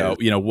you Where could it go,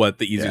 is. what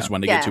the easiest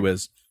one to get Yeah. to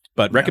is.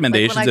 But Yeah.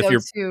 recommendations Like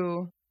if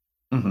you're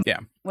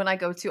when I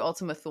go to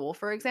Ultima Thule,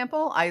 for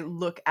example, I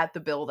look at the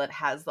bill that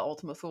has the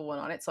Ultima Thule one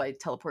on it, so I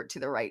teleport to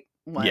the right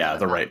one. Yeah, and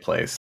the I'm not- right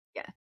place.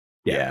 Yeah.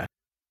 Yeah.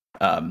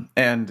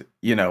 And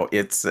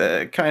it's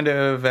kind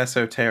of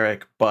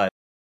esoteric, but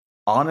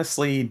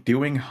honestly,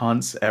 doing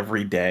hunts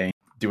every day,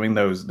 doing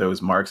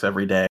those marks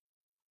every day,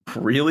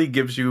 really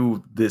gives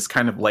you this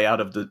kind of layout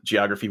of the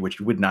geography which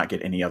you would not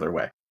get any other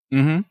way.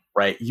 Mhm.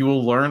 Right? You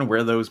will learn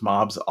where those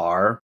mobs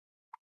are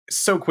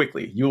so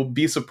quickly. You'll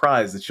be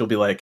surprised that you'll be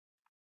like,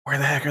 where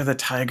the heck are the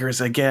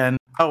tigers again?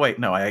 Oh wait,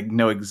 no, I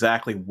know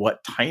exactly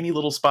what tiny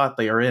little spot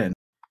they are in.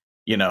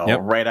 Yep.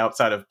 Right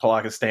outside of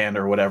Palakistan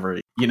or whatever,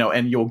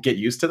 and you'll get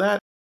used to that.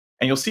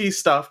 And you'll see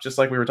stuff, just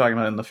like we were talking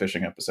about in the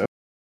fishing episode,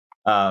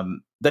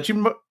 that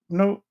you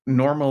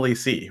normally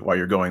see while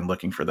you're going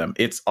looking for them.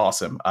 It's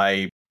awesome.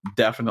 I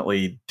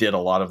definitely did a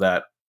lot of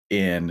that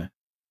in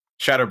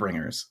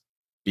Shadowbringers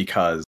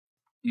because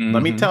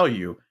let me Mhm. tell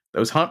you,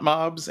 those hunt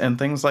mobs and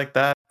things like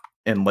that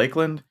in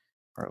Lakeland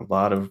are a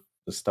lot of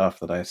the stuff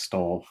that I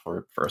stole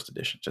for first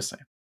edition, just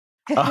saying.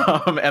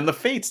 And the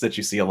fates that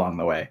you see along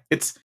the way.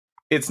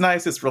 It's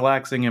nice, it's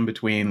relaxing in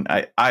between.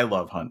 I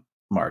love hunt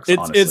marks,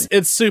 honestly.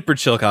 It's super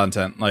chill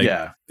content. Like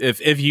yeah.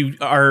 if you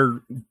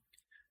are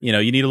you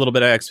need a little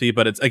bit of XP,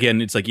 but it's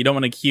like you don't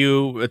want to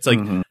queue. It's like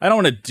Mhm. I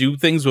don't want to do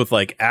things with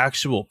like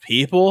actual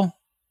people.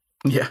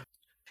 Yeah.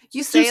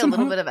 You Just do say a some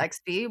little hunt. bit of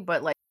XP,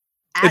 but like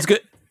It's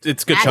good.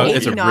 It's good. at Chunk.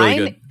 It's a really 89,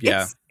 good.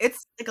 Yeah.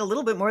 It's like a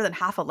little bit more than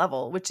half a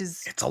level, which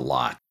is It's a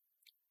lot.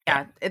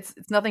 it's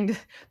nothing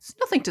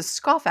to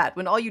scoff at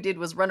when all you did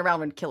was run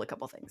around and kill a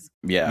couple things.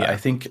 Yeah, Yeah.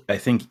 I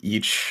think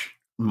each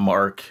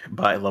mark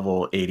by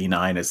level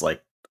 89 is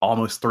like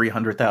almost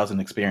 300,000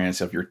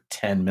 experience of your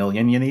 10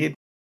 million you need.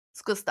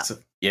 It's good stuff. So,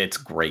 yeah, it's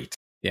great.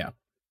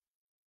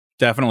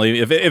 Definitely.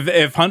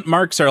 If hunt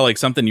marks are like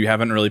something you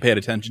haven't really paid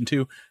attention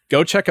to,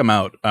 go check them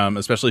out.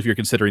 Especially if you're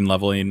considering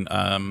leveling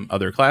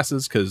other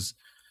classes, because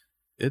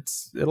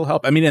it'll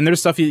help. I mean, and there's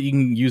stuff you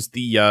can use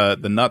the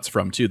nuts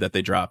from too that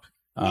they drop.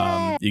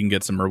 Yeah. You can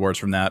get some rewards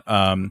from that.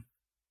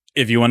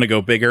 If you want to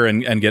go bigger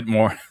and get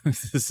more,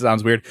 this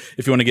sounds weird.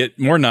 If you want to get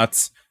more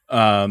nuts,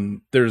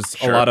 there's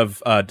Sure. a lot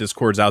of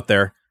discords out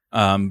there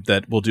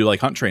that will do like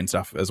hunt train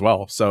stuff as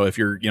well. So if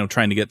you're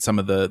trying to get some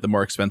of the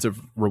more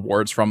expensive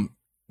rewards from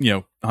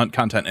hunt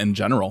content in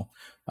general,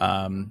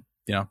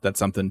 that's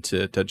something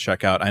to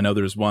check out. I know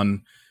there's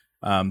one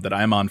that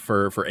I'm on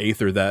for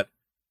Aether that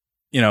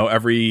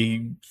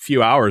every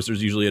few hours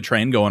there's usually a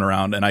train going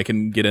around, and I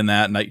can get in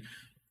that and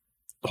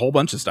a whole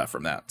bunch of stuff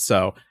from that.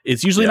 So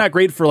it's usually not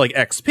great for like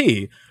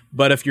XP,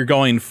 but if you're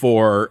going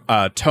for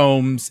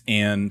tomes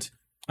and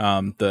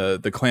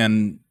the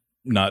clan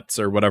nuts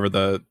or whatever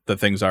the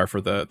things are for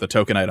the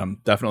token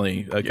item,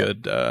 definitely a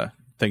good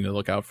thing to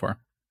look out for.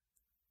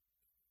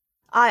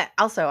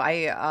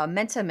 I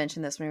meant to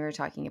mention this when we were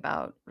talking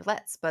about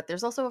roulettes, but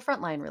there's also a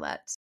frontline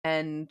roulette,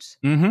 and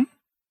Mm-hmm.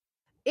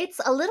 it's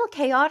a little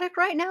chaotic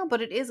right now,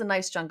 but it is a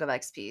nice chunk of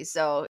XP.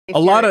 So if A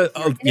lot you're-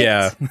 of if you're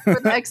in it for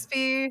the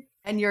XP,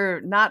 and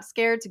you're not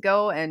scared to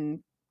go and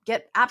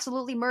get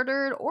absolutely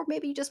murdered, or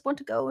maybe you just want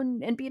to go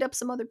and beat up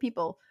some other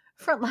people,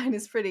 frontline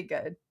is pretty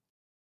good.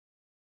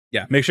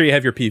 Yeah, make sure you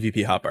have your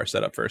PvP hotbar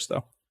set up first,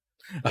 though.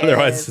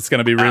 Otherwise, Yes. it's going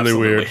to be really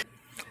Absolutely. weird.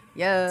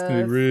 Yes. It's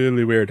going to be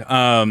really weird.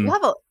 You'll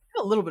have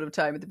a little bit of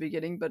time at the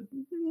beginning, but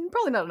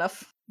probably not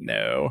enough.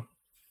 No.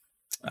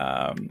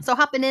 So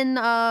hopping in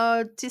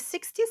to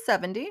 60,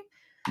 70.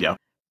 Yeah.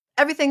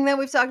 Everything that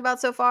we've talked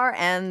about so far,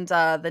 and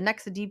the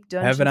next Deep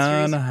Dungeon Heaven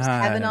series on is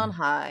Heaven High. on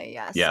High.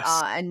 Yes.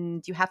 Yes.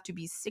 And you have to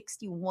be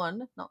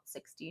 61, not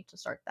 60, to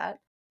start that.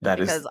 That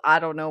is Because I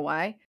don't know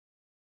why.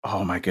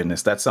 Oh my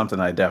goodness, that's something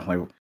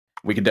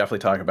we could definitely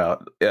talk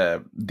about.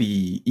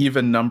 The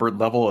even numbered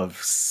level of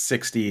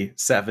 60,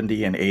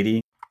 70, and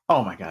 80.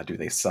 Oh my god, do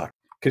they suck?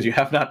 Because you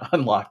have not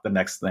unlocked the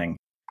next thing.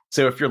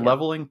 So if you're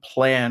leveling,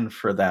 plan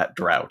for that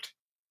drought.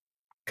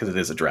 Because it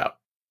is a drought.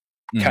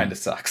 Mhm. Kind of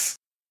sucks.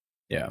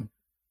 Yeah.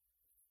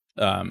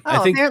 Oh, I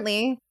think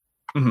apparently,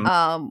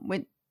 Mhm.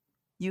 when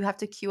you have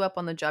to queue up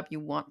on the job you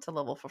want to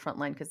level for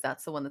frontline, because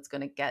that's the one that's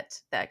going to get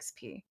the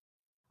XP.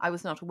 I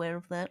was not aware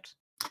of that.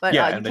 But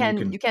Yeah, you and then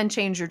can you can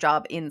change your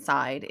job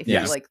inside if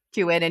Yes. you like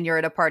queue in and you're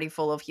at a party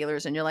full of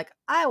healers and you're like,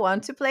 I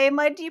want to play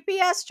my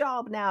DPS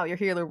job now. Your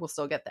healer will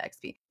still get the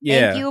XP.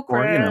 Yeah. Thank you, Or,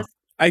 Chris.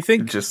 I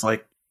think Just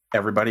like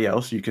everybody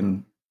else, you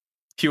can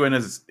queue in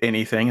as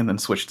anything and then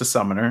switch to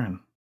summoner and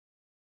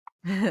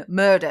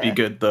Murder. be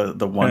good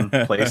the one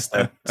place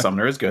that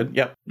summoner is good.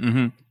 Yep.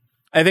 mhm.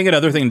 I think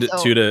another thing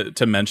So-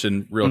 to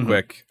mention real Mhm.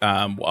 quick.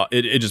 Well,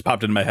 it just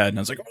popped into my head and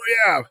I was like,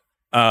 oh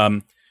yeah.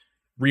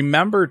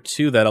 Remember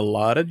too that a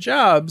lot of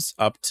jobs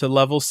up to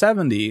level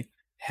 70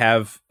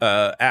 have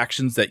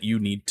actions that you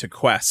need to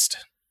quest.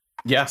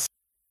 Yes,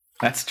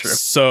 that's true.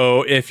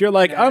 So if you're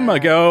like, I'm gonna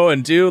go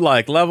and do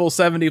like level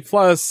 70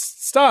 plus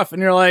stuff,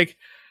 and you're like,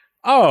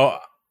 oh,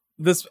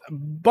 this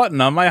button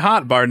on my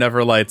hotbar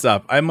never lights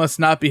up, I must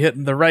not be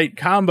hitting the right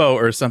combo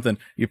or something.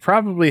 You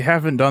probably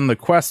haven't done the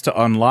quest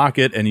to unlock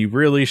it, and you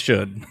really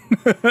should.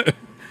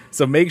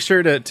 So make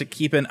sure to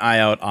keep an eye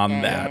out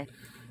on that.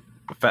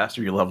 The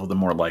faster you level, the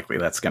more likely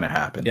that's going to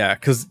happen. Yeah,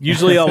 because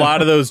usually a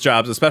lot of those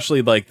jobs,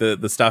 especially like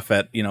the stuff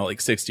at,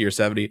 like 60 or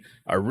 70,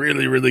 are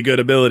really, really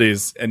good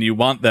abilities, and you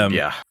want them.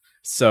 Yeah.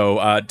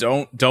 So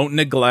don't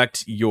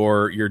neglect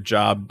your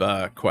job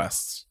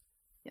quests.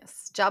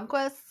 Yes, job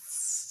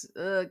quests,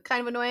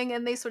 kind of annoying,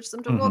 and they switched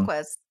them to role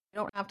quests. You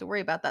don't have to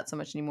worry about that so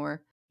much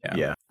anymore.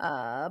 Yeah.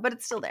 But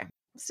it's still there.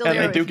 Still And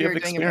there they do if you're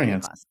give doing a brand new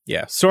experience. class.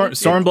 Yeah,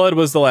 Stormblood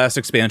was the last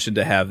expansion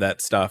to have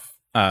that stuff,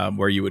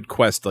 where you would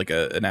quest like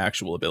an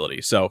actual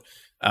ability. So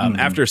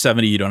after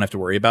 70, you don't have to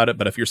worry about it.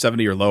 But if you're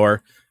 70 or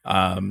lower,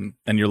 and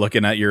you're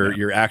looking at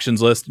your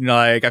actions list, and you're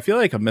like, I feel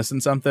like I'm missing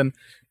something,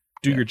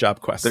 do your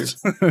job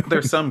quests.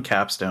 There's some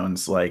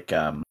capstones like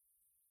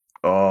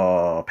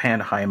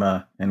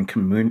Panheima and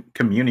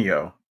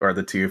Communio are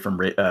the two from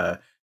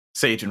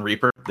Sage and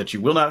Reaper that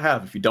you will not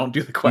have if you don't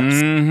do the quest.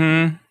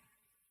 Mm-hmm.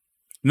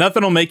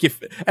 Nothing will make you,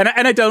 and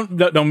I don't,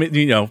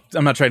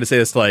 I'm not trying to say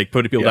this to like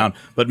put people down,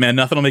 but man,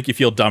 nothing will make you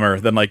feel dumber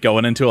than like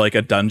going into like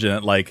a dungeon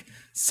at like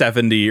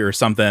 70 or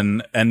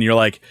something, and you're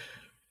like,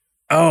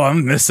 oh,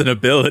 I'm missing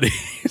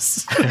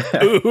abilities.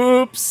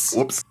 Oops.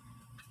 Whoops.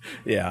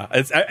 Yeah,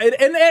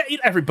 and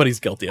everybody's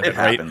guilty of it,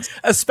 right? Happens.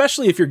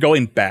 Especially if you're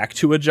going back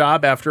to a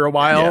job after a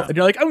while, and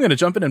you're like, I'm going to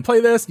jump in and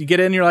play this. You get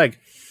in, you're like,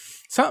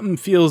 something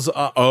feels.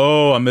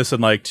 I'm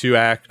missing like 2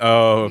 acts.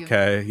 Oh,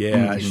 okay, I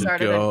You should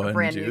started go a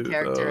brand and new do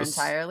character those.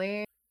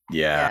 entirely.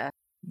 Yeah.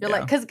 You're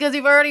like, because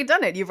you've already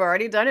done it. You've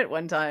already done it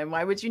one time.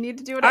 Why would you need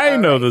to do it? I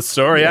know Alright. the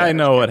story. Yeah. I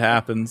know what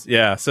happens.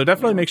 Yeah, so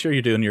definitely make sure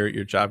you're doing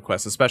your job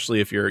quests,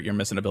 especially if you're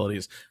missing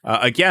abilities.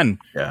 Again,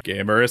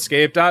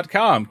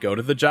 GamerEscape.com. Go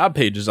to the job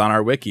pages on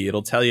our wiki.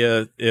 It'll tell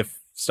you if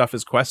stuff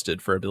is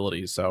quested for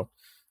abilities. So,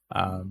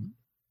 Heaven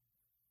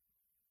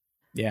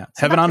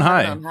on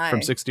High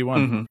from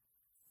 61. Mm-hmm.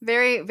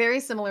 Very, very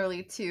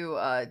similarly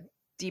to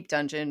Deep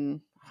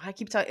Dungeon. I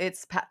keep talking.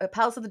 It's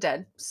Palace of the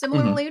Dead.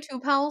 Similarly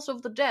to Palace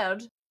of the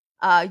Dead,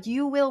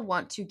 you will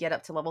want to get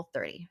up to level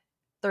 30.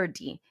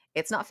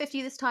 It's not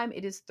 50 this time.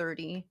 It is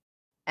 30,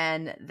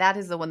 and that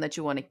is the one that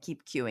you want to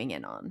keep queuing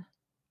in on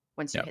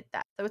once you hit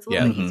that. So it's a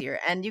little bit easier,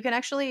 and you can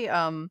actually,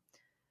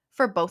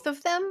 for both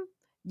of them,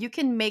 you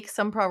can make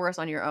some progress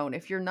on your own.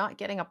 If you're not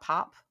getting a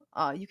pop,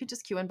 you could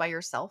just queue in by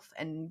yourself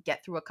and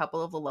get through a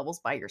couple of the levels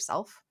by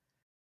yourself.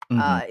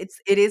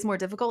 It is more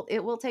difficult.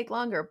 It will take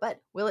longer, but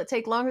will it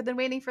take longer than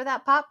waiting for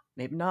that pop?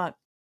 Maybe not.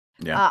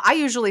 Yeah. I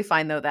usually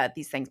find though that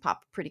these things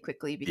pop pretty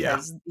quickly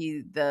because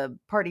the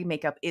party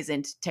makeup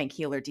isn't tank,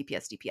 healer,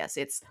 DPS.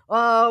 It's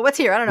what's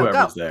here? I don't know.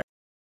 Whoever's Go. there.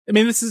 I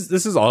mean, this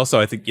is also,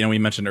 I think, we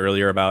mentioned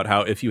earlier about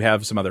how if you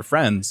have some other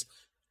friends,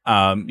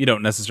 you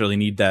don't necessarily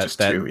need that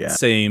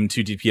same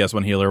 2 DPS,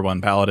 1 healer,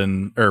 1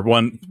 paladin, or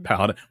 1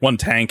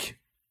 tank.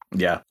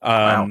 Yeah.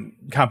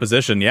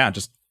 Composition. Yeah,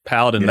 just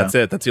paladin. That's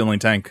it. That's the only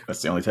tank.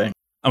 That's the only thing.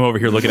 I'm over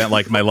here looking at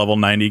like my level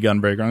 90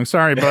 gunbreaker. I'm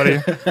sorry, buddy.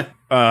 It's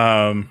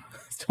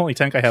the only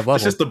tank I have leveled.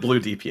 It's just the blue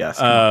DPS.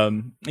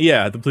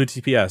 The blue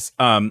DPS.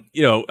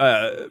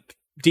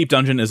 Deep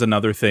Dungeon is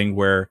another thing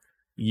where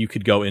you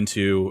could go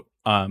into,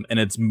 and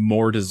it's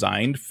more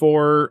designed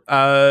for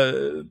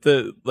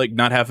the like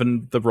not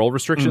having the role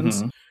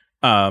restrictions.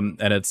 And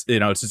it's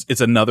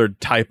it's another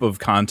type of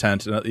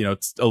content.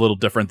 It's a little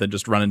different than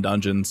just running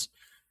dungeons.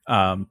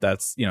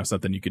 That's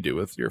something you could do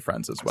with your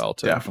friends as well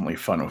too. Definitely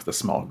fun with a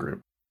small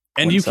group.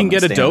 And When you can someone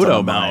get a stands on dodo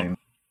the mount line.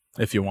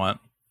 if you want,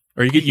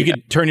 or you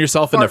could turn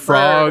yourself into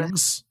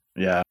frogs.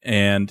 Yeah.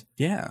 And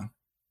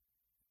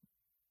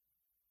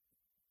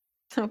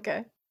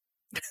Okay.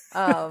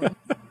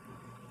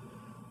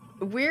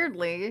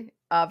 Weirdly,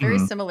 very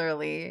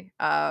similarly,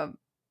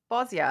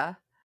 Bosnia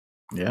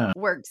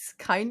works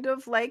kind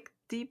of like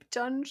Deep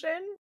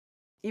Dungeon,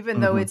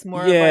 even though it's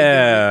more like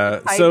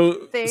a type so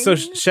thing.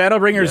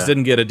 Shadowbringers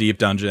didn't get a Deep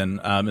Dungeon.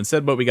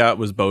 Instead, what we got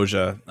was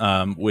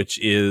Bozja, which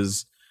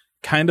is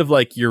kind of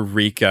like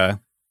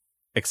Eureka,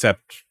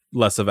 except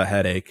less of a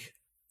headache.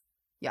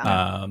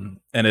 Yeah.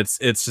 And it's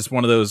just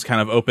one of those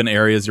kind of open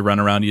areas. You run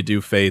around, you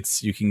do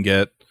fates, you can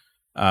get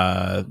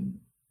area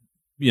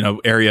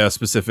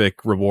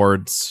specific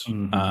rewards.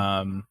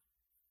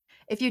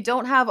 If you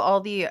don't have all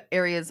the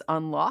areas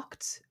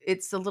unlocked,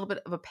 it's a little bit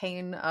of a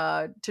pain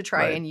to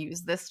try and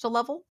use this to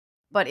level.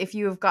 But if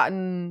you have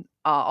gotten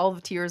all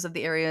the tiers of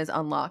the areas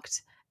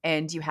unlocked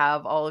and you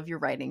have all of your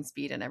writing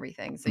speed and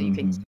everything, so you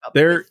can keep up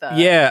with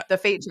the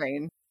fate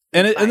train.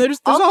 And there's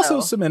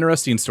also some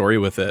interesting story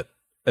with it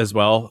as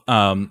well.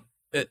 And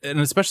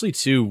especially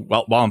too,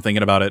 while I'm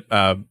thinking about it,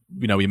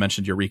 we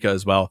mentioned Eureka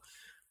as well.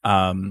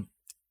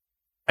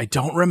 I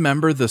don't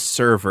remember the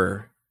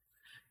server,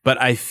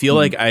 but I feel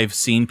like I've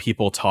seen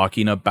people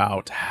talking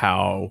about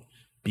how,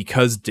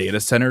 because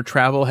data center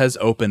travel has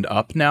opened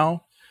up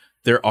now,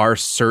 there are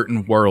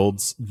certain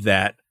worlds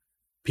that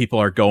people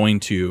are going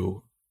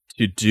to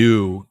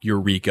do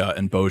Eureka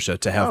and Bozja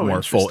to have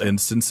more full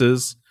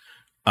instances.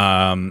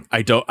 Smart.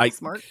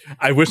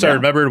 I wish I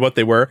remembered what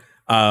they were,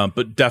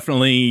 but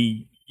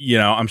definitely,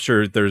 I'm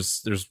sure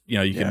there's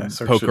you can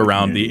poke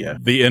around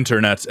the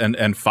internet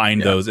and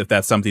find those if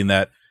that's something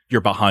that you're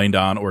behind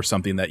on or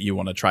something that you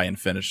want to try and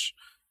finish.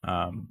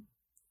 What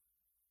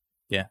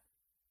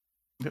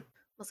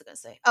was I gonna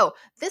say? Oh,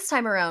 this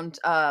time around,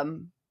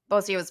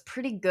 Bozja was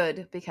pretty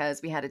good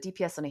because we had a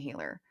DPS and a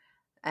healer,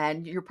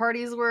 and your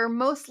parties were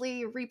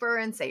mostly Reaper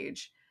and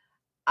Sage.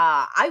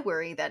 I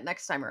worry that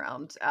next time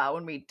around,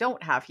 when we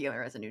don't have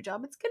healer as a new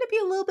job, it's going to be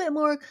a little bit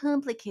more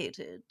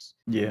complicated.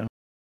 Yeah.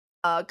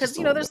 Because,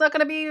 there's not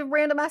going to be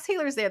random ass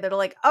healers there that are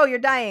like, oh, you're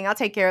dying. I'll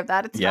take care of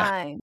that. It's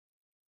fine.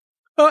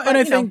 Well, and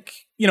I think,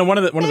 maybe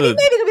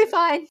it'll be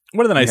fine.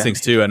 One of the nice things,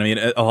 too, and I mean,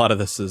 a lot of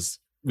this is,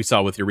 we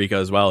saw with Eureka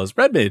as well, is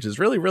Red Mage is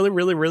really, really,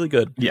 really, really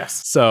good.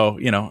 Yes. So,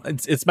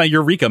 it's my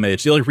Eureka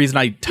Mage. The only reason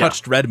I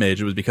touched Red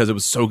Mage was because it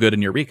was so good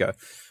in Eureka.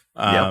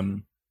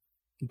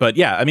 But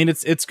yeah, I mean,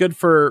 it's good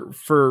for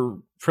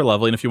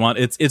leveling if you want.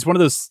 It's one of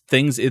those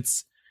things.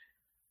 It's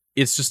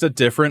just a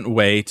different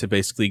way to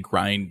basically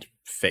grind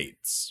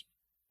fates.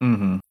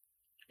 Mm-hmm.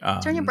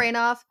 Turn your brain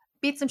off,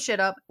 beat some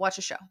shit up, watch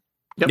a show.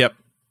 Yep.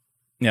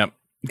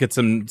 Get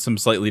some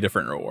slightly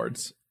different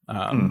rewards.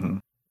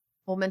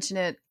 We'll mention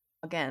it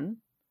again.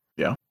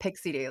 Yeah.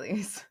 Pixie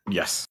dailies.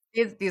 Yes.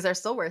 These are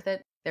still worth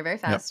it. They're very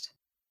fast.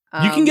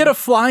 You can get a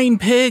flying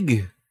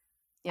pig.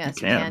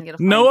 Yes, you can get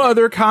a no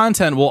other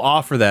content will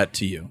offer that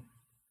to you.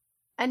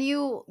 And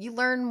you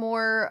learn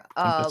more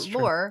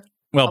lore.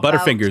 Well,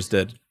 Butterfingers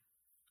did.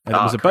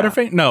 Was it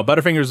Butterfingers? No,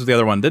 Butterfingers was the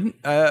other one.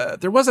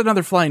 There was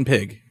another flying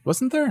pig,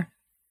 wasn't there?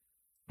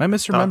 Am I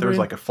misremembering? There was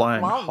like a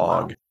flying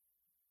hog.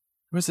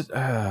 Was it?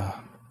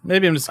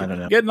 Maybe I'm just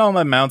getting all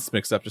my mounts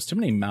mixed up. Just too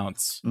many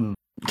mounts.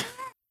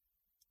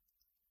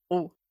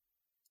 Oh.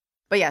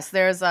 But yes,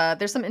 there's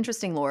some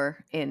interesting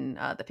lore in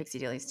the Pixie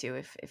Dailies too,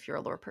 if you're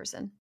a lore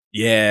person.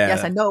 Yeah.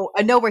 Yes, I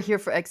know we're here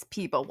for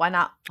XP, but why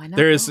not?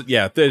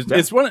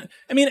 It's one.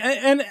 I mean,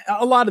 and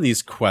a lot of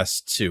these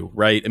quests too,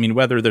 right? I mean,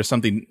 whether there's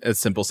something as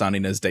simple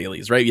sounding as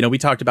dailies, right? We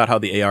talked about how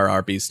the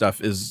ARRB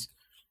stuff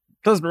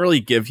doesn't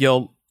really give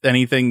you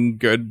anything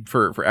good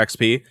for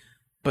XP,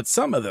 but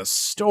some of the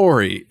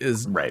story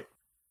is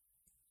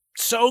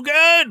so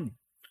good.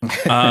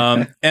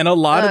 And a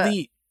lot of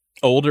the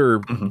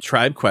older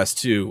tribe quests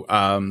too,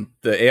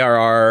 the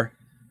ARR,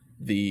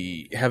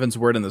 the Heaven's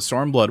Word, and the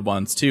Stormblood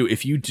ones too.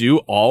 If you do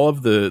all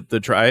of the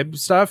tribe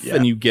stuff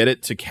and you get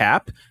it to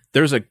cap,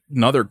 there's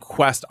another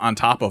quest on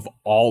top of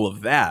all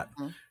of that,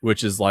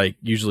 which is like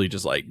usually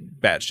just like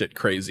batshit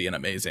crazy and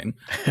amazing.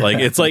 Like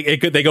it's like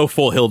they go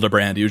full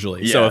Hildebrand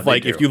usually. So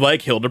if you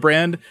like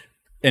Hildebrand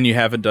and you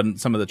haven't done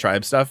some of the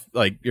tribe stuff,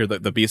 like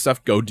the beast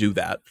stuff, go do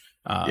that.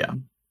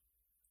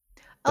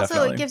 Also,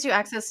 definitely. It gives you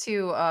access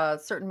to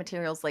certain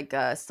materials like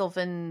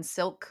Sylvan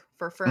silk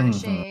for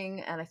furnishing,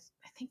 and I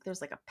think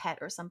there's like a pet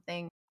or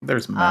something.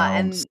 There's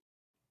mounds.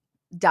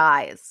 And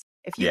dyes.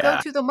 If you go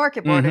to the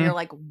market board and you're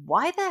like,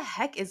 why the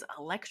heck is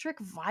Electric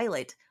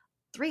Violet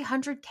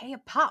 300k a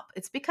pop?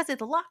 It's because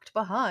it's locked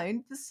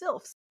behind the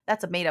sylphs.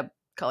 That's a made-up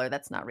color.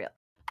 That's not real.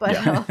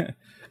 But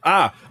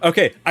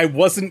okay. I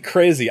wasn't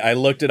crazy. I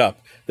looked it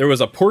up. There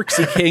was a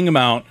Porksy King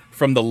mount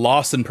from the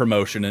Lawson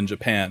promotion in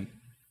Japan.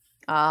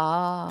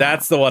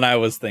 That's the one I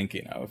was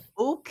thinking of.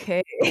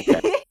 Okay.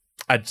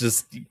 I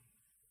just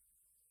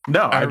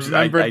I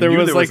remember there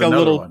was like a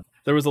little one.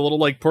 There was a little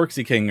like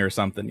Porksy King or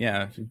something.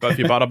 Yeah, but if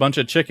you bought a bunch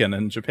of chicken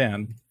in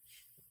Japan,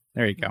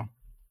 there you go.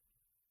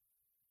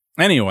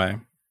 Anyway,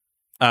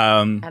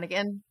 and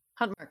again,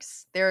 hunt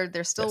marks. They're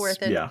still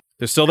worth it. Yeah,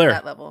 they're still there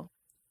at that level.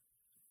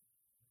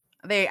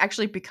 They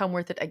actually become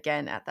worth it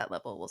again at that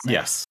level. We'll say.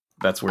 Yes,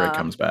 that's where it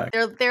comes back.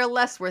 They're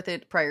less worth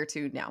it prior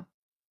to now.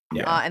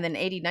 Yeah, and then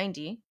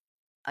 80-90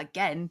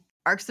 again.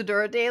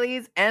 Arxidora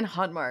dailies and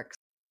hunt marks.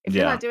 If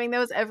you're not doing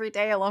those every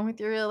day along with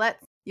your roulette,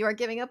 you are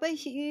giving up a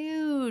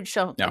huge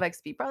chunk of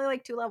XP, probably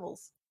like 2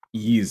 levels.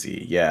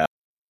 Easy, yeah.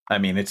 I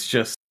mean, it's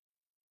just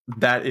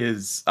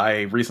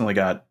I recently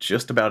got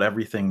just about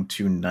everything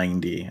to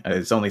 90.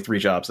 It's only 3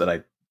 jobs that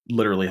I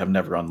literally have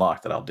never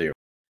unlocked that I'll do.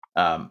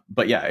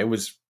 But yeah, it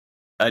was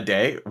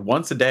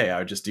once a day, I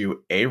would just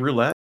do a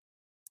roulette,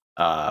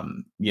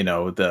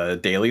 the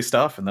daily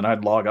stuff, and then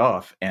I'd log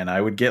off, and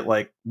I would get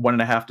like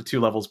 1.5 to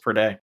 2 levels per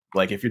day.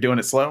 Like if you're doing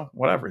it slow,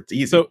 whatever, it's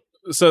easy.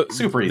 So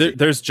super easy.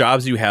 There's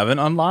jobs you haven't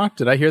unlocked.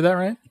 Did I hear that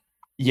right?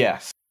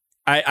 Yes.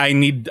 I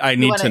need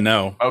to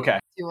know. Okay.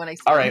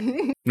 All right.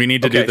 We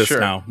need to do this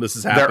now. This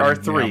is happening. There are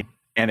 3,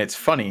 and it's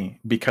funny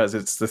because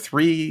it's the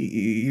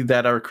 3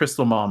 that our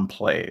Crystal Mom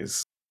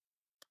plays.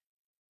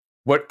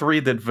 What 3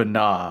 did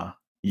Vana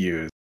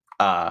use?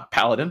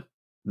 Paladin,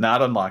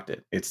 not unlocked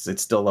it. It's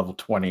still level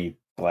 20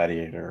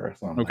 Gladiator or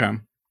something. Okay.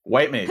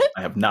 White Mage,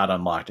 I have not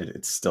unlocked it.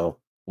 It's still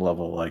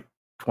level like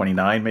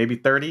 29, maybe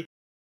 30.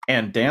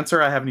 And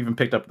Dancer, I haven't even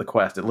picked up the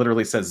quest. It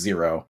literally says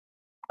 0.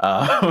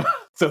 So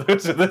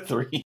those are the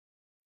 3.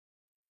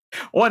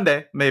 One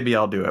day, maybe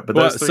I'll do it. But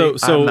Well, those three,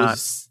 I'm not.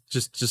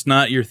 just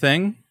not your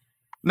thing.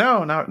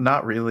 No,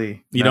 not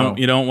really. You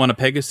don't want a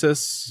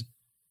Pegasus.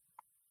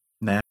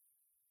 Nah.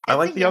 I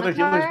like the other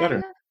healers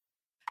better.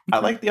 I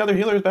like the other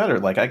healers better.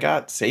 Like I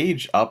got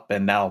Sage up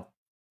and now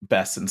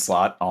best in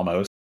slot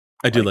almost.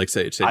 I do like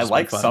Sage. Sage I is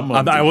like fun. some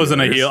of the I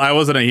wasn't healers. I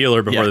wasn't a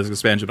healer before Yeah. this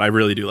expansion, but I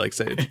really do like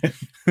Sage.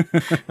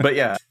 But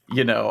yeah,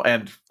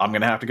 and I'm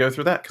gonna have to go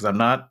through that because I'm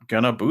not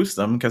gonna boost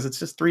them because it's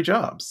just 3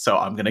 jobs. So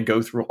I'm gonna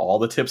go through all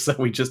the tips that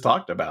we just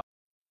talked about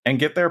and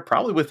get there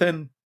probably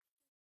within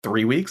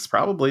 3 weeks,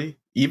 probably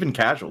even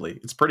casually.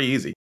 It's pretty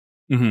easy.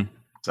 Mm-hmm.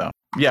 So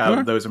yeah,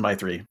 Okay. those are my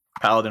 3: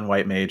 Paladin,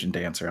 White Mage, and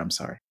Dancer. I'm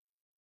sorry,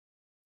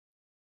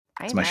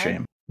 it's my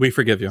shame. We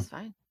forgive you. It's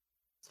fine.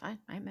 It's fine.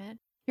 I ain't mad.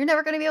 You're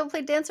never going to be able to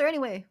play Dancer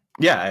anyway.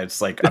 Yeah,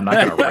 it's like I'm not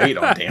gonna rate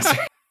on Dancer.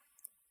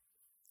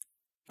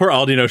 Poor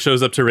Aldino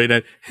shows up to raid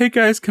night. Hey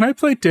guys, can I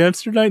play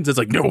Dancer tonight? And it's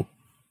like, no.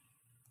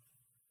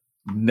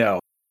 No,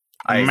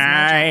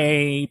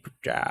 My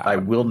job. I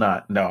will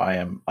not. No, I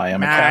am a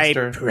My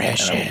caster. And I will be a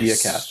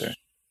precious. caster.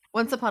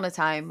 Once upon a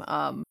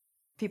time,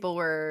 people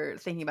were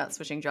thinking about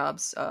switching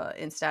jobs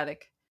in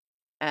Static.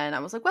 And I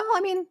was like, well,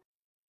 I mean,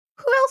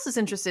 who else is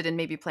interested in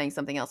maybe playing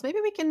something else?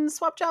 Maybe we can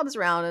swap jobs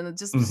around. And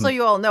just so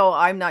you all know,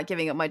 I'm not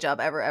giving up my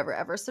job ever, ever,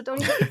 ever. So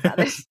don't even think about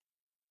it.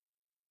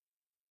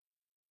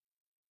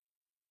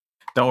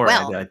 Don't worry,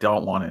 Well. I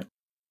don't want it.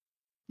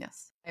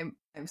 Yes, I'm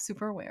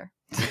super aware.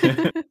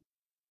 So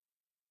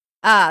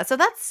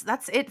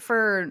that's it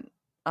for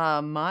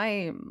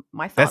my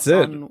thoughts That's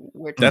it. on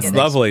where to That's get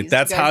lovely. XPs.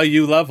 That's You how guys-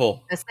 you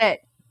level. That's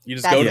it. You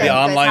just That's go to it. the You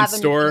guys online have anything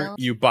store, else?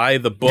 you buy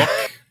the book,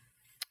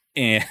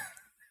 and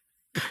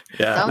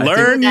Yeah, Don't I think-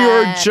 learn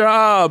your that.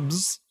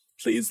 jobs.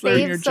 Please learn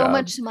your Save so jobs.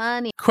 much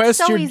money. Quest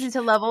so your easy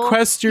to level.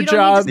 quest your You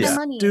don't need to jobs. spend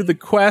money. Do the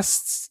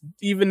quests,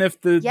 even if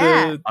the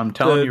Yeah. I'm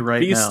telling the you right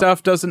beast now.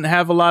 stuff doesn't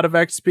have a lot of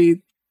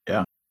XP.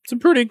 Yeah. Some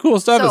pretty cool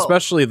stuff, So-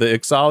 especially the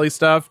Ixali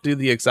stuff. Do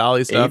the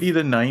Ixali stuff. 80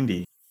 to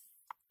 90.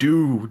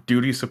 Do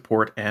duty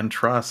support and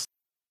trust.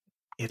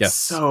 It's Yes.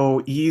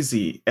 so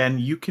easy. And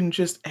you can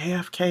just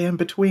AFK in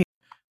between.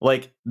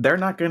 Like, they're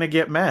not going to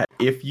get mad.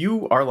 If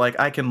you are like,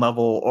 I can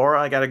level or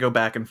I got to go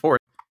back and forth,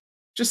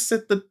 just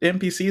sit the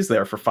NPCs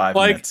there for 5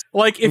 minutes.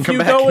 Like and if come you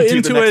back go and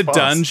do the into next a boss.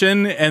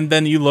 dungeon and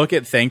then you look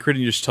at Thancred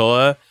and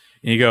Y'shtola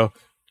and you go,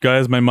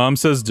 guys, my mom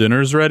says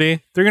dinner's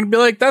ready. They're going to be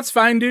like, that's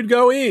fine, dude.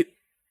 Go eat.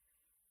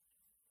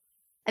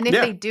 And if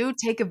Yeah. they do,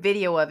 take a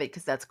video of it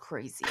because that's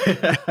crazy.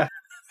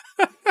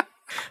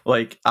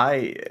 Like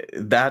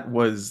that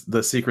was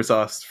the secret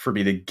sauce for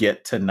me to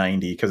get to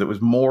 90 because it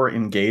was more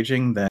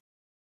engaging than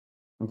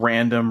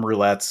random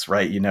roulettes,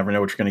 right? You never know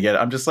what you're going to get.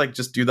 I'm just like,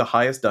 just do the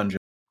highest dungeon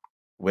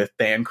with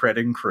Thancred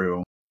and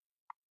crew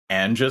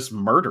and just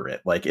murder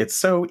it. Like, it's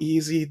so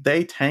easy.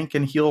 They tank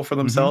and heal for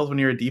themselves when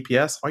you're a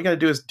DPS. All you got to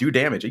do is do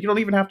damage. You don't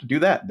even have to do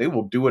that. They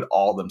will do it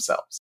all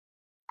themselves.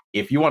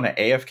 If you want an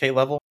AFK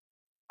level,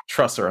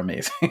 trusts are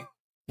amazing.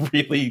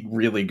 Really,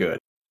 really good.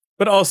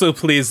 But also,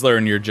 please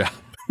learn your job.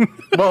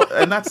 Well,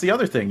 and that's the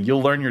other thing.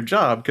 You'll learn your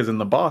job because in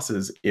the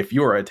bosses, if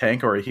you are a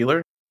tank or a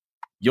healer,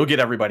 you'll get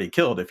everybody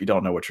killed if you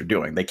don't know what you're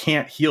doing. They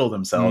can't heal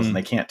themselves and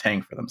they can't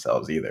tank for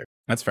themselves either.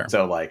 That's fair.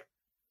 So, like,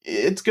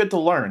 it's good to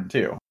learn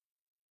too.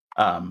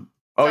 So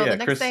Yeah, the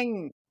next Chris.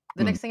 thing,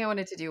 next thing I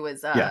wanted to do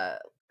was Yeah.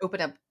 open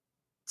up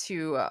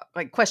to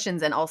like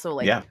questions and also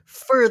like Yeah.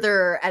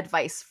 further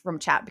advice from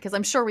chat because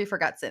I'm sure we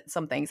forgot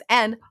some things,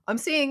 and I'm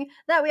seeing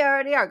that we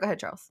already are. Go ahead,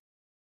 Charles.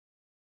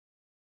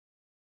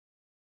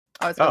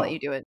 I was gonna Oh. let you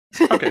do it.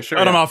 Okay, sure.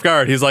 Caught him yeah. off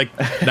guard. He's like,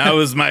 now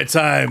is my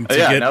time to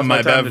Yeah, get now's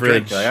my time to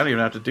drink. beverage. Like, I don't even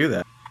have to do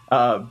that.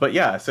 But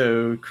yeah,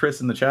 so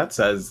Chris in the chat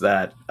says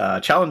that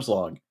challenge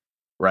log,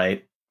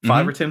 right?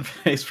 5 or 10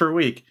 days per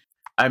week.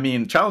 I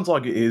mean, challenge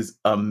log is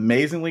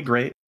amazingly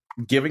great,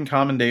 giving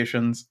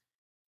commendations.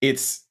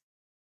 It's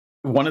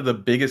one of the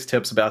biggest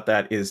tips about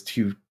that is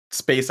to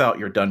space out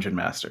your dungeon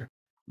master.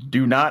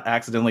 Do not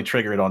accidentally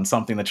trigger it on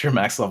something that you're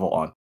max level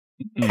on.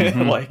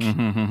 Like,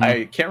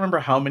 I can't remember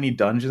how many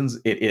dungeons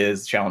it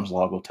is. Challenge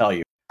log will tell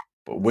you,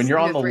 but when you're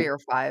on the 3 or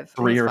 5, I think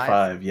 3 it's or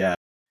 5, yeah,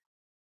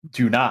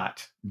 do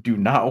not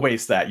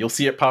waste that. You'll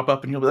see it pop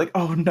up and you'll be like,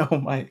 oh no,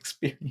 my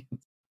experience.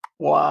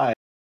 Why?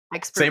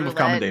 Expert Same with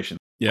roulette commendation.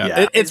 Yeah,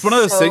 Yeah. it's is one of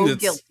those so things.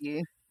 That's,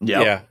 guilty.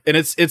 Yep. Yeah, and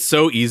it's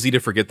so easy to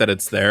forget that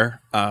it's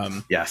there.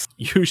 Yes.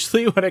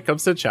 Usually when it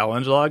comes to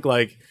challenge log,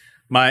 like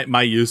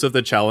my use of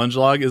the challenge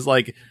log is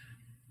like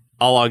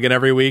I'll log in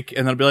every week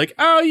and then I'll be like,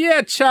 oh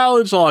yeah,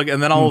 challenge log,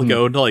 and then I'll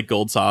go into like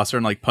Gold Saucer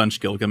and like punch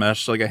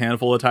Gilgamesh like a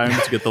handful of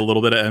times to get the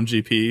little bit of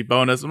MGP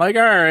bonus. I'm like,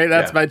 all right,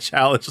 that's Yeah. my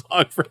challenge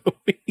log for the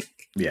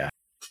week. Yeah.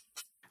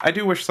 I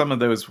do wish some of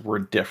those were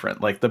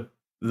different. Like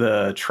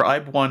the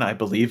tribe one, I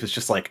believe, is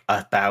just like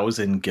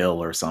 1,000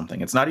 gil or something.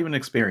 It's not even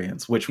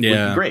experience, which would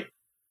Yeah. be great.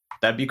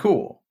 That'd be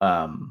cool.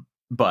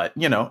 But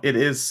it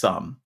is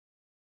some.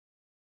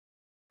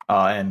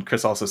 And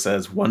Chris also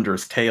says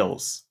Wondrous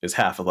Tales is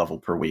half a level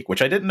per week,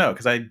 which I didn't know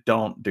because I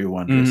don't do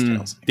Wondrous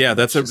Tales. Yeah,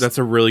 that's It's just-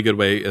 a really good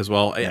way as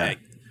well. Yeah.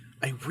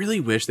 I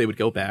really wish they would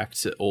go back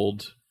to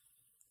old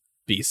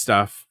beast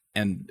stuff.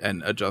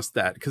 and adjust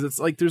that, because it's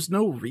like there's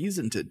no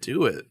reason to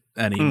do it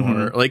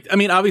anymore. Like, I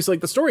mean, obviously,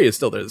 like the story is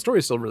still there. The story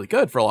is still really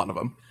good for a lot of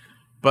them,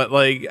 but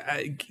like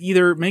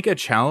either make a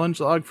challenge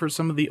log for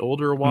some of the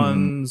older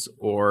ones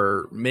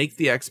or make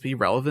the XP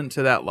relevant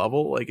to that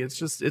level. Like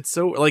it's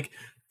so like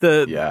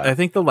I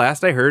think the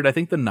last I heard, I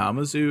think the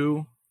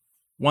Namazu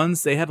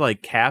ones, they had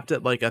like capped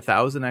at like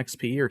 1,000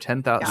 XP or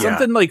 10,000,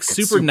 something like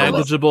super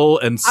negligible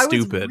and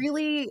stupid. I was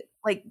really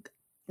like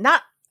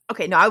not.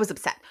 Okay, no, I was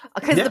upset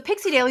because the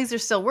Pixie dailies are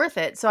still worth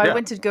it. So I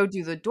went to go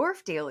do the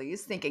Dwarf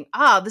dailies thinking,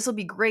 this will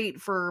be great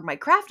for my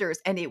crafters.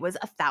 And it was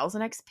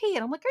 1,000 XP.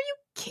 And I'm like, are you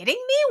kidding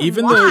me?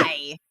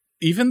 Why?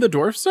 Even the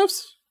Dwarf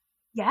stuffs?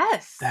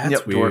 Yes.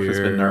 That's weird. Dwarf has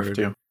been nerfed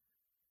too.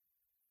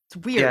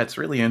 It's weird. Yeah, it's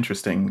really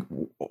interesting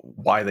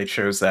why they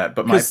chose that.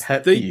 But my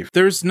pet peeve.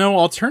 There's no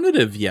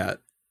alternative yet.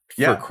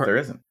 Yeah, there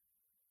isn't.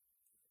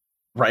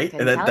 Right?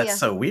 That's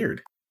so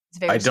weird. It's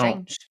very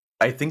strange.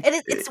 I think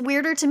it's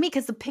weirder to me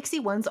because the Pixie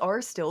ones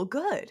are still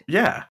good.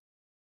 Yeah.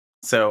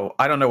 So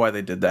I don't know why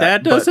they did that.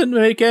 That doesn't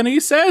make any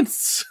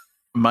sense.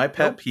 My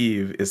pet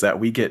peeve is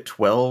that we get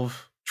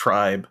 12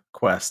 tribe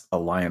quest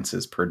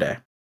alliances per day.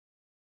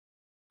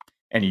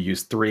 And you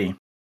use 3.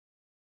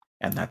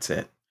 And that's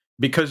it.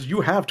 Because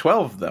you have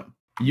 12 of them.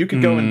 You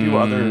could go and do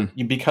other,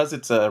 because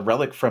it's a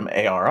relic from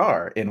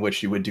ARR in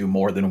which you would do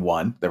more than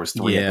one. There was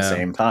 3 at the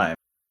same time.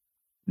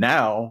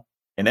 Now,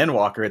 in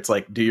Endwalker, it's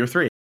like, do your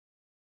 3.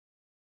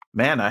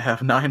 Man, I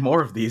have 9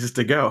 more of these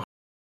to go.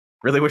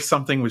 Really wish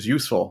something was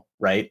useful,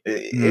 right?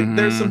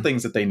 There's some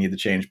things that they need to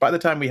change. By the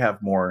time we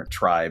have more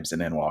tribes in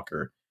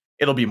Endwalker,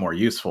 it'll be more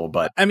useful.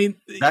 But I mean,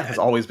 that has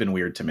always been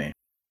weird to me.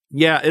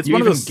 Yeah, it's you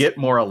one even of those. Get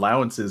more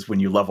allowances when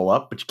you level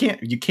up, but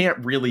you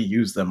can't really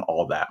use them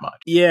all that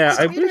much. Yeah,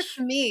 I wish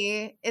to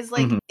me is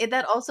like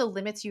that also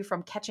limits you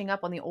from catching up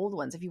on the old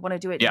ones if you want to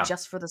do it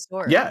just for the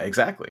story. Yeah,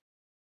 exactly.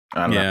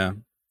 I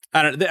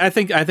don't know. I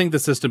think the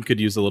system could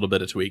use a little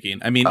bit of tweaking.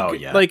 I mean,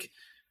 like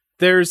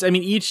there's, I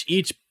mean,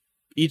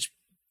 each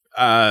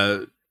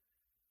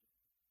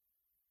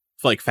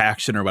like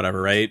faction or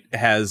whatever, right,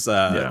 has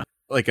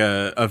like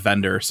a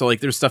vendor. So like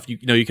there's stuff you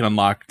know you can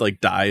unlock like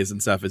dyes and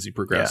stuff as you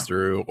progress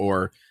through,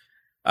 or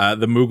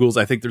the Moogles.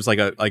 I think there's like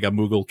a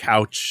Moogle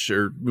couch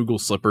or Moogle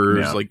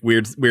slippers, like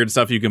weird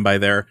stuff you can buy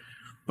there.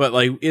 But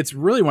like it's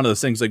really one of those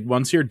things, like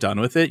once you're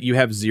done with it, you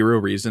have zero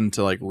reason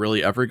to like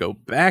really ever go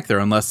back there,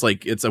 unless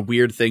like it's a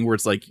weird thing where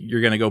it's like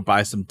you're gonna go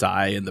buy some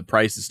dye and the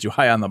price is too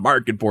high on the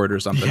market board or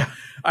something.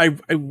 I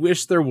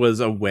wish there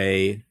was a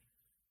way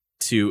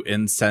to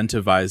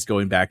incentivize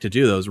going back to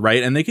do those,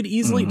 right? And they could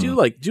easily do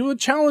a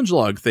challenge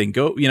log thing,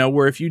 go, you know,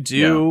 where if you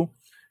do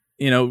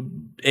you know,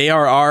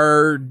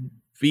 ARR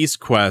Beast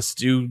Quest,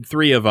 do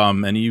 3 of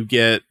them and you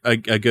get a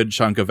good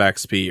chunk of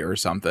XP or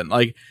something,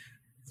 like,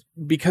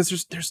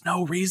 because there's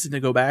no reason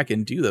to go back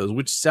and do those,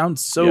 which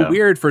sounds so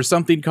weird for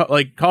something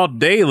called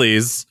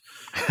dailies.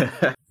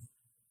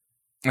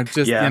 It's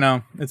just, you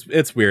know,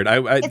 it's weird.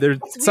 There's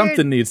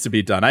something needs to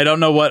be done. I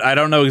don't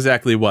know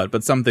exactly what,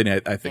 but something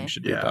I think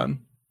should be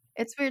done.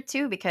 It's weird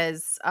too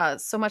because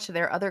so much of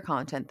their other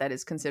content that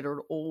is considered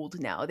old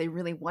now, they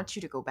really want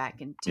you to go back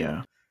and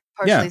do.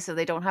 Partially so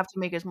they don't have to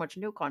make as much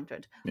new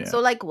content. So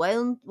like, why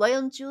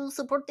aren't you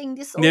supporting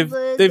this? They've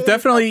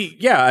definitely,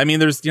 I mean,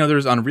 there's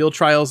Unreal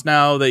Trials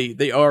now.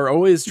 They are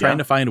always trying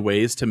to find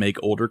ways to make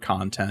older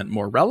content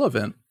more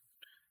relevant,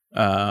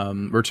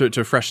 or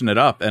to freshen it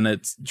up. And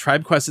it's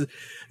Tribe Quest,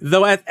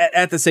 though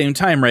at the same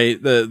time,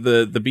 right?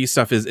 The Beast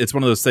stuff it's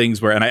one of those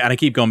things where, and I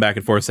keep going back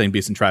and forth saying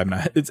Beast and Tribe,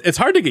 and it's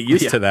hard to get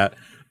used to that.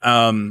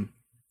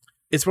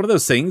 It's one of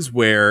those things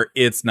where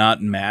it's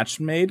not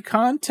match-made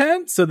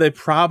content, so they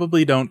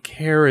probably don't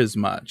care as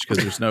much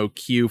because there's no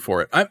queue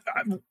for it.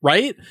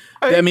 Right?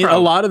 I mean, a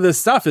lot of this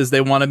stuff is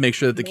they want to make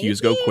sure that the queues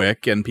go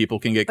quick and people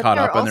can get caught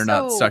up and they're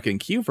not stuck in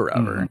queue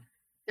forever.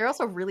 They're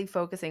also really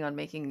focusing on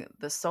making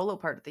the solo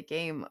part of the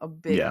game a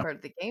big part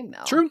of the game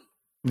now. True.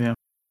 Yeah.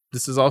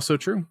 This is also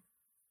true.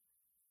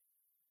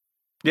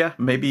 Yeah,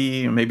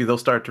 maybe they'll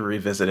start to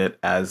revisit it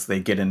as they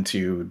get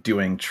into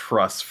doing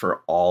trust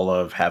for all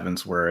of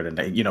Heavensward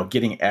and, you know,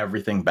 getting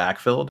everything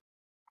backfilled.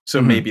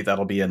 So maybe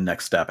that'll be a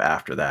next step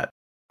after that.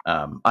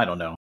 I don't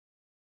know.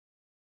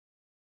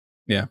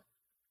 Yeah.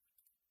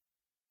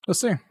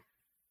 Let's see.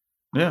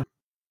 Yeah.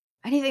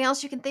 Anything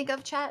else you can think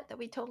of, chat, that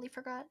we totally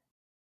forgot?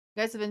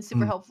 You guys have been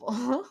super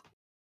helpful.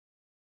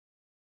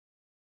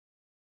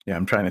 Yeah,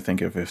 I'm trying to think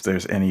of if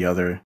there's any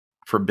other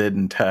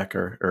forbidden tech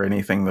or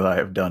anything that I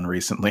have done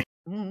recently.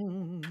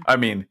 I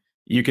mean,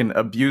 you can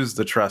abuse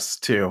the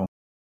trust too,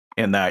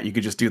 in that you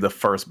could just do the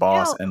first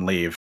boss and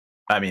leave.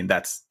 I mean,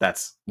 that's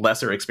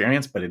lesser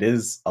experience, but it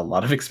is a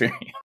lot of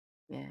experience.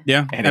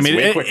 Yeah, and it's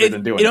way quicker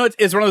than doing it.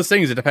 It's one of those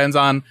things. It depends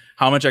on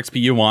how much XP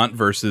you want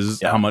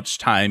versus how much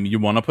time you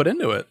want to put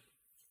into it.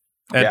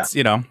 It's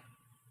you know.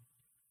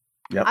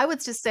 Yep. I would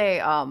just say,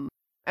 and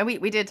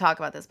we did talk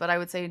about this, but I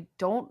would say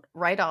don't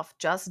write off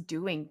just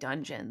doing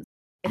dungeons.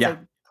 It's a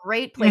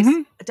great place.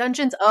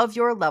 Dungeons of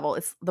your level.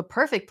 It's the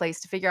perfect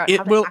place to figure out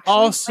how to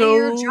actually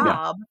play your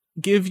job.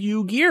 Give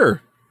you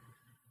gear.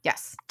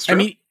 Yes. I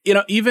mean,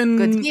 even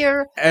Good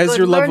gear, as good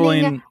you're learning,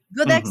 leveling,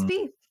 good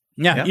XP.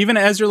 yeah, even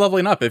as you're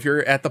leveling up, if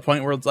you're at the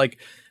point where it's like,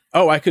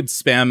 oh, I could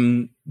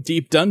spam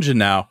deep dungeon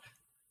now,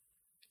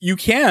 you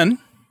can.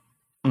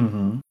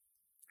 Mm-hmm.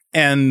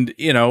 And,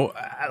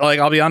 like,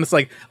 I'll be honest,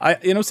 like,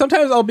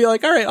 sometimes I'll be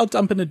like, all right, I'll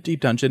dump in a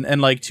deep dungeon.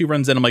 And, like, 2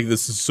 runs in, I'm like,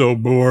 this is so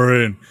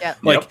boring. Yeah.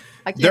 Like,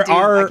 I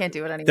can't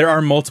do it anymore. there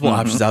are multiple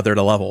options out there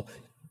to level.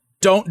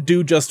 Don't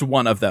do just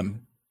one of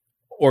them,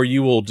 or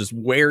you will just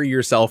wear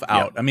yourself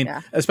out. I mean,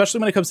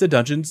 especially when it comes to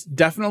dungeons,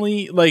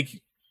 definitely, like,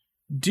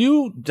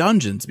 do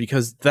dungeons,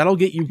 because that'll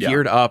get you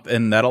geared up,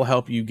 and that'll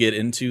help you get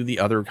into the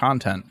other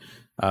content,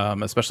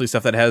 especially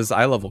stuff that has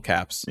eye level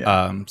caps.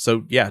 So,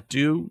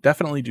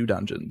 definitely do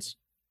dungeons.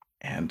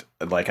 And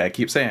like I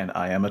keep saying,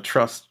 I am a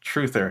trust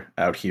truther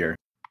out here.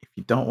 If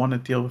you don't want to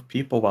deal with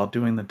people while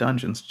doing the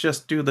dungeons,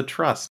 just do the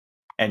trust.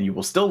 And you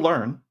will still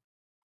learn.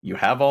 You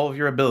have all of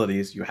your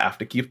abilities. You have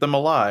to keep them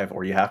alive,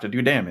 or you have to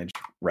do damage,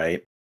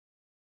 right?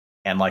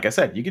 And like I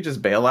said, you could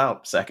just bail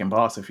out second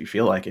boss if you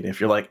feel like it.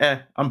 If you're like,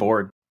 I'm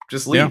bored,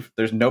 just leave. Yeah.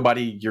 There's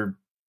nobody you're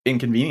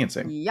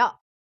inconveniencing. Yeah.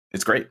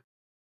 It's great.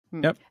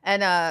 Yep.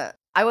 And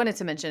I wanted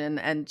to mention,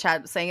 and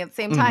Chad was saying at the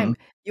same time,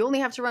 you only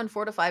have to run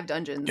 4 to 5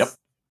 dungeons. Yep.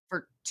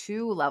 For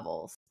 2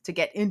 levels to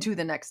get into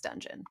the next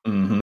dungeon.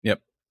 Mm-hmm.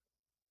 Yep.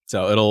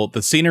 So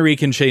the scenery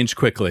can change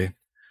quickly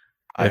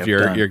if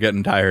you're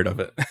getting tired of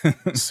it.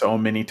 So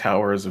many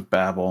Towers of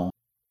Babel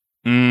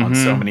on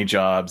so many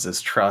jobs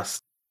as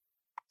trust.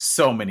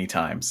 So many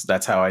times.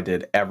 That's how I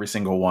did every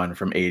single one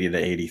from 80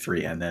 to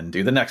 83, and then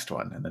do the next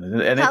one, and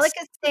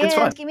it's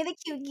fun. Give me the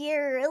cute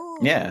gear. Ooh.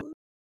 Yeah.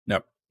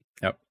 Yep.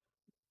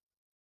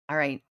 All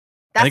right,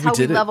 that's how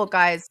we level,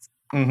 guys.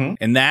 Mm-hmm.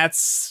 And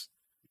that's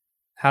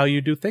how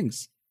you do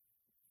things.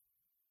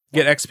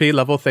 Get XP,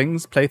 level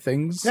things, play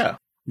things. Yeah.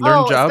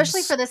 Learn jobs.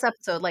 Especially for this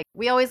episode. Like,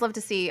 we always love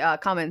to see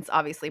comments,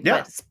 obviously,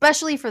 but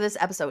especially for this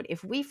episode.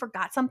 If we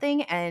forgot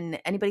something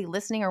and anybody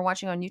listening or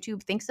watching on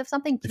YouTube thinks of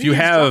something, if you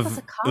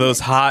have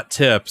those hot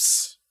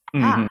tips,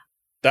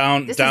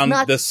 down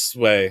this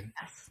way,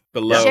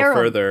 below,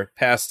 further,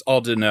 past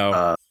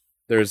Aldino,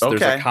 there's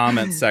a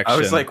comment section. I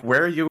was like,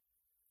 where are you?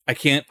 I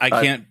can't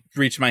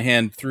reach my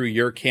hand through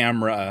your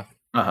camera.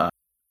 I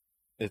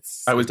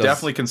was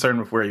definitely concerned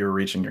with where you were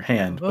reaching your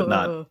hand, but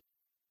not.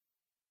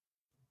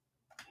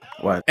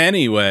 What?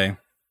 Anyway.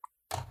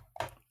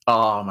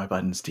 Oh, my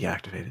button's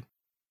deactivated.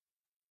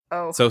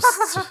 Oh. So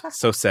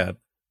sad.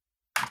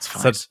 It's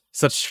fine.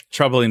 Such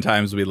troubling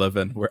times we live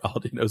in, where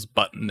Aldino's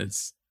button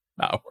is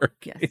not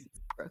working. Yes.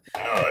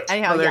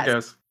 Anyhow, there it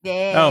goes.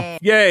 Yay. Oh,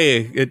 yay!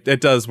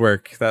 It does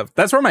work.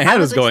 That's where my head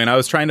was going. I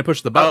was trying to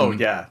push the button. Oh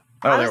yeah.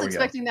 I was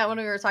expecting that when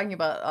we were talking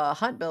about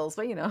hunt bills,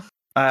 but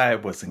I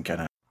wasn't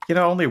gonna.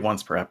 Only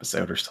once per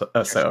episode or so,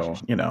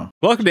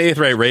 Welcome to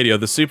Aetheryte Radio,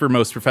 the super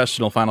most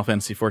professional Final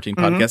Fantasy XIV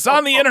podcast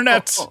on the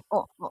internet.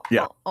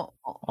 Yeah.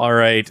 All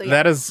right. So,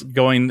 that is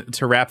going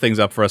to wrap things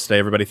up for us today,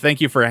 everybody.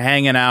 Thank you for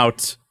hanging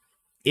out.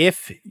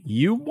 If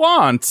you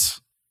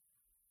want,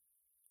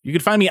 you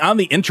can find me on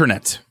the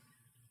internet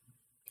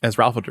as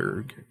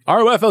Ralphaldrg,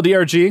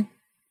 ROFLDRG.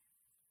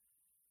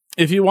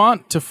 If you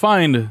want to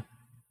find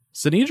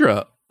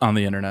Zanidra on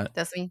the internet.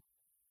 That's me.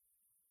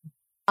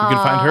 You can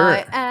find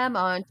her. I am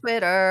on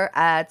Twitter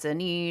at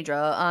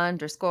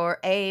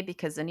Zanidra_A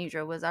because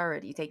Zanidra was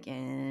already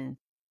taken.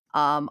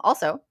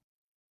 Also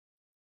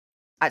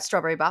at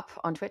Strawberry Bop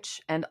on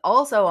Twitch and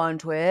also on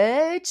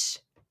Twitch.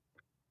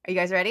 Are you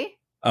guys ready?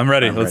 I'm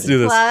ready. Let's do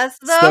this. Plus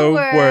the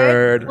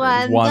word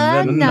when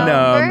the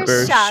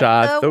number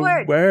shot the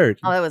word.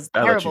 Oh, that was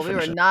terrible. We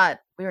were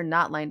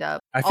not lined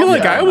up. I feel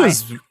like I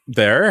was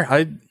there.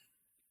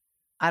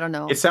 I don't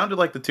know. It sounded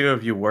like the two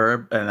of you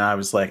were, and I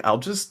was like,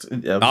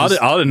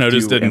 Alden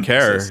noticed didn't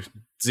care.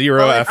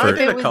 Zero effort.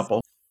 I did a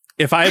couple.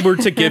 If I were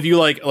to give you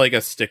like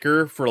a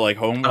sticker for like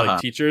home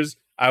like teachers,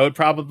 I would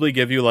probably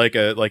give you like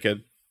a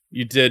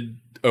you did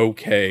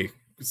okay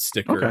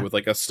sticker with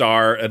like a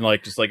star and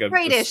like just like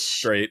a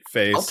straight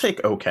face. I'll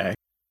take okay.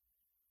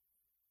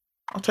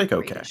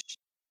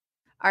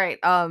 All right.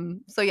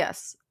 So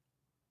yes.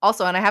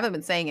 Also, and I haven't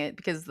been saying it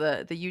because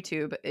the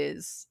YouTube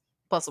is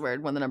plus the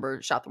word when the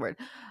number shot the word.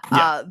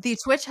 The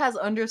Twitch has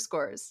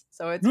underscores,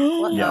 so it's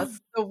plus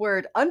the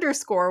word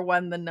underscore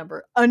when the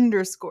number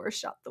underscore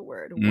shot the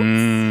word.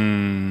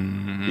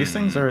 Whoops. These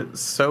things are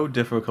so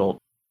difficult,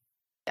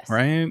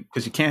 right?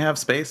 Because you can't have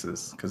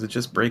spaces because it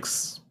just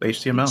breaks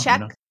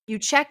HTML. You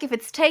check if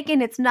it's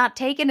taken, it's not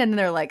taken, and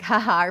they're like,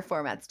 haha, our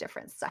format's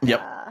different. Sucker. Yep.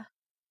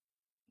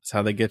 That's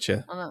how they get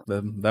you.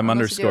 Them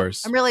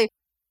underscores. I'm really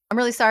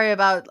sorry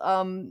about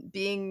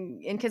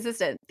being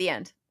inconsistent. The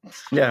end.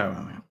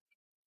 Yeah.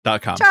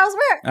 .com. Charles,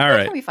 where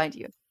can we find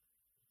you?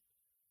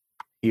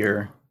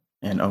 Here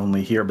and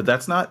only here, but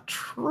that's not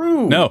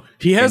true. No,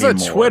 he has a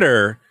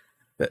Twitter.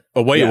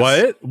 Oh wait,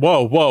 what?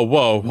 Whoa!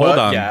 Hold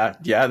on.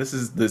 Yeah. This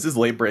is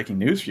late breaking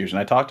news, Fusion.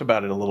 I talked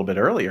about it a little bit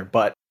earlier,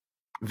 but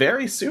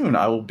very soon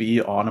I will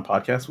be on a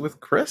podcast with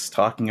Chris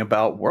talking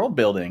about world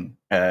building,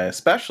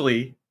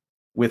 especially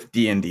with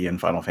D&D and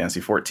Final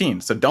Fantasy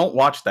XIV. So don't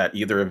watch that,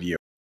 either of you.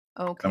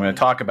 Okay. I'm going to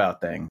talk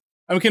about things.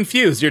 I'm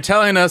confused. You're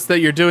telling us that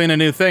you're doing a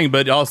new thing,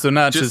 but also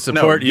not to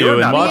support you you're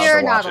and not watch. allowed You're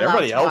to not watch. allowed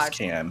Everybody to else watch.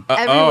 can.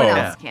 Everyone oh.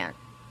 else can.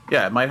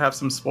 Yeah, it might have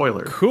some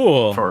spoilers.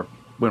 Cool. For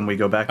when we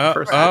go back to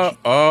first edition.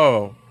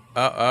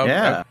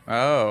 Yeah.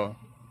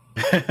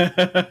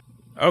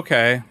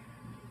 Okay.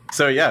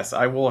 So yes,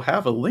 I will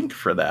have a link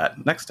for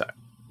that next time.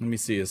 Let me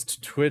see. Is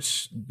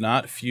Twitch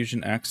not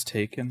Fusion X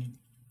taken?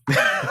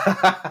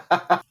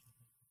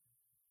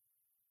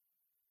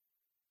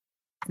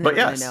 But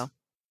yes,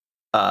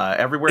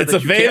 everywhere It's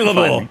that you can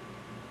available. find me,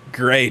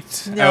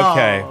 Great. No.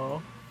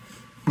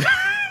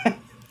 Okay.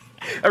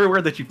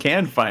 everywhere that you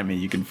can find me,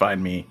 you can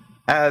find me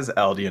as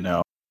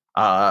Aldiano.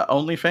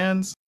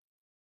 OnlyFans.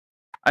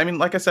 I mean,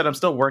 like I said, I'm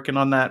still working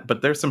on that,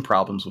 but there's some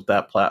problems with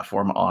that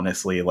platform.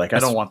 Honestly, like I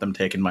don't want them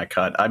taking my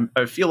cut.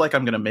 I feel like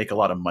I'm going to make a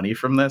lot of money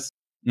from this,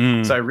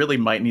 so I really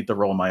might need to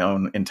roll my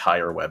own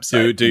entire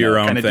website. Do your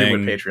own kind of do what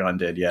thing. Patreon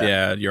did.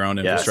 Yeah, your own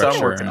Yeah, so infrastructure.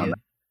 I'm working on that.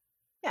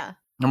 Yeah.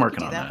 I'm working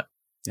do on that. that.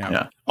 Yeah.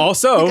 Yeah.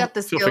 Also, You got the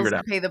You'll skills figure it to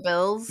out. pay the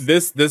bills.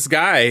 this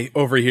guy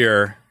over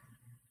here,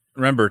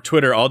 remember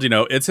Twitter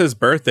Aldino, it's his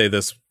birthday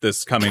this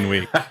coming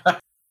week.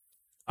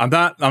 I'm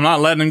not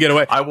letting him get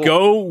away. I will-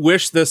 Go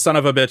wish this son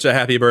of a bitch a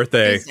happy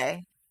birthday.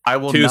 Tuesday. I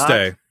will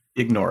Tuesday. not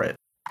ignore it.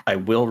 I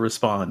will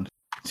respond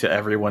to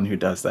everyone who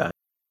does that.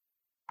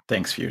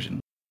 Thanks,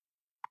 Fusion.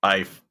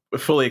 I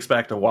fully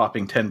expect a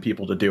whopping 10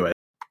 people to do it,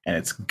 and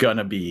it's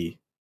gonna be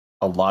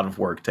a lot of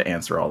work to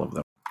answer all of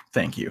them.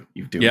 Thank you.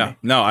 You've done Yeah,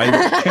 no,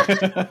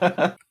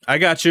 I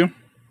got you.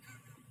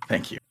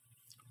 Thank you.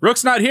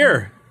 Rook's not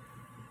here,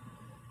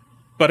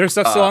 but her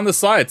stuff's still on the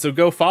slide, so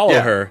go follow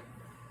yeah. her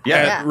Yeah,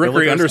 at go look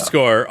Rookery at her stuff.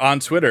 _ on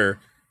Twitter.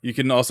 You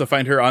can also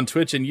find her on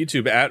Twitch and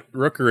YouTube at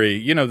Rookery.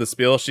 You know the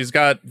spiel. She's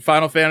got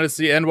Final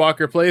Fantasy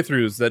Endwalker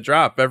playthroughs that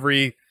drop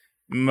every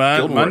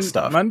Guild Wars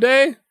stuff.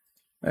 Monday.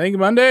 I think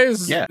Monday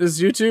is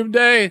YouTube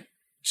day.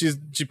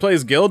 She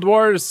plays Guild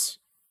Wars.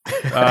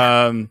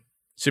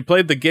 She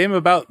played the game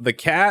about the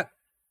cat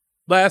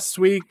last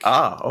week.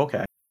 Ah,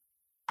 okay.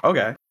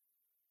 Okay.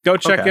 Go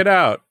check it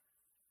out.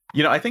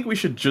 You know, I think we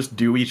should just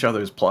do each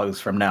other's plugs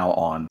from now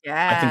on.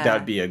 Yeah. I think that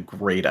would be a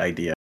great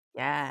idea.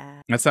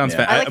 Yeah. That sounds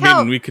Yeah. fantastic. I I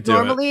like mean, we could do it.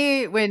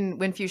 normally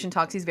when Fusion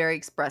talks, he's very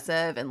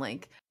expressive and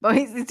like, but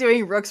he's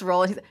doing Rook's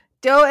role. He's like,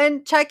 go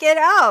and check it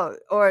out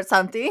or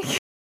something.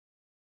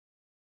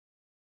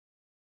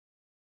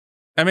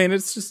 I mean,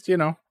 it's just, you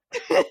know.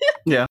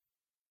 Yeah.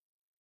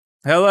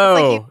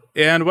 Hello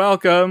It's and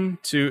welcome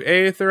to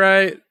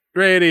Aetheryte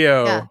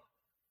Radio. Yeah.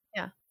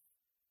 Yeah.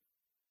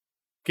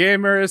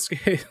 Gamer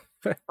Escape.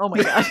 Oh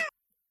my god.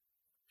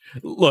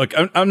 Look,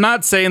 I'm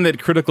not saying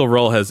that Critical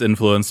Role has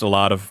influenced a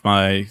lot of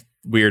my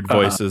weird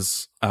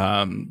voices,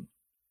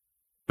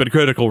 but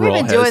Critical We've Role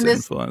been has doing this-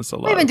 influenced a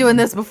lot. We've been doing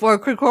this before.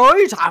 Critical Role, what are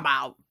you talking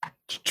about?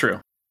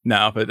 True.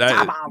 No, but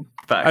Talking about.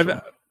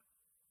 Factual.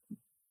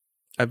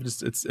 I've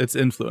just it's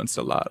influenced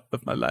a lot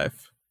of my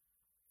life.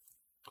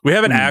 We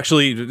haven't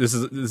actually. This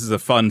is a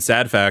fun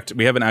sad fact.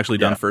 We haven't actually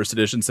done first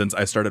edition since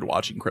I started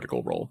watching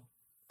Critical Role.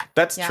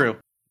 That's Yeah. true.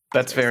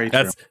 That's very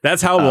true.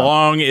 That's how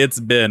long it's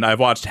been. I've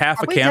watched half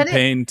a Have we done it?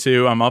 campaign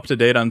too. I'm up to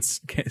date on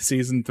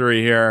season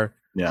 3 here.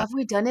 Yeah. Have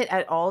we done it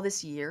at all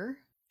this year?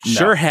 No.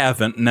 Sure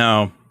haven't.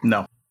 No.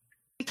 No.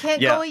 You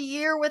can't Yeah. go a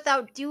year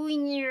without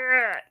doing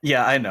it.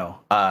 Yeah, I know.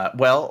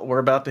 Well, we're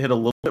about to hit a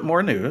little bit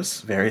more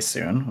news very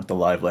soon with the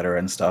live letter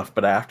and stuff.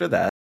 But after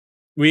that,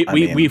 We I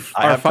mean,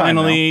 I are have time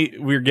finally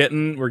we're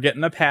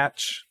getting a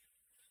patch.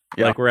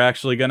 Yeah. Like we're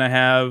actually gonna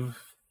have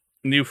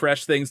new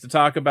fresh things to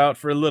talk about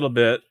for a little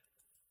bit.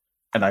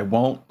 and I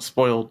won't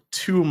spoil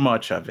too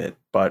much of it,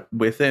 but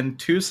within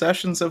 2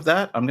 sessions of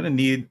that, I'm gonna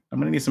need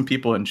some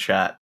people in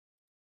chat.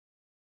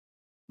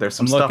 There's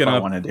some stuff I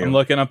want to do. I'm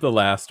looking up the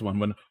last one.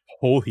 When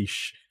holy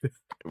shit,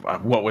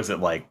 What was it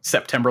like?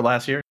 September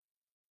last year?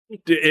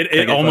 it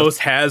get almost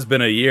has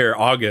been a year.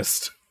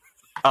 August.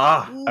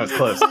 Ah, I was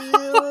close.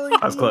 I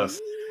was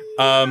close.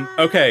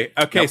 Okay.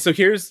 Yep. So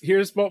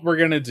here's what we're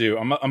gonna do.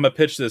 I'm gonna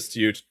pitch this to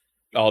you,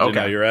 Alden. Okay.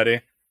 Are you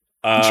ready?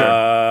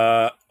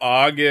 Sure.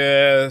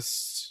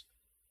 August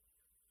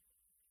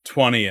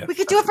 20th. We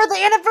could do it for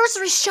the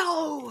anniversary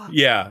show.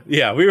 Yeah.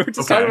 We were just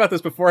Okay. talking about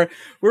this before.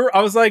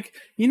 I was like,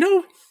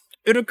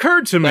 it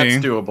occurred to me.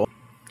 That's doable.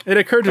 It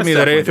occurred to That's me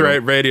that definitely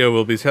Aetheryte Radio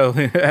will be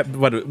telling.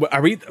 What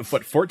are we?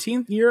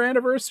 14th year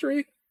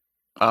anniversary?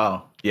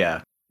 Oh,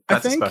 yeah.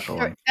 That's a think- special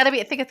one. Gotta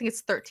be. I think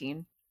it's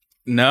 13.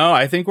 No,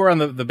 I think we're on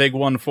the big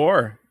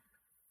 1-4,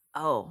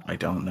 Oh, I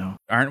don't know.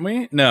 aren't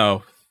we?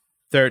 No,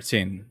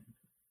 13,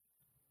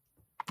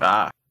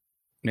 Ah,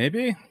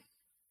 maybe.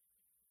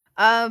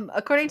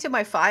 according to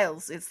my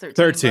files, it's 13.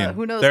 13. But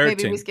who knows? 13.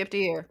 Maybe we skipped a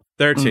year.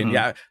 13. Mhm.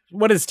 Yeah.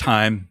 What is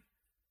time?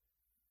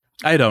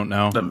 I don't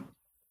know. the,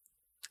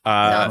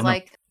 Sounds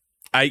like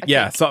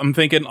Yeah. So I'm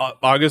thinking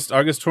August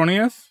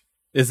 20th.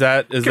 Is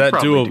that Could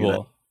probably do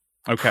doable?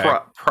 Okay.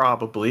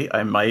 probably.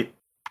 I might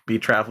be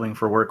traveling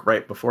for work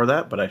right before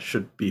that, but I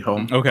should be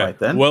home Okay. right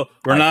then. Well,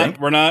 we're I not think.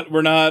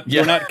 we're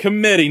not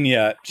committing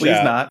yet. Please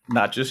chat,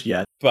 not just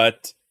yet.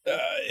 But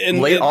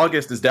in Late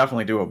August is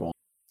definitely doable.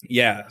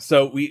 Yeah,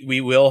 so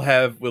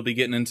we'll be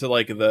getting into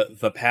like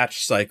the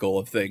patch cycle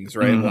of things,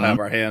 right? We'll have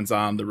our hands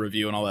on the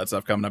review and all that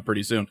stuff coming up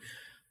pretty soon.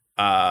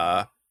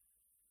 But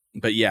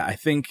yeah, I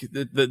think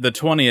the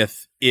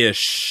 20th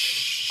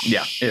ish.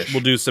 Yeah, ish.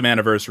 We'll do some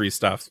anniversary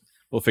stuff.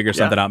 We'll figure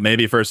something out.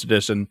 Maybe first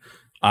edition.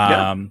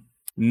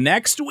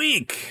 Next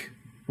week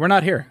we're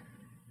not here.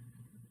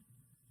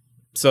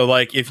 So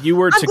like if you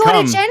were to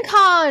come to Gen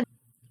Con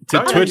to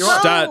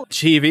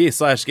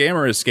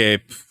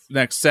twitch.tv/gamerescape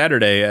next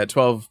Saturday at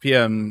 12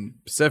 p.m.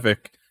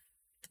 Pacific,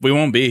 we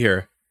won't be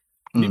here.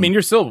 I mean,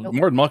 you're still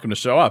more than welcome to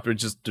show up.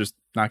 It's just there's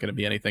not going to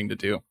be anything to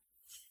do.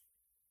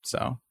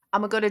 So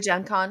I'm gonna go to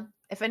Gen Con.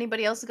 If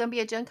anybody else is gonna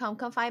be at Gen Con,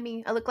 come find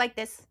me. I look like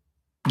this.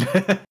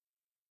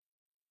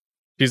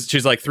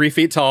 she's like 3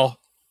 feet tall,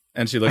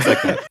 and she looks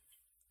like that.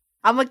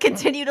 I'm gonna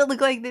continue to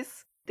look like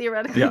this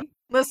theoretically,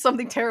 unless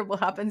something terrible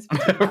happens.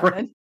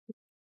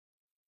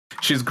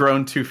 She's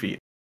grown 2 feet.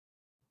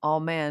 Oh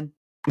man.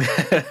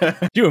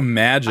 Could you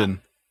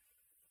imagine?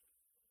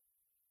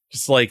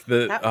 Just like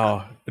it'd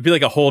be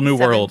like a whole new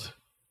world.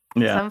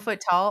 Yeah. 7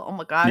 foot tall. Oh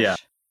my gosh. Yeah.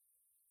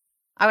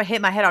 I would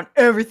hit my head on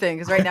everything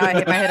because right now I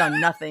hit my head on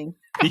nothing.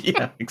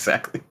 Yeah,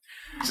 exactly.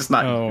 Just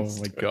not. Oh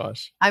my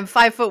gosh. I'm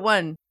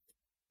 5'1".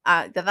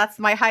 That's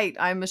my height.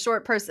 I'm a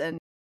short person.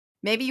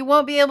 Maybe you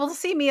won't be able to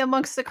see me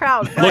amongst the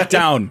crowd. Look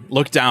down.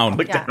 Look down.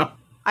 Look down.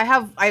 I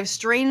have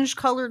strange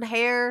colored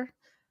hair.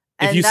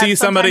 If you see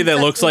somebody that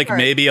looks like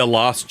maybe a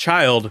lost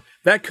child,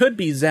 that could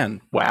be Zen.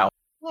 Wow.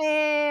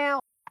 Well,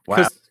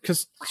 Wow.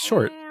 Because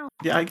short.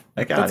 Yeah, I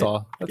got That's it.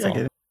 all. That's Yeah, I all.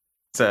 get it.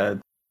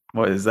 It's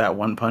what is that?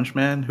 One Punch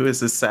Man? Who is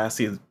this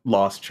sassy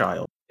lost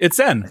child? It's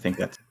Zen. I think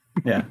that's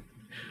yeah.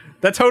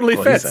 That totally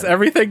Well, he fits said.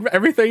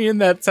 everything in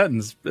that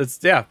sentence. That's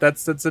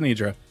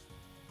Anidra.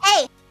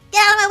 Hey,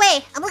 get out of my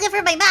way. I'm looking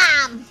for my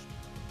mom.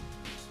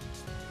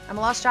 I'm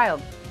a lost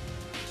child.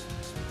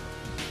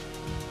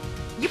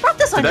 You brought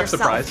this on Did that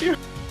yourself. surprise you?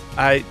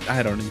 I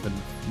don't even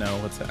know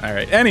what's that. All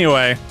right.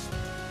 Anyway,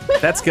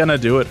 that's gonna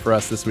do it for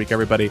us this week,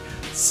 everybody.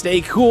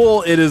 Stay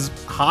cool. It is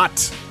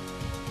hot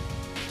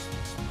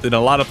in a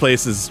lot of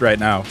places right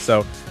now,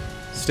 so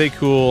stay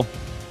cool.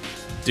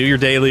 Do your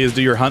dailies.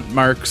 Do your hunt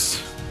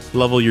marks.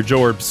 Level your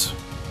jorbs,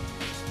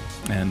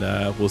 and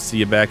we'll see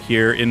you back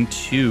here in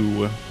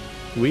 2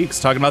 weeks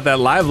talking about that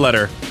live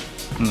letter.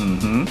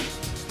 Mm-hmm.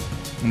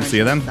 And we'll see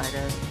you then.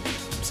 Excited.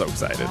 I'm so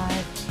excited.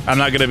 I'm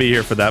not gonna be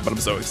here for that, but I'm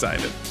so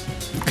excited.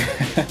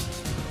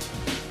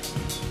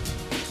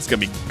 It's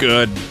gonna be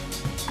good.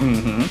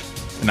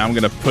 Mm-hmm. And I'm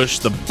gonna push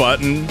the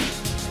button.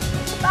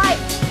 Bye.